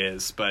really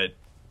is, but...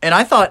 And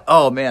I thought,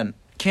 oh, man,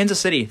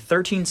 Kansas City,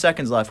 13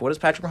 seconds left. What does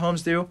Patrick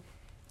Mahomes do?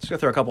 Just go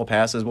throw a couple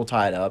passes. We'll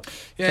tie it up.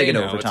 Take it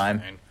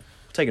overtime.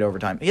 Take it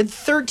overtime. He had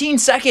 13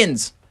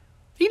 seconds.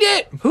 He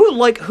did. Who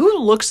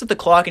looks at the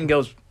clock and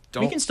goes,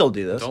 we can still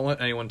do this? Don't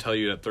let anyone tell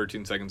you that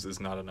 13 seconds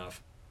is not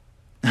enough.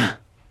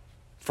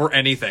 For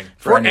anything.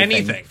 For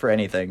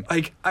anything.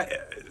 Like,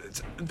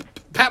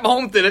 Pat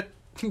Mahomes did it.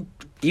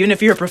 Even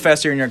if you're a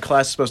professor and your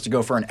class is supposed to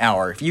go for an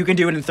hour, if you can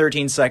do it in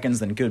 13 seconds,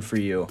 then good for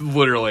you.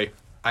 Literally.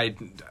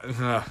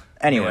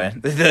 Anyway,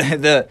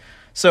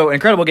 so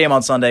incredible game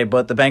on Sunday,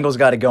 but the Bengals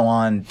got to go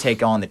on,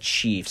 take on the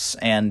Chiefs.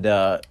 And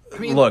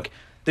look,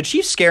 the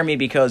Chiefs scare me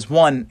because,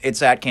 1,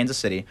 it's at Kansas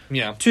City.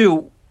 Yeah.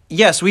 2,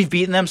 yes, we've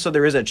beaten them, so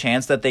there is a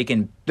chance that they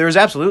can – there is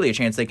absolutely a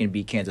chance they can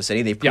beat Kansas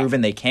City. They've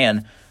proven they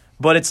can.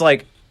 But it's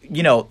like,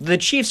 the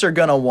Chiefs are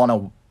going to want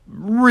to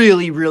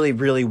really, really,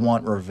 really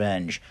want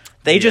revenge.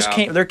 They just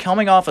can't – they're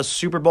coming off a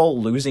Super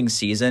Bowl losing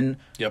season.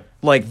 Yep.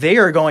 Like, they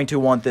are going to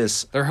want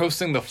this – They're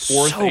hosting the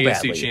 4th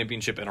AFC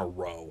championship in a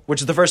row.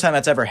 Which is the first time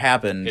that's ever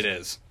happened. It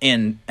is.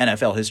 In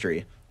NFL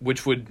history.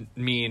 Which would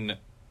mean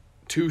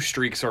 2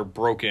 streaks are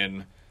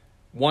broken.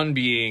 One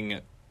being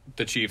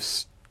the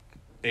Chiefs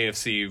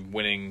AFC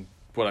winning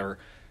whatever,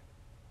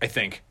 I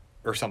think,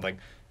 or something.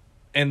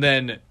 And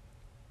then...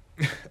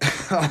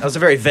 That was a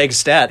very vague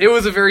stat. It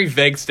was a very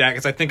vague stat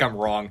because I think I'm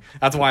wrong.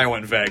 That's why I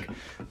went vague.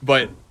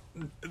 But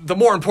the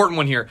more important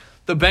one here,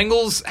 the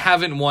Bengals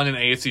haven't won an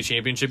AFC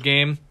championship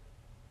game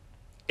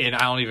in I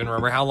don't even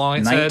remember how long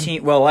it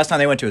said. Well, last time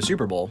they went to a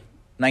Super Bowl,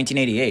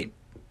 1988.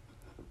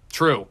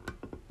 True.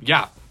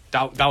 Yeah.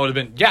 That would have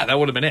been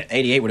it.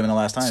 88 would have been the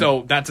last time.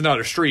 So that's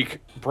another streak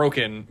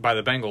broken by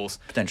the Bengals.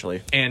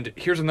 Potentially. And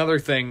here's another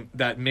thing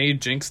that may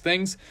jinx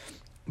things,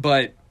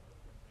 but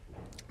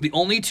the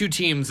only 2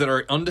 teams that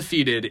are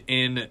undefeated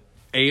in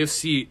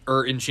AFC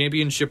or in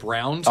championship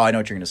round. Oh, I know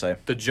what you're going to say.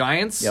 The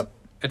Giants at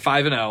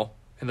 5-0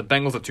 and the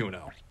Bengals at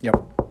 2-0. Yep.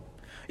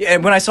 Yeah,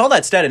 and when I saw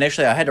that stat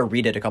initially, I had to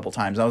read it a couple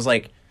times. I was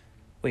like,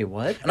 wait,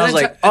 what? And I was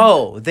like,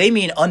 they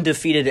mean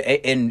undefeated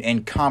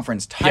in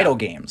conference title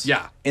games.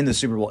 Yeah. In the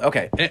Super Bowl.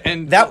 Okay.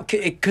 And that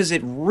because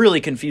it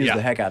really confused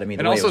the heck out of me.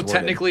 And also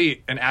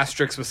technically an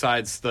asterisk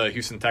besides the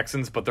Houston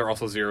Texans, but they're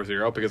also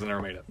 0-0 because they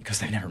never made it. Because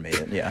they never made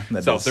it, yeah.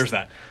 So there's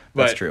that.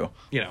 But, that's true.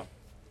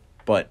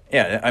 But,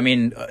 yeah, I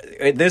mean,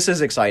 this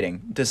is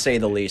exciting, to say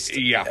the least.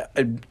 Yeah.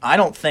 I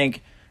don't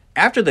think,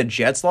 after the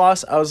Jets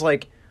loss, I was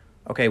like,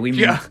 okay,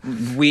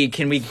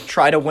 can we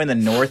try to win the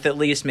North at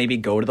least? Maybe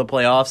go to the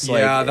playoffs?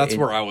 Yeah, that's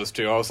where I was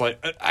too. I was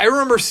like, I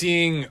remember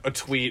seeing a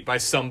tweet by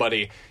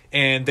somebody,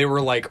 and they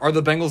were like, are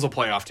the Bengals a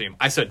playoff team?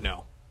 I said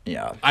no.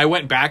 Yeah. I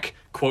went back,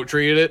 quote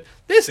treated it.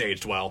 This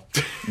aged well.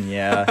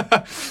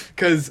 Yeah.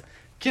 Because,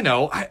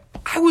 I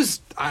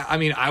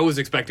was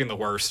expecting the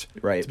worst,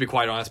 right? To be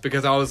quite honest,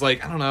 because I was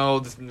like, I don't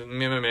know,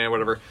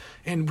 whatever.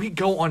 And we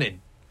go on and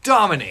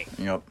dominate.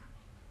 Yep.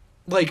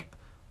 Like,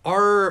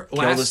 kill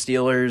the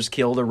Steelers,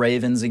 kill the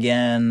Ravens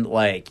again,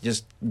 like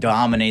just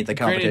dominate the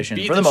competition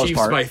for the most Chiefs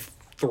part. By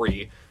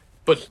 3,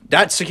 but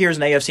that secures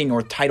an AFC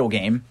North title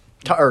game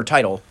or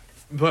title.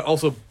 But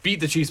also beat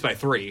the Chiefs by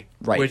 3,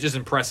 right? Which is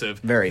impressive.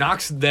 Very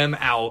knocks them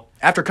out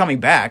after coming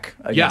back.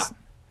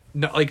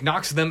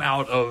 Knocks them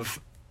out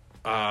of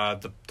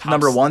the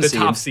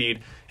top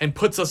seed, and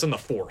puts us in the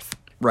 4th,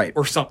 right?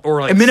 Or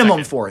like a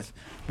minimum second. 4th.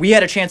 We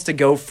had a chance to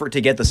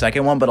to get the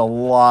second one, but a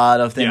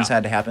lot of things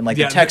had to happen. Like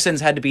the Texans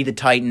had to beat the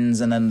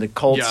Titans, and then the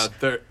Colts.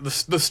 Yeah,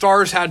 the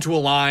stars had to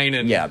align,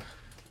 and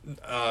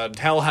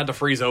hell had to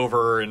freeze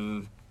over,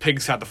 and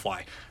pigs had to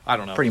fly. I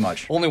don't know. Pretty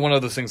much. Only one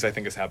of those things I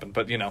think has happened,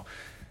 but who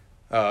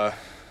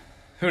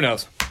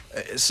knows?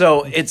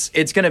 So it's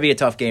going to be a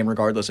tough game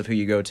regardless of who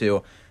you go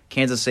to.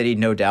 Kansas City,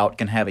 no doubt,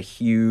 can have a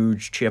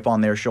huge chip on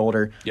their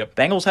shoulder. Yep.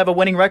 Bengals have a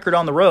winning record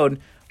on the road,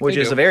 which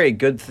They is do. a very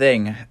good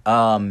thing.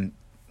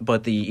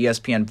 But the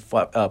ESPN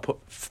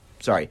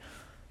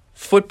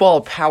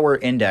Football Power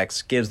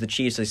Index gives the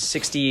Chiefs a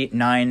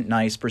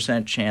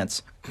 69%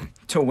 chance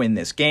to win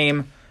this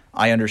game.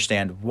 I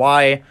understand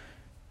why,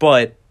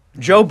 but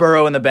Joe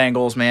Burrow and the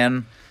Bengals,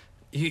 man,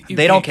 You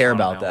they don't can't care count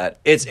them about out. that.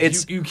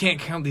 It's you can't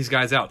count these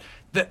guys out.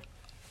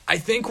 I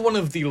think one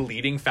of the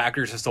leading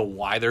factors as to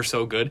why they're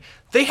so good,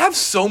 they have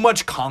so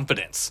much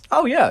confidence.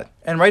 oh yeah,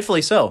 and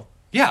rightfully so.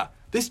 Yeah,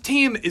 this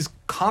team is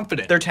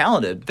confident. They're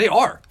talented. They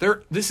are.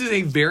 This is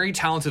a very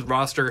talented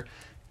roster,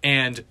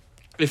 and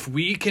if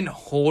we can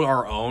hold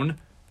our own,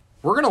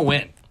 we're gonna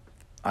win.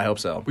 I hope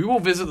so. We will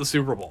visit the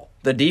Super Bowl.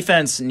 The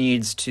defense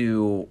needs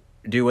to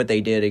do what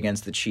they did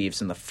against the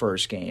Chiefs in the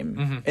first game,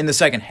 Mm-hmm. in the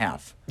second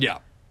half. Yeah.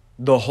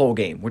 The whole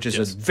game, which is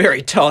a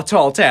very tall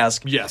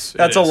task. Yes, it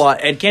That's a is.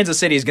 lot. And Kansas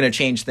City is going to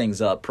change things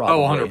up,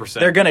 probably. Oh, 100%.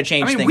 They're going to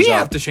change things we up.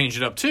 have to change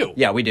it up too.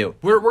 Yeah, we do.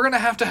 We're going to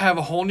have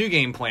a whole new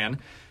game plan.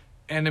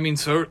 And I mean,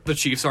 so the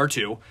Chiefs are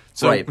too.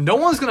 So Right. no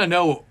one's going to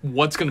know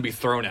what's going to be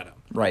thrown at them.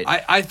 Right.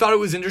 I thought it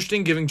was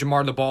interesting giving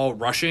Jamar the ball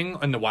rushing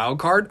in the wild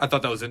card. I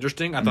thought that was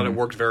interesting. I thought it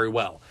worked very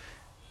well.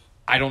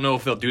 I don't know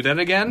if they'll do that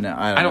again. No,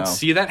 I don't know.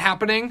 see that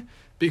happening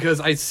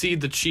because I see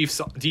the Chiefs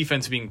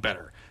defense being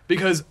better.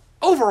 Because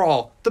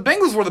overall, the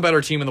Bengals were the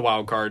better team in the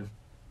wild card.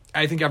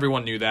 I think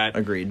everyone knew that.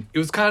 Agreed. It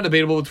was kind of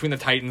debatable between the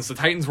Titans. The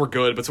Titans were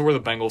good, but so were the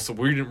Bengals, so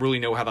we didn't really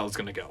know how that was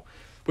going to go.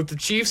 With the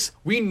Chiefs,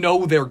 we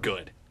know they're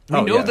good. We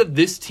Oh, know yeah. that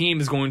this team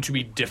is going to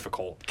be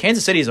difficult.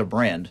 Kansas City is a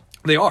brand.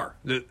 They are.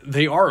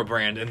 They are a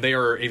brand, and they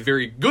are a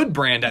very good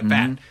brand Mm-hmm.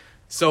 at that.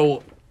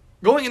 So,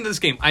 going into this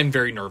game, I'm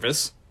very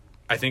nervous.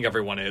 I think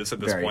everyone is at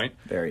this Very, point.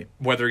 very.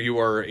 Whether you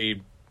are a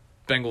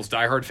Bengals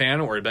diehard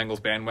fan or a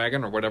Bengals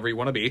bandwagon or whatever you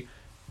want to be,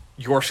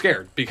 you're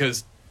scared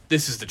because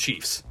this is the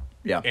Chiefs.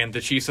 Yeah. And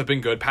the Chiefs have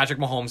been good. Patrick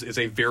Mahomes is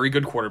a very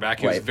good quarterback.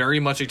 He was Right. very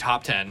much a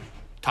top 10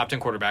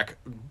 quarterback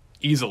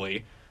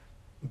easily.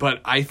 But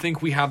I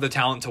think we have the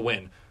talent to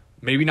win.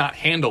 Maybe not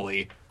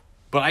handily,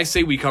 but I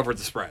say we covered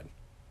the spread.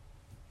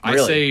 I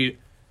Really? say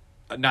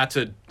not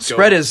to go,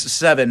 Spread is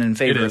 7 in It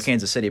favor of is.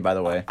 Kansas City, by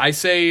the way. I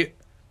say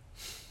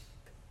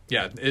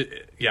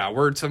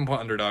we're 7-point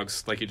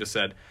underdogs like you just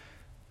said.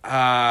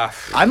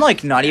 I'm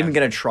like not even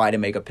going to try to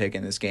make a pick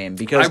in this game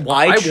because I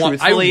I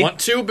want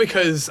to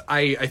because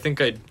I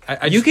think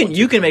I you just can want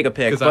you to can make a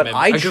pick, 'cause but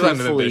I'm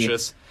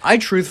ambitious. I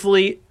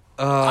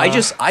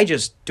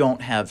just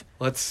don't have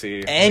Let's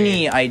see.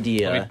 any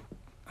idea.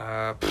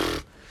 Uh,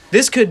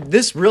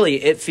 This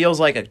really it feels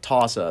like a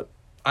toss up.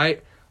 I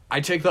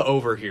take the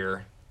over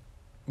here.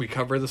 We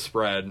cover the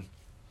spread.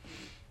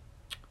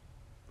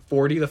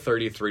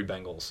 40-33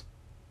 Bengals.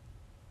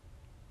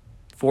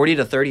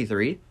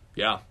 40-33.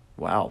 Yeah.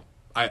 Wow.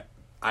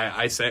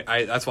 I say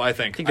that's what I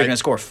think. I think they're going to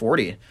score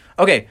 40.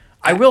 Okay,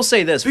 I will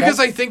say this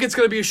because I think it's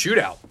going to be a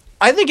shootout.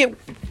 I think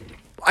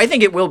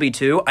it will be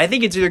too. I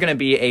think it's either going to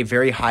be a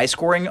very high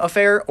scoring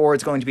affair or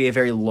it's going to be a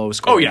very low Oh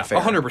scoring yeah, affair.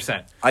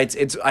 100%.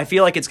 I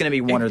feel like it's going to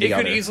be one or the It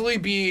other. could easily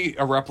be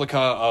a replica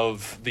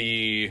of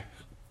the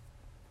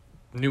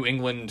New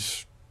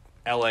England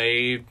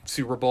LA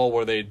Super Bowl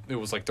where it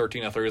was like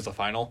 13-3 as the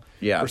final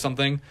Yeah. or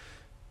something.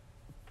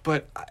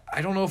 But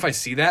I don't know if I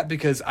see that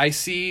because I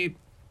see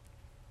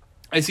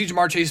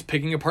Jamar Chase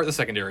picking apart the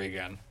secondary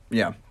again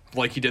Yeah.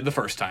 like he did the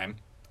first time.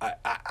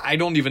 I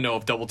don't even know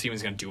if double teaming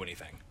is going to do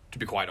anything, to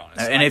be quite honest.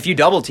 And if you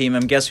double team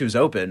him, guess who's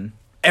open?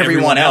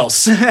 Everyone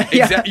else.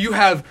 Exactly. You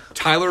have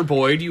Tyler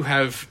Boyd, you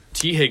have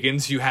T.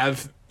 Higgins, you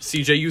have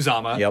CJ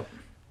Uzama. Yep.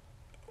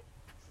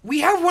 We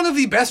have one of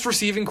the best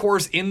receiving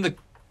cores in the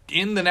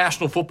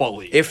National Football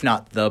League. If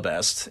not the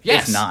best.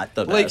 Yes. If not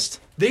the Like, best.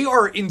 They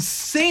are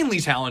insanely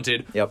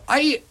talented. Yep.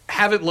 I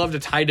haven't loved a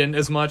tight end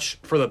as much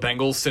for the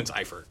Bengals since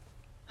Eifert.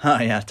 Huh,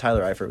 yeah,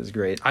 Tyler Eifert was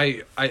great.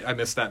 I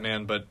miss that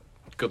man, but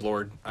good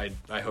Lord, I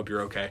hope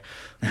you're okay.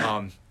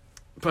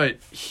 But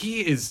he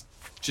is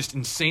just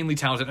insanely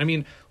talented. I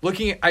mean,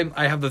 looking at,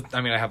 I have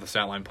the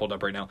stat line pulled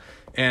up right now,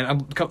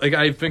 and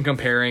I've been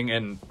comparing,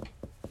 and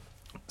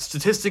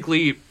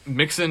statistically,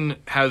 Mixon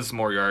has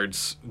more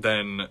yards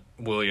than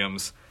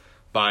Williams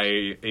by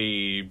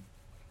a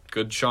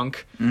good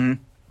chunk. Mm-hmm.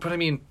 But I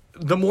mean,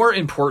 the more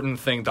important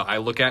thing that I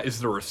look at is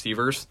the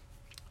receivers,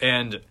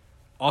 and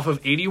off of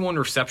 81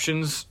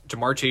 receptions,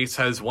 Jamar Chase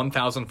has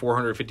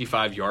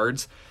 1,455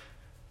 yards.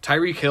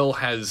 Tyreek Hill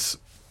has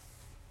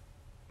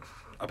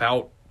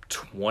about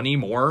 20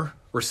 more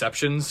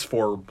receptions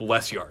for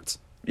less yards,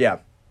 Yeah.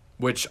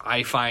 which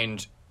I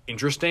find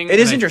interesting. It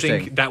is and interesting. I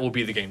think that will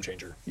be the game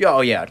changer. Yeah,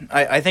 oh, yeah.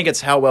 I think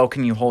it's how well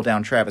can you hold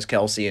down Travis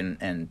Kelce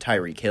and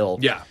Tyreek Hill.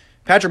 Yeah.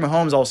 Patrick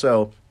Mahomes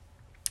also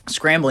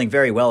scrambling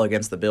very well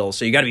against the Bills,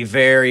 so you got to be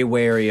very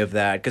wary of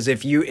that. Because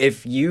if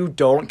you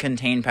don't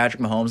contain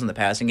Patrick Mahomes in the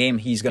passing game,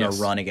 he's going to Yes.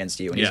 run against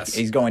you, and Yes.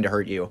 he's going to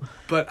hurt you.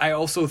 But I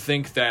also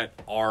think that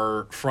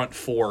our front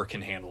four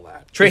can handle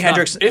that. Trey If not-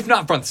 Hendrickson- if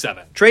not front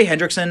seven. Trey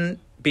Hendrickson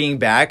being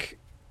back,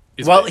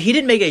 Is big. he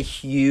didn't make a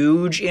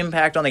huge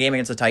impact on the game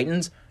against the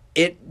Titans,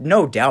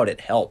 no doubt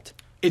it helped.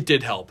 It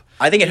did help.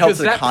 I think it helped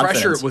the that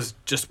confidence. pressure was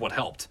just what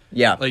helped.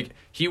 Yeah. Like,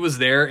 he was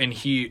there, and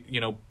he,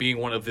 being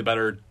one of the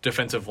better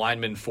defensive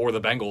linemen for the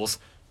Bengals,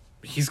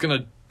 he's going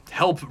to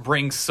help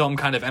bring some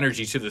kind of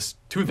energy to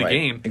the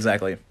game.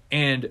 Exactly.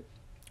 And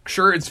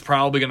sure, it's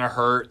probably going to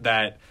hurt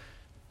that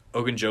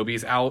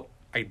Ogunjobi's out.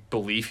 I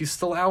believe he's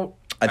still out.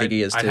 I think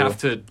he is,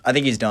 too. I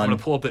think he's done. I'm going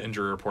to pull up the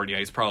injury report. Yeah,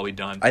 he's probably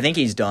done. I think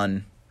he's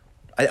done.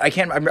 I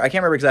can't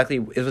remember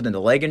exactly. Is it a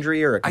leg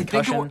injury or a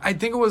concussion? I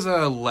think it was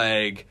a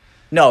leg.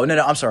 No.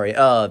 I'm sorry.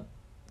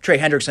 Trey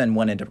Hendrickson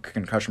went into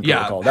concussion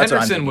protocol. That's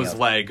Hendrickson was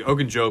leg.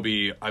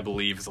 Ogunjobi, I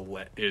believe,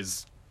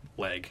 is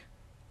leg.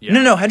 Yeah.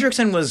 No.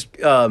 Hendrickson was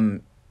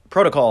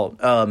protocol.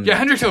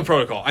 Hendrickson was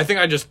protocol. I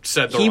think I just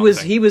said the wrong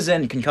thing. He was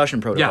in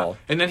concussion protocol. Yeah,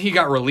 and then he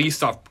got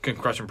released off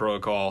concussion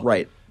protocol.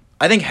 Right.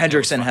 I think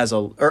Hendrickson has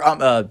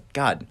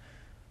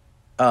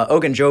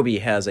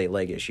Ogunjobi has a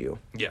leg issue.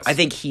 Yes. I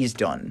think he's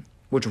done,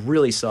 which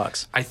really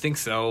sucks. I think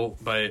so,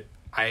 but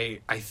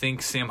I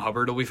think Sam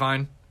Hubbard will be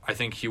fine. I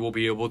think he will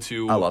be able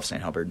to. I love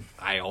Sam Hubbard.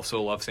 I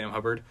also love Sam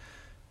Hubbard.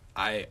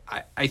 I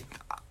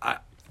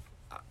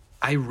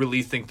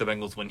really think the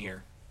Bengals win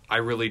here. I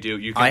really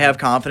do. I have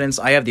confidence.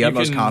 I have the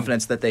utmost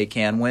confidence that they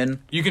can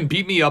win. You can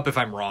beat me up if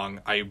I'm wrong.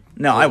 I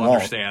won't.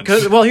 Understand.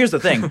 Well, here's the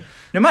thing.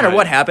 No matter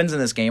what happens in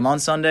this game on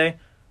Sunday,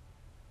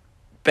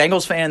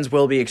 Bengals fans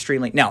will be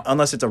extremely... Now,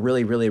 unless it's a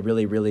really, really,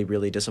 really, really,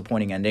 really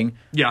disappointing ending.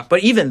 Yeah. But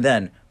even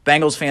then,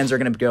 Bengals fans are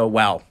going to go,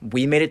 wow,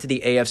 we made it to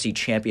the AFC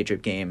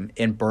Championship game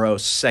in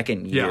Burrow's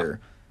second year.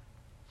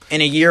 Yeah.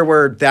 In a year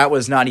where that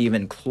was not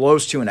even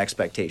close to an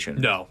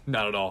expectation. No,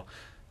 not at all.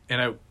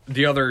 And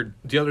the other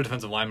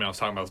defensive lineman I was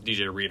talking about was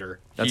DJ Reader.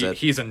 That's it.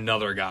 He's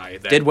another guy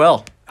that did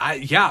well. I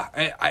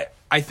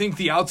think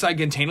the outside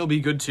contain will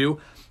be good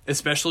too,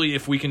 especially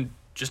if we can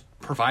just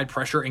provide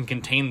pressure and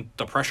contain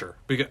the pressure.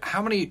 Because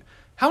how many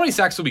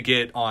sacks did we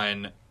get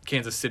on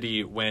Kansas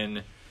City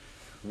when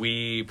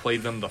we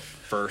played them the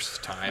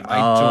first time? I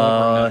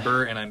don't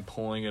remember, and I'm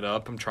pulling it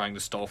up. I'm trying to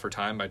stall for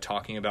time by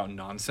talking about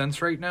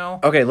nonsense right now.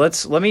 Okay,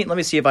 let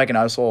me see if I can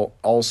also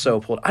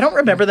pull it. I don't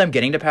remember them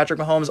getting to Patrick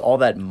Mahomes all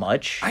that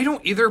much. I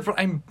don't either, but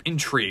I'm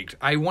intrigued.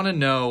 I want to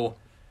know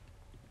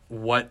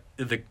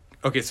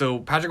so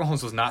Patrick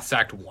Mahomes was not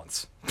sacked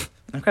once.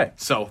 Okay.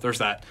 So there's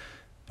that.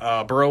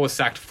 Burrow was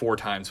sacked 4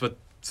 times, but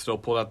still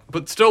pulled out.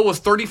 But still was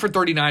 30 for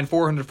 39,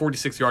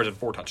 446 yards, and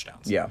 4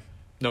 touchdowns. Yeah.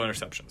 No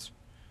interceptions.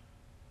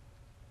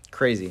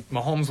 Crazy.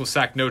 Mahomes was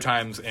sacked no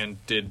times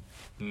and did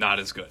not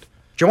as good.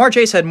 Jamar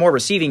Chase had more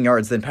receiving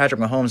yards than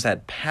Patrick Mahomes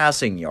had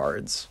passing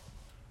yards.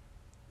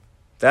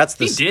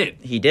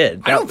 He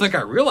did. I don't think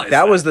I realized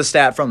that. That was the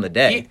stat from the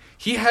day.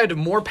 He had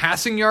more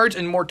passing yards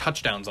and more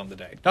touchdowns on the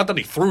day. Not that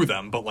he threw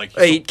them, but like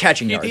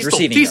catching yards,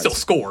 receiving yards. He still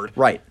scored.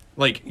 Right.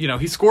 Like,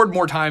 he scored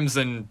more times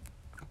than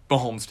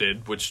Mahomes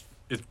did, which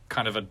is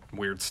kind of a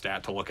weird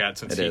stat to look at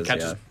since he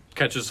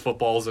catches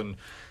footballs and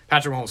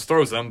Patrick Mahomes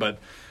throws them, but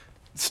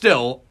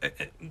still,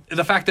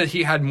 the fact that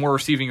he had more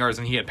receiving yards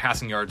than he had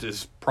passing yards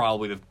is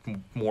probably the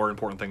more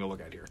important thing to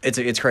look at here.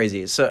 It's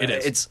crazy. So it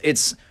is.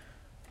 It's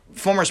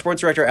former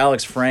sports director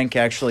Alex Frank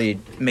actually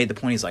made the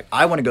point. He's like,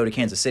 I want to go to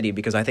Kansas City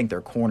because I think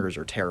their corners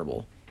are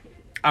terrible.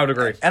 I would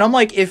agree. And I'm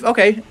like,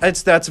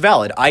 that's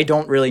valid. I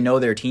don't really know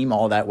their team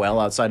all that well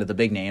outside of the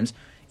big names.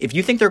 If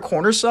you think their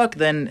corners suck,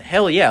 then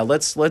hell yeah,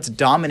 let's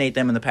dominate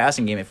them in the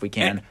passing game if we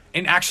can.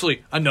 And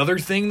actually, another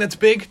thing that's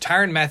big,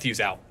 Tyrann Mathieu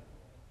out.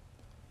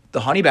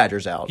 The Honey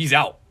Badger's out. He's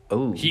out.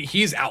 Oh,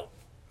 he's out.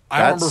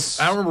 I don't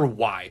remember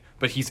why,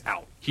 but he's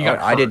out. He got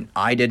hurt.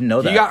 I didn't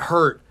know that. He got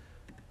hurt.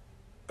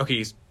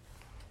 Okay,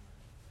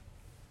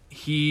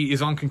 he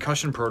is on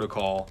concussion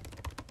protocol,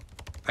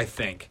 I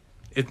think.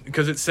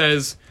 Because it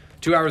says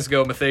 2 hours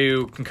ago,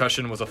 Mathieu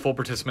concussion was a full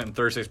participant in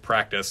Thursday's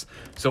practice.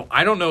 So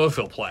I don't know if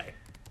he'll play.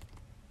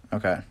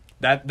 Okay.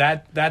 That's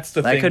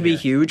the thing. That could be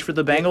huge for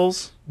the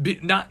Bengals.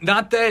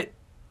 Not that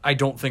I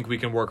don't think we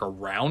can work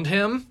around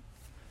him,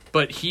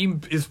 but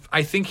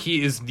I think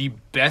he is the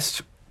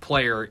best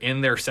player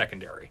in their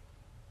secondary.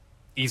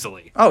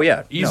 Easily. Oh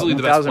yeah. Easily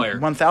the best player.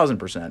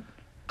 1,000%.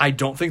 I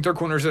don't think their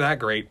corners are that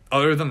great.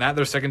 Other than that,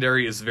 their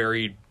secondary is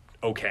very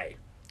okay.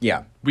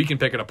 Yeah. We can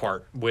pick it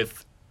apart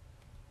with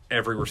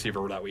every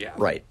receiver that we have.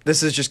 Right.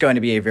 This is just going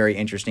to be a very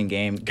interesting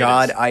game.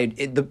 God,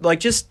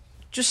 just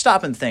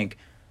stop and think.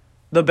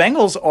 The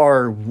Bengals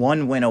are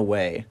 1 win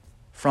away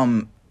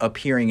from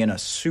appearing in a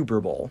Super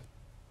Bowl.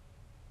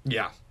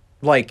 Yeah.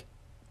 Like,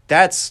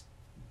 that's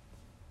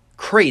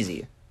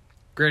crazy.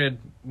 Granted,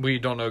 we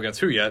don't know against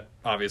who yet,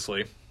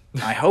 obviously.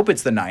 I hope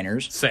it's the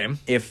Niners. Same.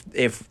 If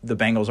the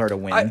Bengals are to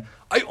win.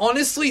 I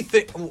honestly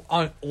think,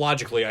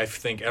 logically, I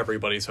think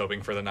everybody's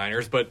hoping for the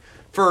Niners. But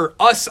for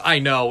us, I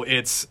know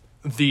it's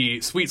the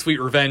sweet,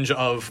 sweet revenge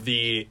of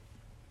the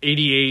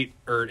 88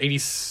 or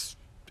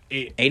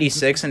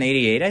 86 and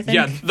 88, I think.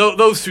 Yeah,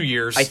 those 2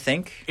 years. I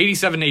think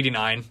 87,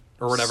 89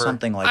 or whatever.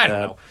 Something like that. I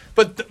don't know.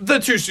 But the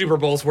 2 Super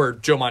Bowls where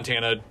Joe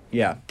Montana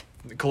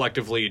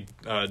collectively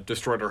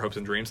destroyed our hopes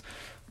and dreams.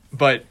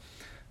 But,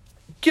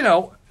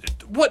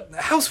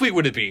 how sweet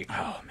would it be?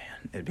 Oh, man.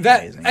 it'd be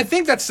That amazing. I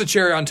think that's the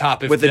cherry on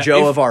top. With the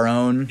Joe of our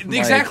own.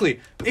 Exactly.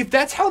 If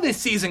that's how this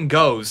season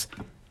goes,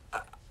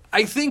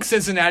 I think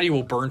Cincinnati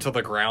will burn to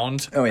the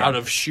ground out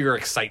of sheer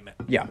excitement.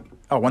 Yeah.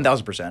 Oh,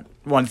 1,000%.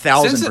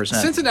 1,000%.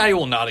 Cincinnati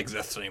will not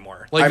exist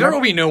anymore. Like, there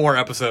will be no more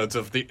episodes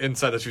of the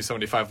Inside the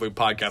 275 Loop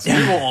podcast.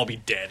 We will all be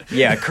dead.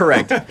 Yeah,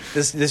 correct.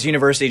 This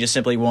university just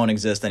simply won't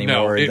exist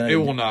anymore. No, it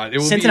will not. It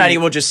will Cincinnati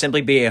will just simply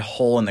be a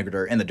hole in the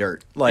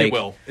dirt. Like, it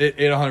will. It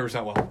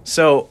 100% will.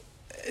 So,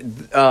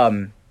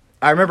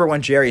 I remember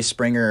when Jerry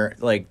Springer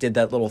like did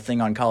that little thing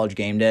on College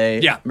Game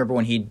Day. Yeah. Remember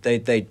when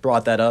they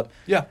brought that up?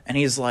 Yeah. And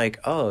he's like,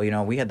 oh,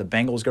 we had the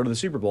Bengals go to the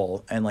Super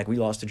Bowl and like we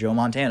lost to Joe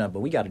Montana, but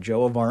we got a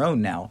Joe of our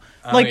own now.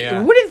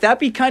 Wouldn't that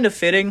be kind of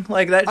fitting?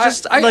 Like that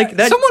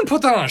that. Someone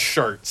put that on a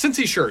shirt.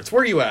 Cincy shirts.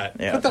 Where are you at?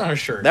 Yeah. Put that on a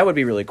shirt. That would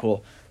be really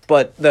cool.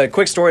 But the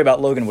quick story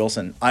about Logan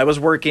Wilson. I was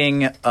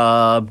working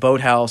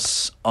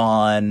Boathouse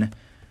on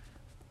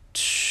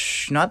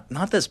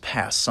not this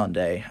past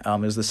Sunday. It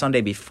was the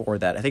Sunday before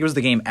that. I think it was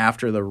the game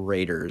after the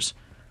Raiders.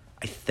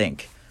 I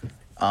think.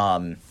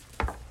 And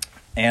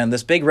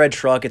this big red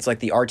truck, it's like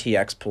the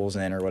RTX pulls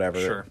in or whatever.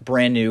 Sure.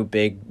 Brand new,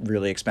 big,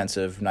 really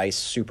expensive, nice,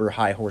 super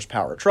high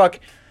horsepower truck.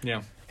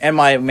 Yeah. And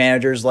my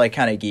manager's like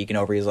kind of geeking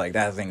over. He's like,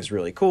 that thing's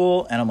really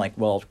cool. And I'm like,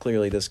 well,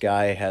 clearly this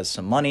guy has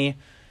some money.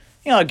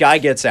 A guy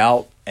gets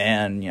out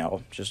and,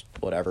 just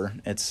whatever.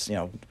 It's,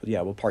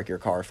 we'll park your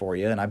car for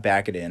you. And I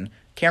back it in.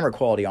 Camera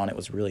quality on it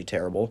was really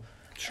terrible.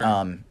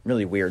 Sure.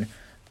 Really weird.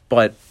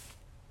 But,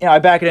 I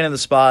back it into the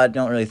spot.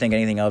 Don't really think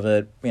anything of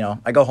it.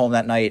 I go home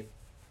that night.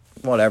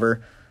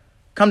 Whatever.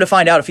 Come to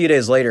find out a few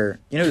days later,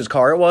 you know whose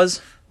car it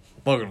was?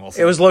 Logan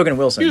Wilson. It was Logan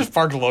Wilson. You just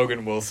parked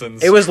Logan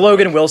Wilson's. It was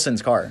Logan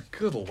Wilson's car.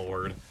 Good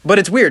Lord. But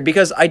it's weird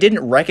because I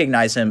didn't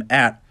recognize him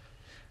at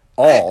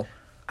all.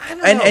 I don't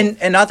know.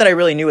 And not that I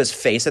really knew his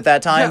face at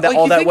that time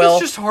well.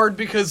 It's just hard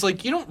because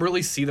you don't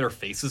really see their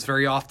faces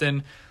very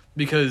often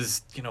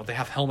because they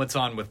have helmets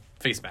on with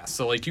face masks,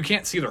 so you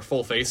can't see their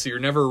full face. So you're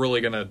never really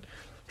gonna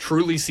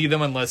truly see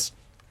them unless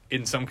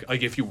in some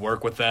if you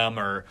work with them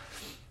or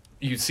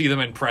you see them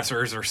in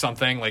pressers or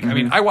something. I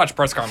mean, I watch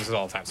press conferences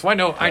all the time, so I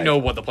know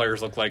what the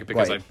players look like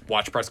because I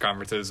watch press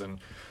conferences and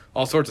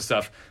all sorts of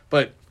stuff.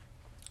 But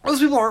most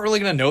people aren't really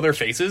gonna know their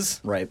faces,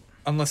 right?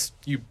 Unless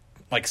you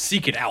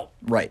seek it out.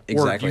 Right,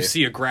 exactly. Or you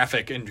see a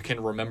graphic and you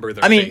can remember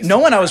their face. face. No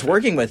one I was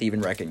working with even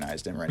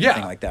recognized him or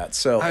anything like that.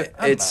 So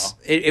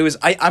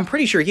I'm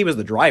pretty sure he was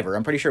the driver.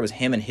 I'm pretty sure it was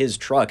him and his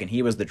truck and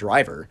he was the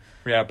driver.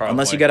 Yeah, probably.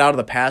 Unless he got out of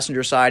the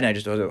passenger side and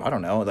I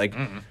don't know.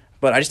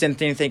 But I just didn't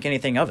think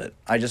anything of it.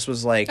 I just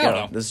was like,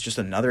 this is just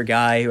another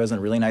guy who has a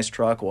really nice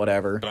truck,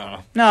 whatever.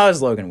 No, it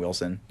was Logan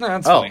Wilson. No,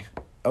 that's funny.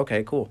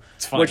 Okay, cool.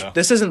 It's funny, though.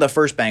 This isn't the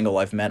first Bengal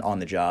I've met on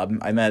the job.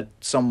 I met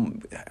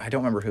I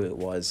don't remember who it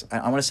was. I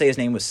want to say his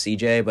name was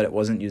CJ, but it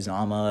wasn't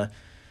Uzama.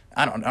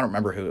 I don't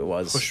remember who it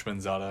was.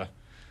 Hushmanzada.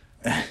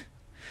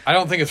 I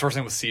don't think his first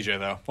name was CJ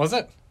though. Was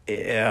it? No,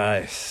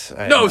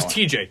 it was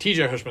TJ.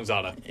 TJ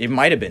Hushmanzada. It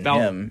might have been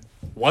him.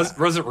 Was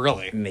it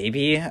really?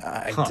 Maybe.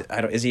 I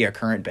don't. Is he a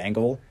current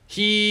Bengal?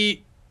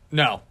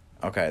 No.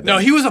 Okay. No,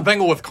 he was a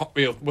Bengal with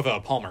a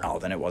Palmer. Oh,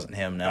 then it wasn't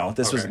him. No,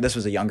 this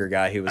was a younger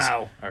guy who was.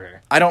 Oh, okay.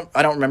 I don't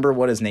remember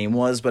what his name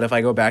was, but if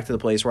I go back to the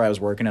place where I was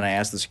working and I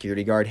asked the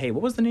security guard, "Hey,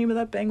 what was the name of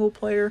that Bengal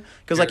player?"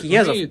 Because he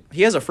has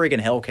a freaking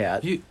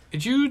Hellcat.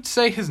 Did you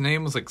say his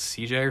name was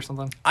CJ or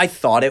something? I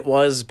thought it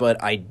was,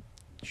 but I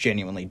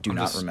genuinely do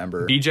not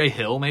remember. BJ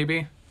Hill,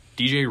 maybe.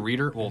 DJ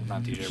Reader. Well,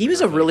 not DJ. He was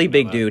a really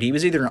big dude. He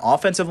was either an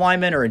offensive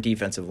lineman or a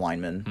defensive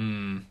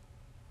lineman.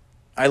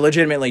 I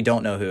legitimately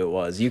don't know who it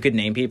was. You could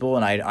name people,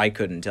 and I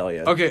couldn't tell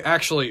you. Okay,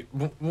 actually,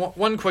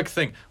 one quick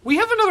thing. We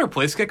have another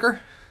place kicker.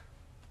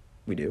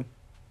 We do.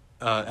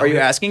 Are you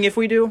asking if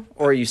we do,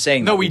 or are you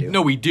saying no? We do?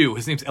 No, we do.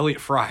 His name's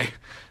Elliot Fry.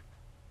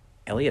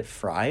 Elliot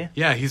Fry?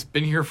 Yeah, he's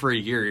been here for a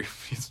year.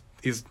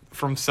 He's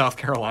from South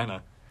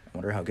Carolina. I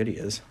wonder how good he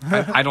is.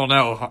 I don't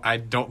know. I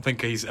don't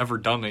think he's ever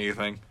done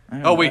anything.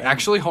 Oh, wait,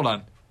 actually, hold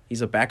on.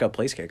 He's a backup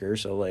place kicker,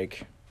 so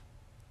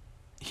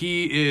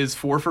He is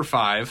 4 for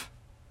 5.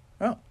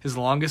 Oh. His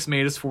longest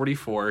made is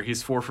 44.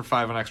 He's 4 for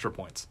 5 on extra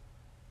points.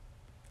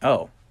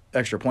 Oh,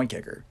 extra point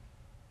kicker.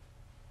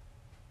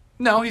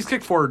 No, he's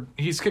kicked 4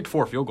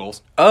 field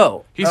goals.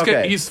 Oh,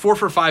 he's 4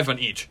 for 5 on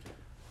each.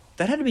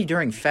 That had to be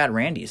during Fat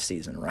Randy's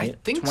season, right? I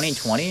think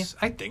 2020.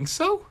 I think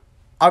so.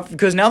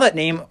 Because now that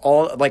name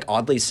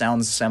oddly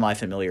sounds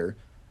semi-familiar.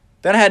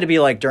 That had to be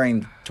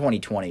during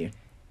 2020,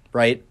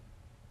 right?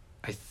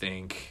 I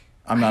think.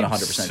 I'm not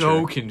 100% sure.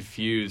 So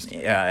confused.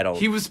 Yeah, I don't.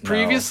 He was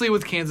previously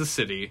with Kansas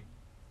City.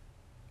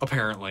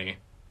 Apparently.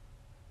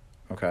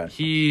 Okay.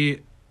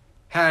 He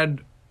had.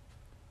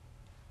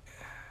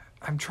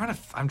 I'm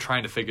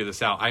trying to figure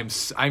this out. I'm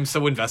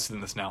so invested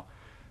in this now.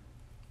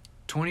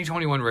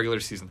 2021 regular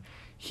season.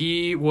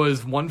 He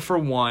was 1 for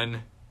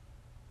 1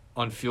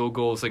 on field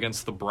goals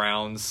against the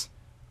Browns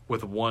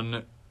with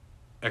 1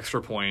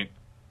 extra point.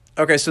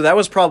 Okay, so that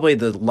was probably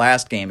the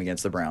last game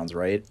against the Browns,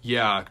 right?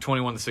 Yeah,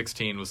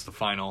 21-16 was the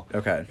final.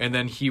 Okay. And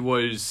then he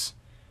was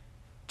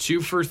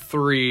 2 for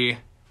 3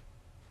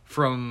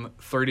 from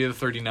 30 to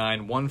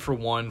 39, 1 for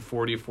 1,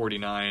 40 to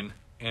 49,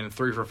 and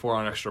 3 for 4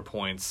 on extra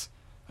points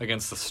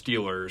against the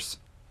Steelers.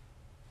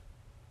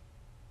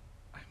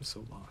 I'm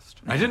so lost.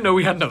 I didn't know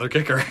we had another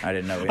kicker. I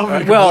didn't know.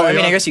 Well, I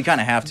mean, I guess you kind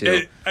of have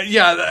to.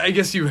 Yeah, I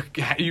guess you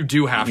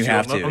do have You to.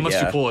 have to, unless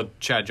yeah. you pull a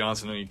Chad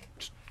Johnson and he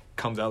just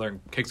comes out there and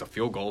kicks a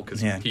field goal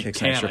because he kicks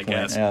can, an extra I point,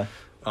 guess. yeah.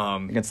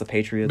 Against the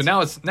Patriots.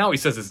 But now he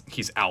says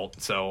he's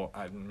out, so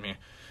I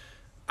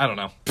don't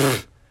know.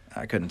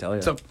 I couldn't tell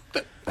you. So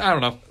I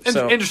don't know.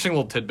 Interesting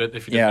little tidbit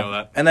if you didn't know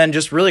that. And then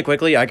just really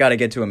quickly, I got to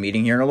get to a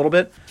meeting here in a little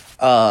bit.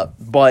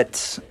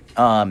 But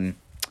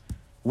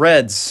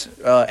Reds,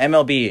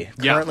 MLB,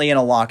 currently in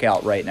a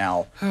lockout right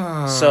now.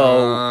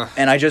 So,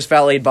 and I just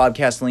valeted Bob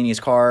Castellini's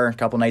car a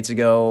couple nights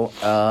ago.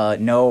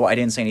 No, I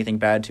didn't say anything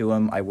bad to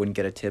him. I wouldn't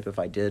get a tip if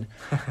I did.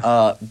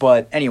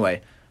 But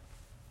anyway,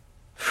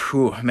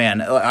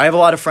 man, I have a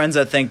lot of friends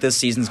that think this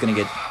season's going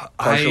to get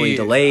partially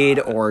delayed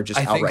or just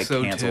outright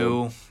canceled.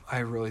 Too. I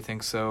really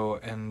think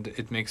so, and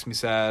it makes me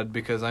sad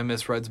because I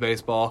miss Reds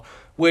baseball.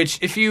 Which,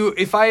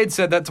 if I had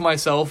said that to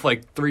myself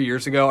like 3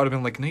 years ago, I'd have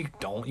been like, "No, you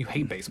don't. You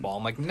hate baseball."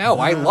 I'm like, "No,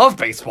 I love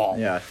baseball.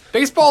 Yeah,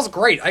 baseball's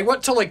great." I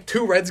went to like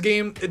 2 Reds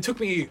games. It took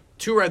me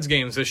 2 Reds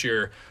games this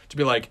year to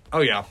be like, "Oh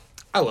yeah,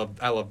 I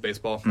love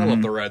baseball. I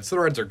love the Reds. The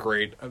Reds are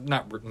great.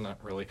 Not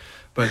really,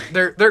 but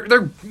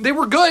they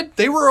were good.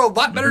 They were a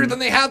lot better than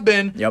they have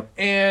been. Yep.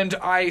 And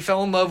I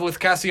fell in love with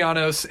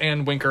Castellanos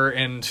and Winker,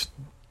 and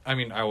I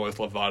mean, I always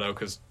love Votto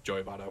because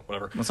Joey Votto,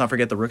 whatever. Let's not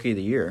forget the Rookie of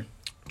the Year.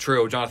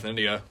 True, Jonathan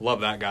India.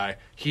 Love that guy.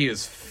 He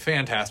is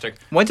fantastic.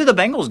 Went to the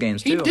Bengals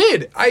games, too. He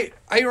did. I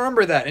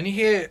remember that. And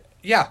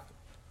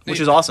which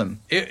is awesome.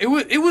 It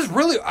was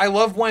really, I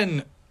love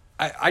when,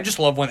 I just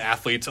love when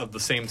athletes of the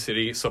same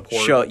city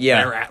support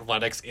their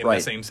athletics in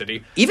the same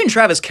city. Even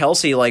Travis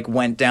Kelce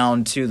went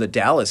down to the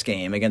Dallas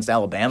game against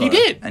Alabama. He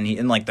did. And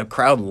the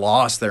crowd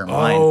lost their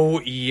mind. Oh,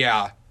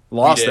 yeah.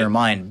 Lost their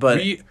mind.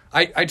 But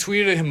I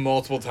tweeted him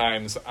multiple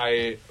times.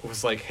 I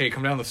was like, "Hey,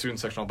 come down to the student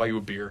section. I'll buy you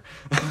a beer."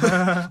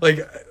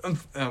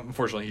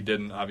 Unfortunately, he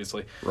didn't.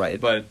 Obviously, right.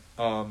 But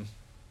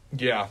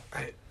yeah,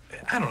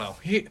 I don't know.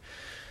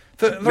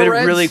 The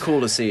Reds, really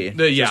cool to see.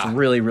 Just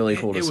really, really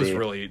cool to see.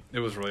 It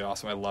was really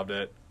awesome. I loved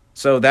it.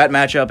 So that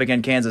matchup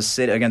against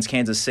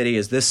Kansas City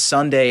is this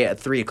Sunday at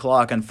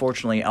 3:00.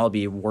 Unfortunately, I'll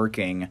be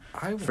working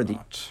for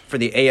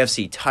the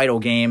AFC title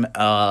game.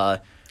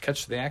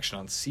 Catch the action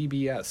on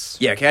CBS.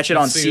 Yeah, catch it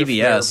on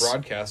CBS. Their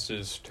broadcast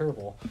is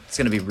terrible. It's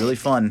going to be really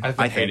fun. I've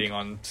been hating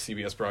on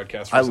CBS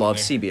broadcast I recently. love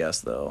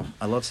CBS, though.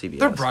 I love CBS.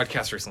 Their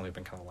broadcast recently have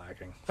been kind of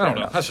lagging. I don't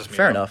know. That's just me.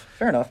 Fair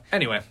enough.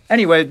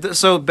 Anyway,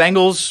 so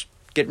Bengals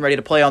getting ready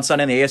to play on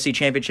Sunday in the AFC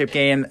Championship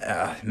game.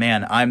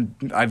 Man,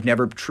 I've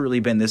never truly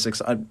been this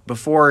excited.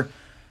 Before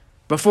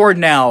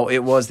now,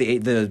 it was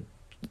the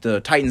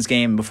Titans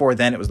game. Before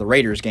then, it was the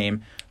Raiders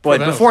game. But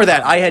before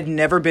that, I had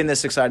never been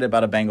this excited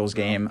about a Bengals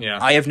game. Yeah.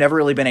 I have never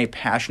really been a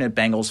passionate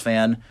Bengals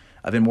fan.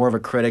 I've been more of a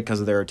critic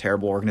because they're a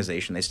terrible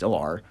organization. They still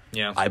are.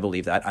 Yeah. I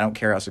believe that. I don't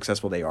care how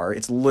successful they are.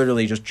 It's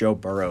literally just Joe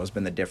Burrow has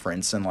been the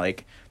difference, and the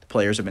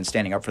players have been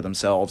standing up for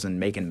themselves and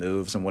making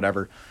moves and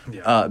whatever.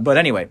 Yeah. But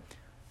anyway,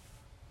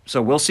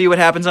 so we'll see what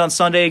happens on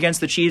Sunday against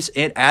the Chiefs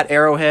at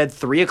Arrowhead,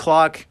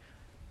 3:00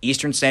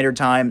 Eastern Standard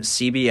Time,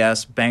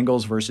 CBS,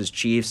 Bengals versus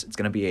Chiefs. It's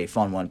going to be a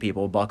fun one,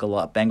 people. Buckle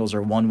up. Bengals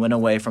are 1 win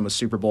away from a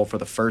Super Bowl for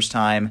the first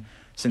time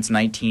since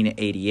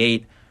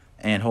 1988.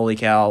 And holy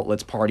cow,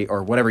 let's party,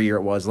 or whatever year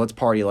it was, let's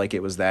party like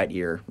it was that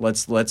year.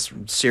 Let's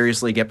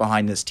seriously get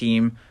behind this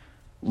team.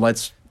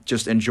 Let's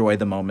just enjoy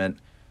the moment.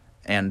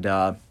 And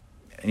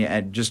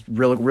just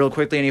real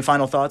quickly, any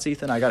final thoughts,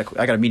 Ethan? I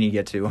got a meeting to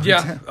get to.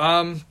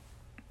 Yeah.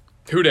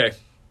 Who day?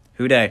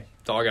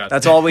 That's all I got.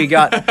 That's all we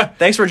got.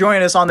 Thanks for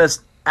joining us on this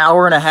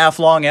hour-and-a-half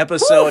long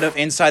episode of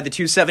Inside the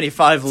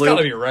 275 Loop. It's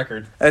gotta be a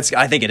record.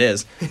 I think it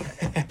is.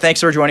 Thanks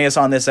for joining us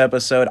on this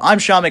episode. I'm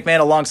Sean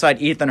McMahon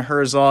alongside Ethan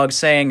Herzog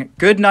saying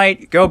good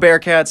night, go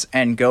Bearcats,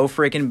 and go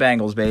freaking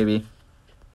Bengals, baby.